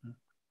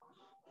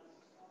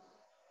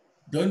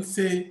 Don't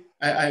say,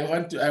 I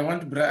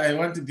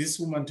want this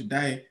woman to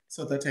die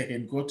so that I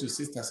can go to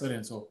Sister so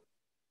and so.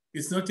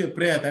 It's not a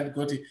prayer that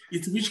God,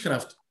 it's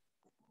witchcraft.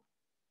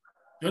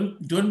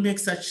 Don't make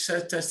such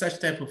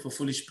type of a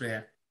foolish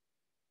prayer.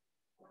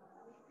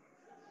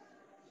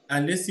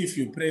 Unless if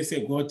you pray,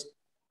 say, God,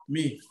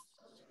 me.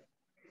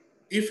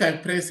 If I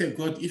pray, say,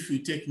 God, if you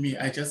take me,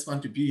 I just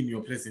want to be in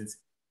your presence,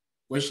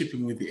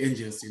 worshiping with the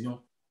angels,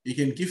 you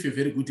can give a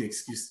very good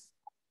excuse.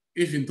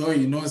 Even though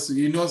he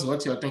knows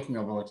what you're talking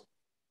about.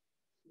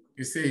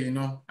 You say,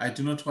 I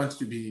do not want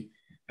to be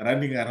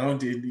running around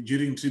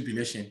during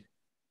tribulation.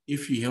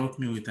 If you help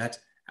me with that,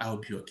 I'll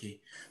be okay.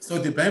 So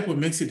the Bible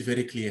makes it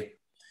very clear.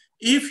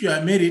 If you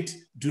are married,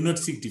 do not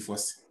seek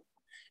divorce.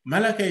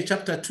 Malachi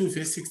chapter 2,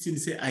 verse 16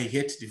 says, I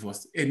hate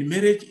divorce. And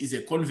marriage is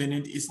a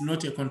covenant, it's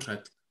not a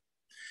contract.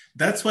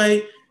 That's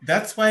why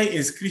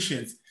as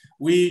Christians,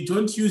 we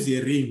don't use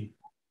a ring.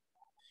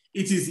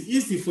 It is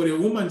easy for a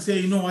woman to say,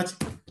 you know what,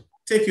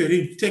 take your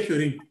ring, take your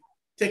ring,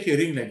 take your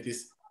ring like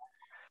this.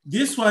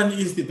 This one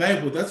is the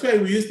Bible. That's why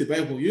we use the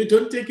Bible. You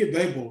don't take a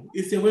Bible.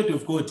 It's the word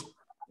of God.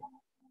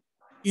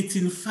 It's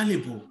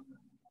infallible.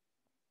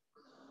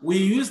 We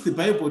use the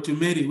Bible to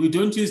marry. We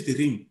don't use the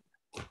ring.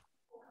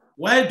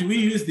 Why do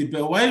you use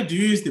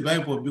the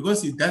Bible?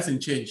 Because it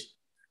doesn't change.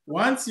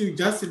 Once you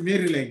just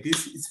marry like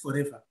this, it's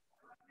forever.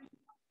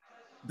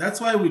 That's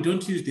why we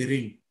don't use the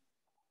ring.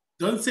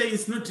 Don't say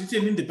it's not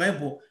written in the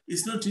Bible.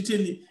 It's not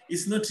written.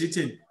 It's not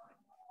written.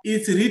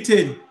 It's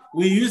written.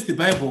 We use the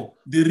Bible.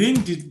 The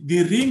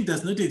ring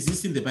does not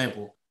exist in the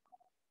Bible.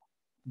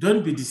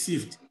 Don't be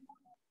deceived.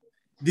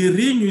 The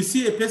ring, you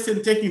see a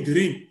person taking the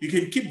ring, you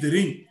can keep the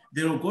ring.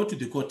 They will go to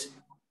the court.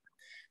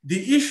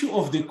 The issue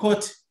of the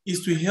court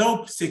is to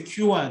help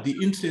secure the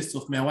interests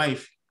of my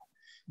wife,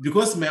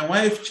 because my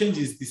wife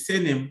changes the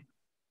surname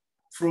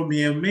from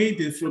her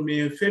maiden, from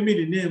her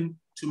family name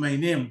to my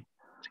name.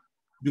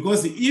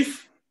 Because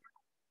if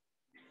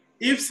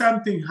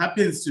something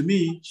happens to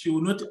me, she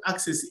will not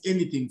access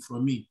anything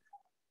from me.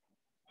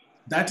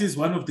 That is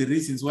one of the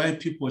reasons why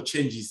people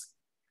changes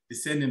the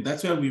surname.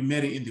 That's why we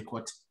marry in the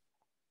court,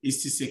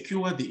 is to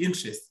secure the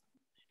interest.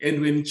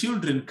 And when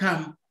children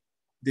come,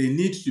 they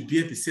need to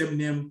bear the same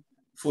name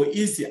for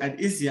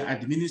easier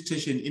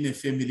administration in a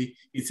family.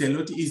 It's a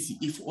lot easier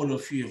if all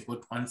of you have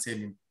got one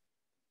surname.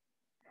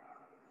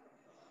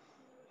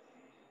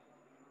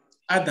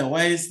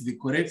 Otherwise, the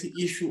correct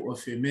issue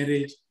of a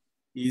marriage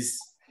is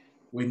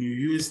when you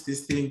use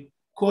this thing.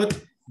 Court,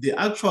 the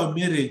actual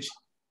marriage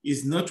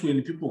is not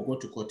when people go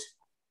to court.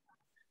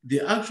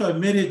 The actual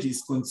marriage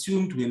is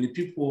consumed when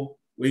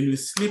you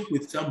sleep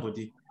with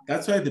somebody.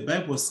 That's why the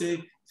Bible says,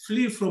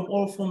 flee from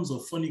all forms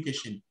of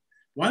fornication.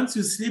 Once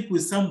you sleep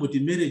with somebody,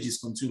 marriage is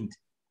consumed.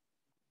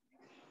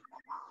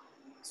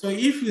 So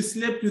if you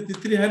slept with the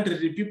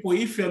 300 people,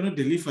 if you are not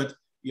delivered,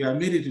 you are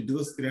married to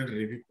those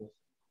 300 people.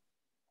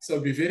 So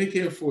be very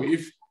careful.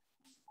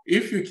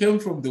 If you came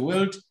from the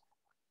world,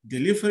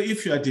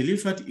 if you are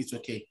delivered, it's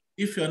okay.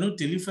 If you are not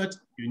delivered,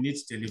 you need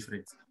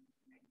deliverance.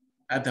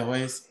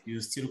 Otherwise, you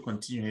still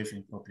continue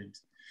having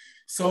problems.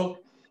 So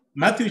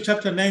Matthew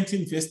chapter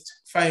 19, verse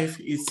 5,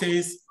 it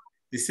says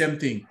the same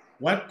thing.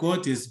 What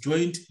God has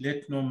joined,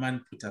 let no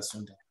man put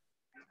asunder.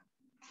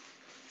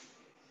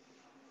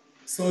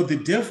 So the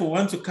devil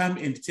wants to come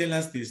and tell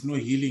us there's no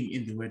healing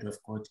in the word of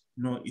God.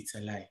 No, it's a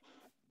lie.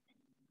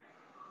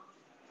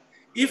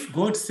 If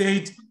God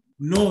said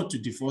no to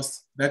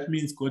divorce, that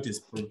means God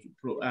has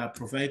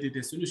provided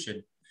a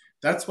solution.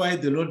 That's why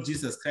the Lord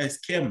Jesus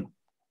Christ came.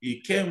 He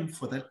came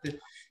for that.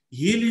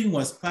 Healing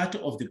was part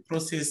of the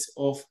process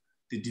of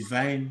the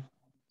divine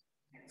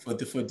for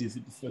this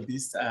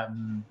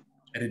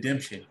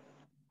redemption.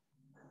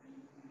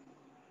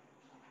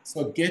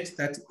 So get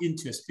that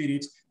into your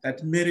spirit,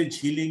 that marriage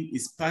healing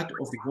is part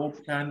of the whole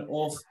plan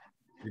of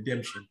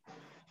redemption.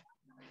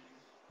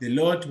 The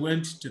Lord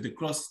went to the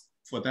cross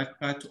for that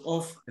part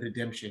of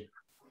redemption.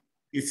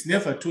 It's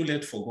never too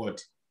late for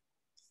God.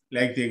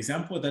 Like the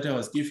example that I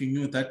was giving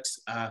you, that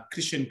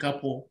Christian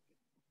couple,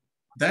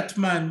 that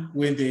man,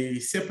 when they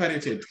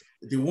separated,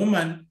 the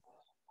woman,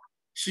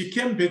 she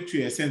came back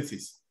to her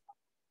senses.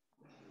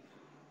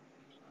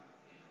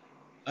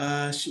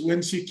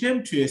 When she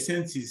came to her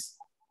senses,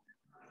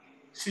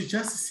 she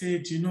just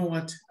said, you know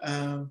what?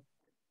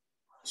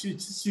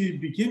 She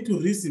began to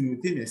reason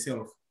within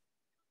herself.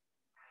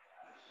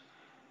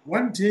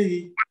 One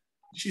day,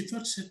 she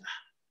thought,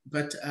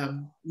 but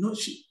no,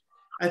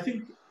 I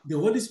think the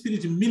Holy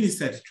Spirit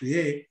ministered to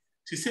her.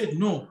 She said,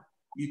 no,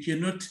 you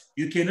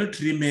cannot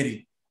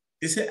remarry.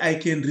 They said, I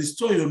can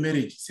restore your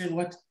marriage. She said,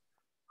 what?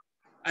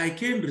 I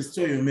can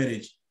restore your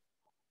marriage.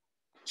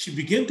 She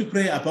began to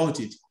pray about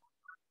it.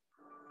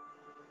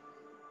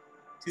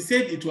 She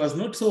said it was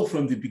not so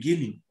from the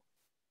beginning.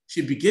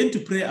 She began to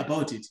pray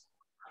about it.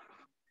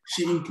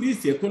 She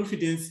increased her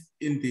confidence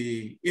in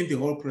the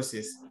whole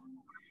process.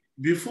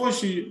 Before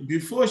she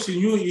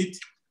knew it,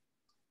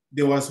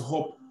 there was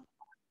hope.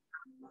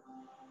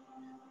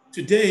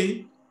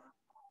 Today,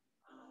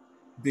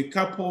 the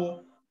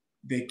couple,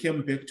 they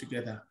came back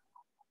together.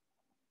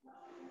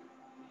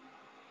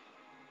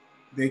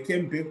 They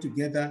came back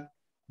together.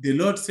 The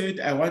Lord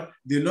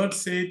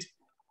said,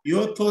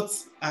 your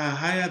thoughts are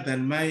higher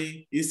than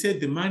my, he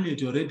said the man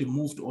had already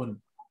moved on.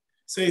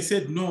 So he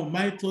said, no,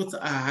 my thoughts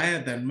are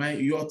higher than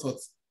your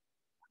thoughts.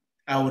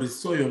 I will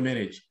restore your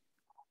marriage.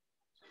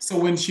 So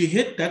when she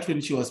heard that, when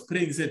she was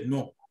praying, she said,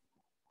 no.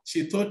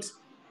 She thought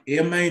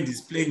her mind is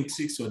playing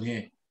tricks on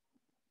her.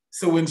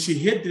 So when she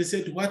heard, they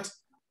said, what?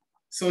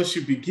 So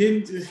she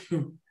began to,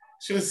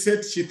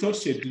 she thought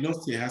she had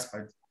lost her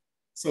husband.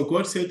 So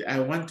God said, I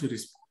want to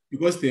restore,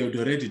 because they had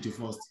already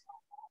divorced.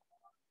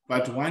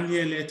 But 1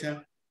 year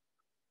later,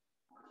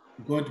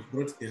 God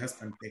brought the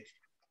husband back.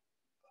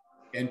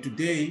 And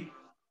today,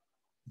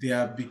 they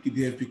have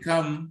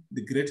become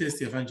the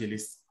greatest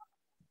evangelists.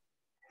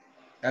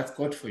 That's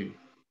God for you.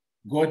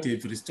 God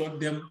has restored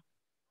them.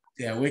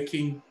 They are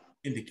working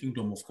in the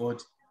kingdom of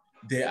God.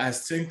 They are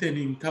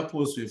strengthening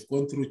couples who have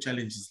gone through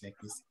challenges like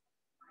this.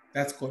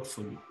 That's God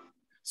for you.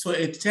 So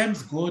at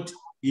times, God,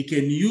 He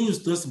can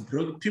use those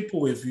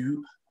people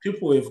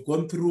who have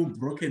gone through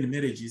broken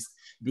marriages,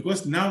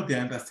 because now they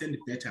understand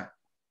better.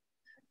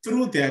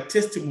 Through their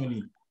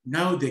testimony,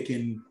 now they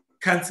can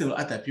cancel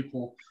other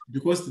people,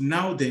 because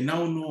now they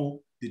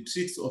know the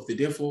tricks of the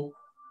devil.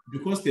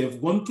 Because they have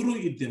gone through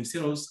it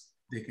themselves,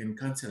 they can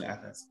cancel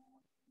others.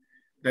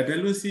 Dada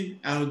Lucy,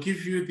 I'll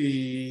give you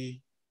the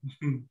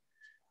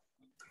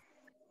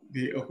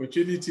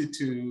opportunity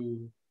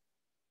to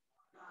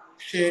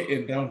share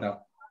and round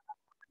up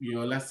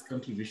your last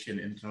contribution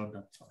and round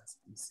up for us,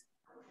 please.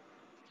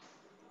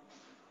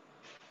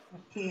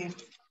 Okay.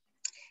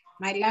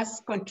 My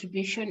last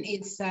contribution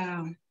is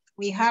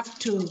we have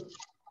to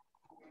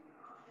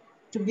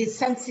be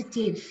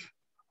sensitive.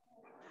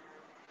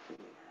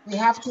 We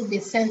have to be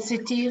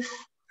sensitive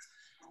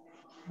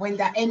when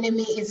the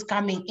enemy is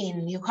coming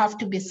in. You have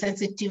to be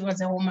sensitive as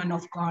a woman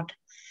of God.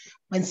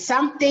 When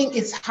something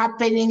is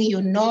happening,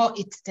 you know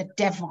it's the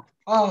devil.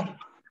 Or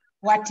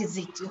what is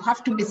it? You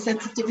have to be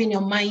sensitive in your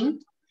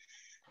mind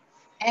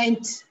and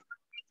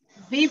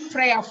be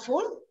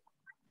prayerful.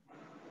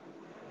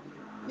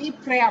 Be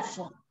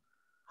prayerful.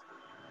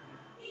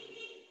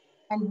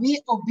 And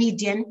be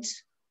obedient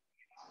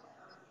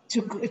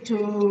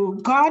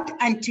to God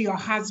and to your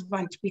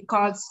husband,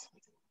 because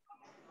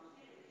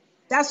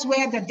that's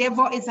where the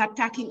devil is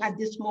attacking at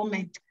this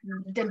moment.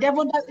 The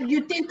devil,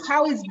 you think,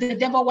 how is the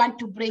devil want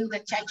to bring the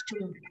church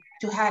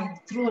to hell?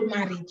 Through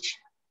marriage,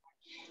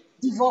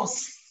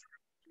 divorce.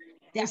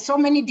 There are so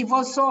many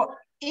divorces. So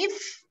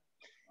if,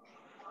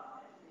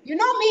 you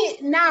know me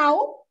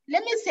now,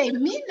 let me say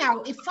me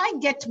now, if I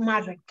get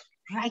married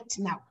right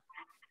now,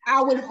 I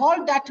will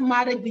hold that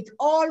marriage with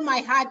all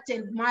my heart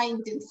and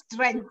mind and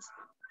strength.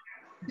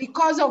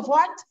 Because of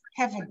what?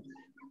 Heaven.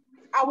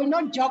 I will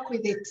not joke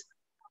with it.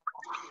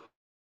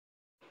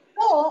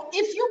 So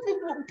if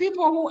you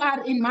people who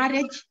are in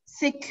marriage,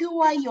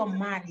 secure your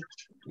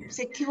marriage.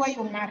 Secure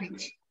your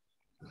marriage.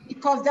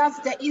 Because that's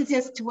the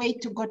easiest way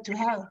to go to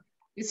hell,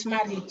 is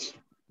marriage.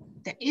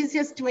 The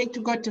easiest way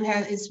to go to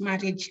hell is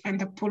marriage and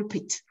the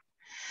pulpit.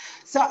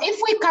 So if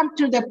we come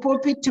to the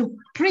pulpit to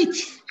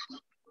preach,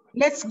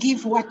 let's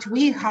give what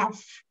we have.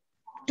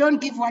 Don't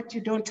give what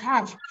you don't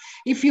have.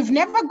 If you've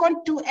never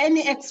gone to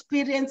any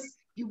experience,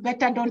 you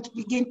better don't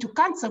begin to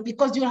cancel,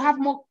 because you'll have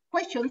more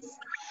questions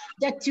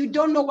that you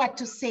don't know what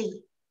to say.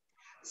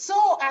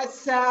 So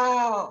as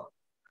our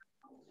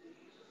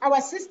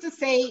sisters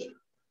say,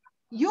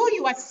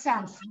 you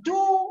yourself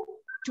do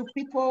to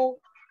people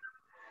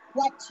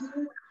what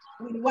you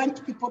will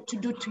want people to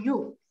do to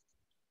you.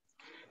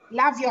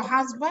 Love your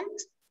husband.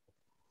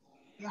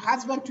 Your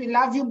husband will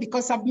love you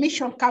because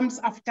submission comes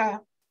after,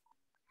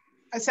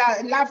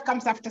 love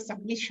comes after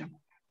submission.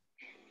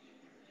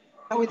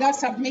 So without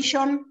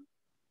submission,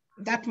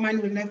 that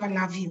man will never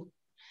love you.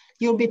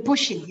 You'll be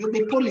pushing, you'll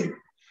be pulling.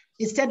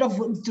 Instead of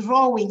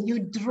withdrawing, you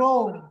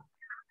draw.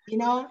 You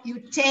know,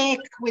 you take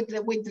with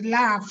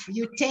love,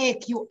 you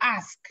take, you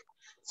ask.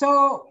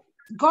 So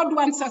God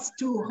wants us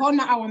to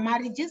honor our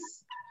marriages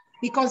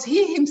because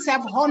he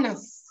himself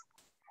honors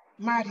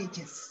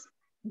marriages.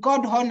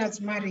 God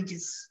honors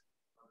marriages.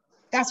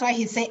 That's why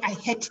he said, I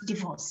hate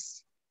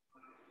divorce.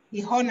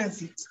 He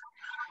honors it.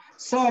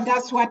 So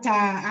that's what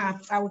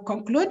I will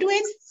conclude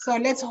with. So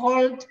let's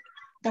hold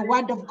the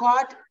word of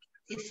God.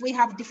 If we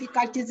have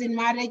difficulties in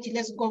marriage,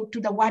 let's go to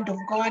the word of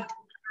God.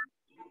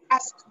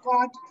 Ask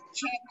God,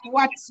 check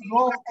what's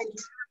wrong and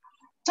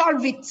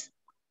solve it.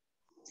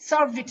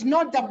 Solve it,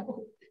 not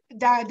the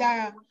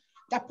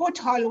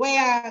pothole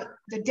where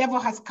the devil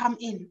has come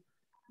in.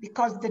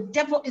 Because the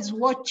devil is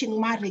watching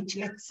marriage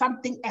like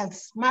something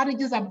else.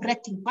 Marriages are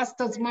breaking.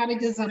 Pastors'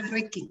 marriages are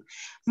breaking.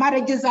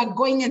 Marriages are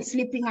going and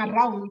sleeping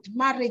around.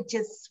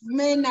 Marriages,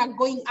 men are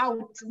going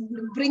out,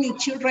 bringing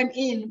children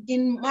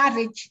in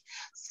marriage.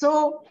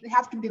 So we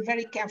have to be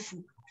very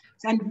careful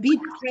and be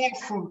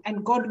prayerful,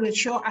 and God will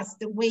show us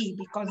the way,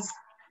 because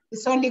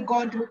it's only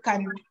God who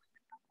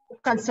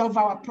can solve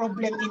our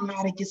problem in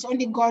marriage. It's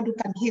only God who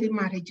can heal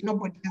marriage.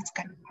 Nobody else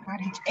can heal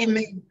marriage.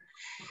 Amen.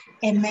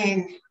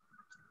 Amen.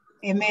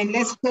 Amen.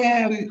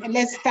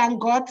 Let's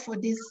thank God for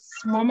this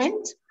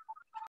moment.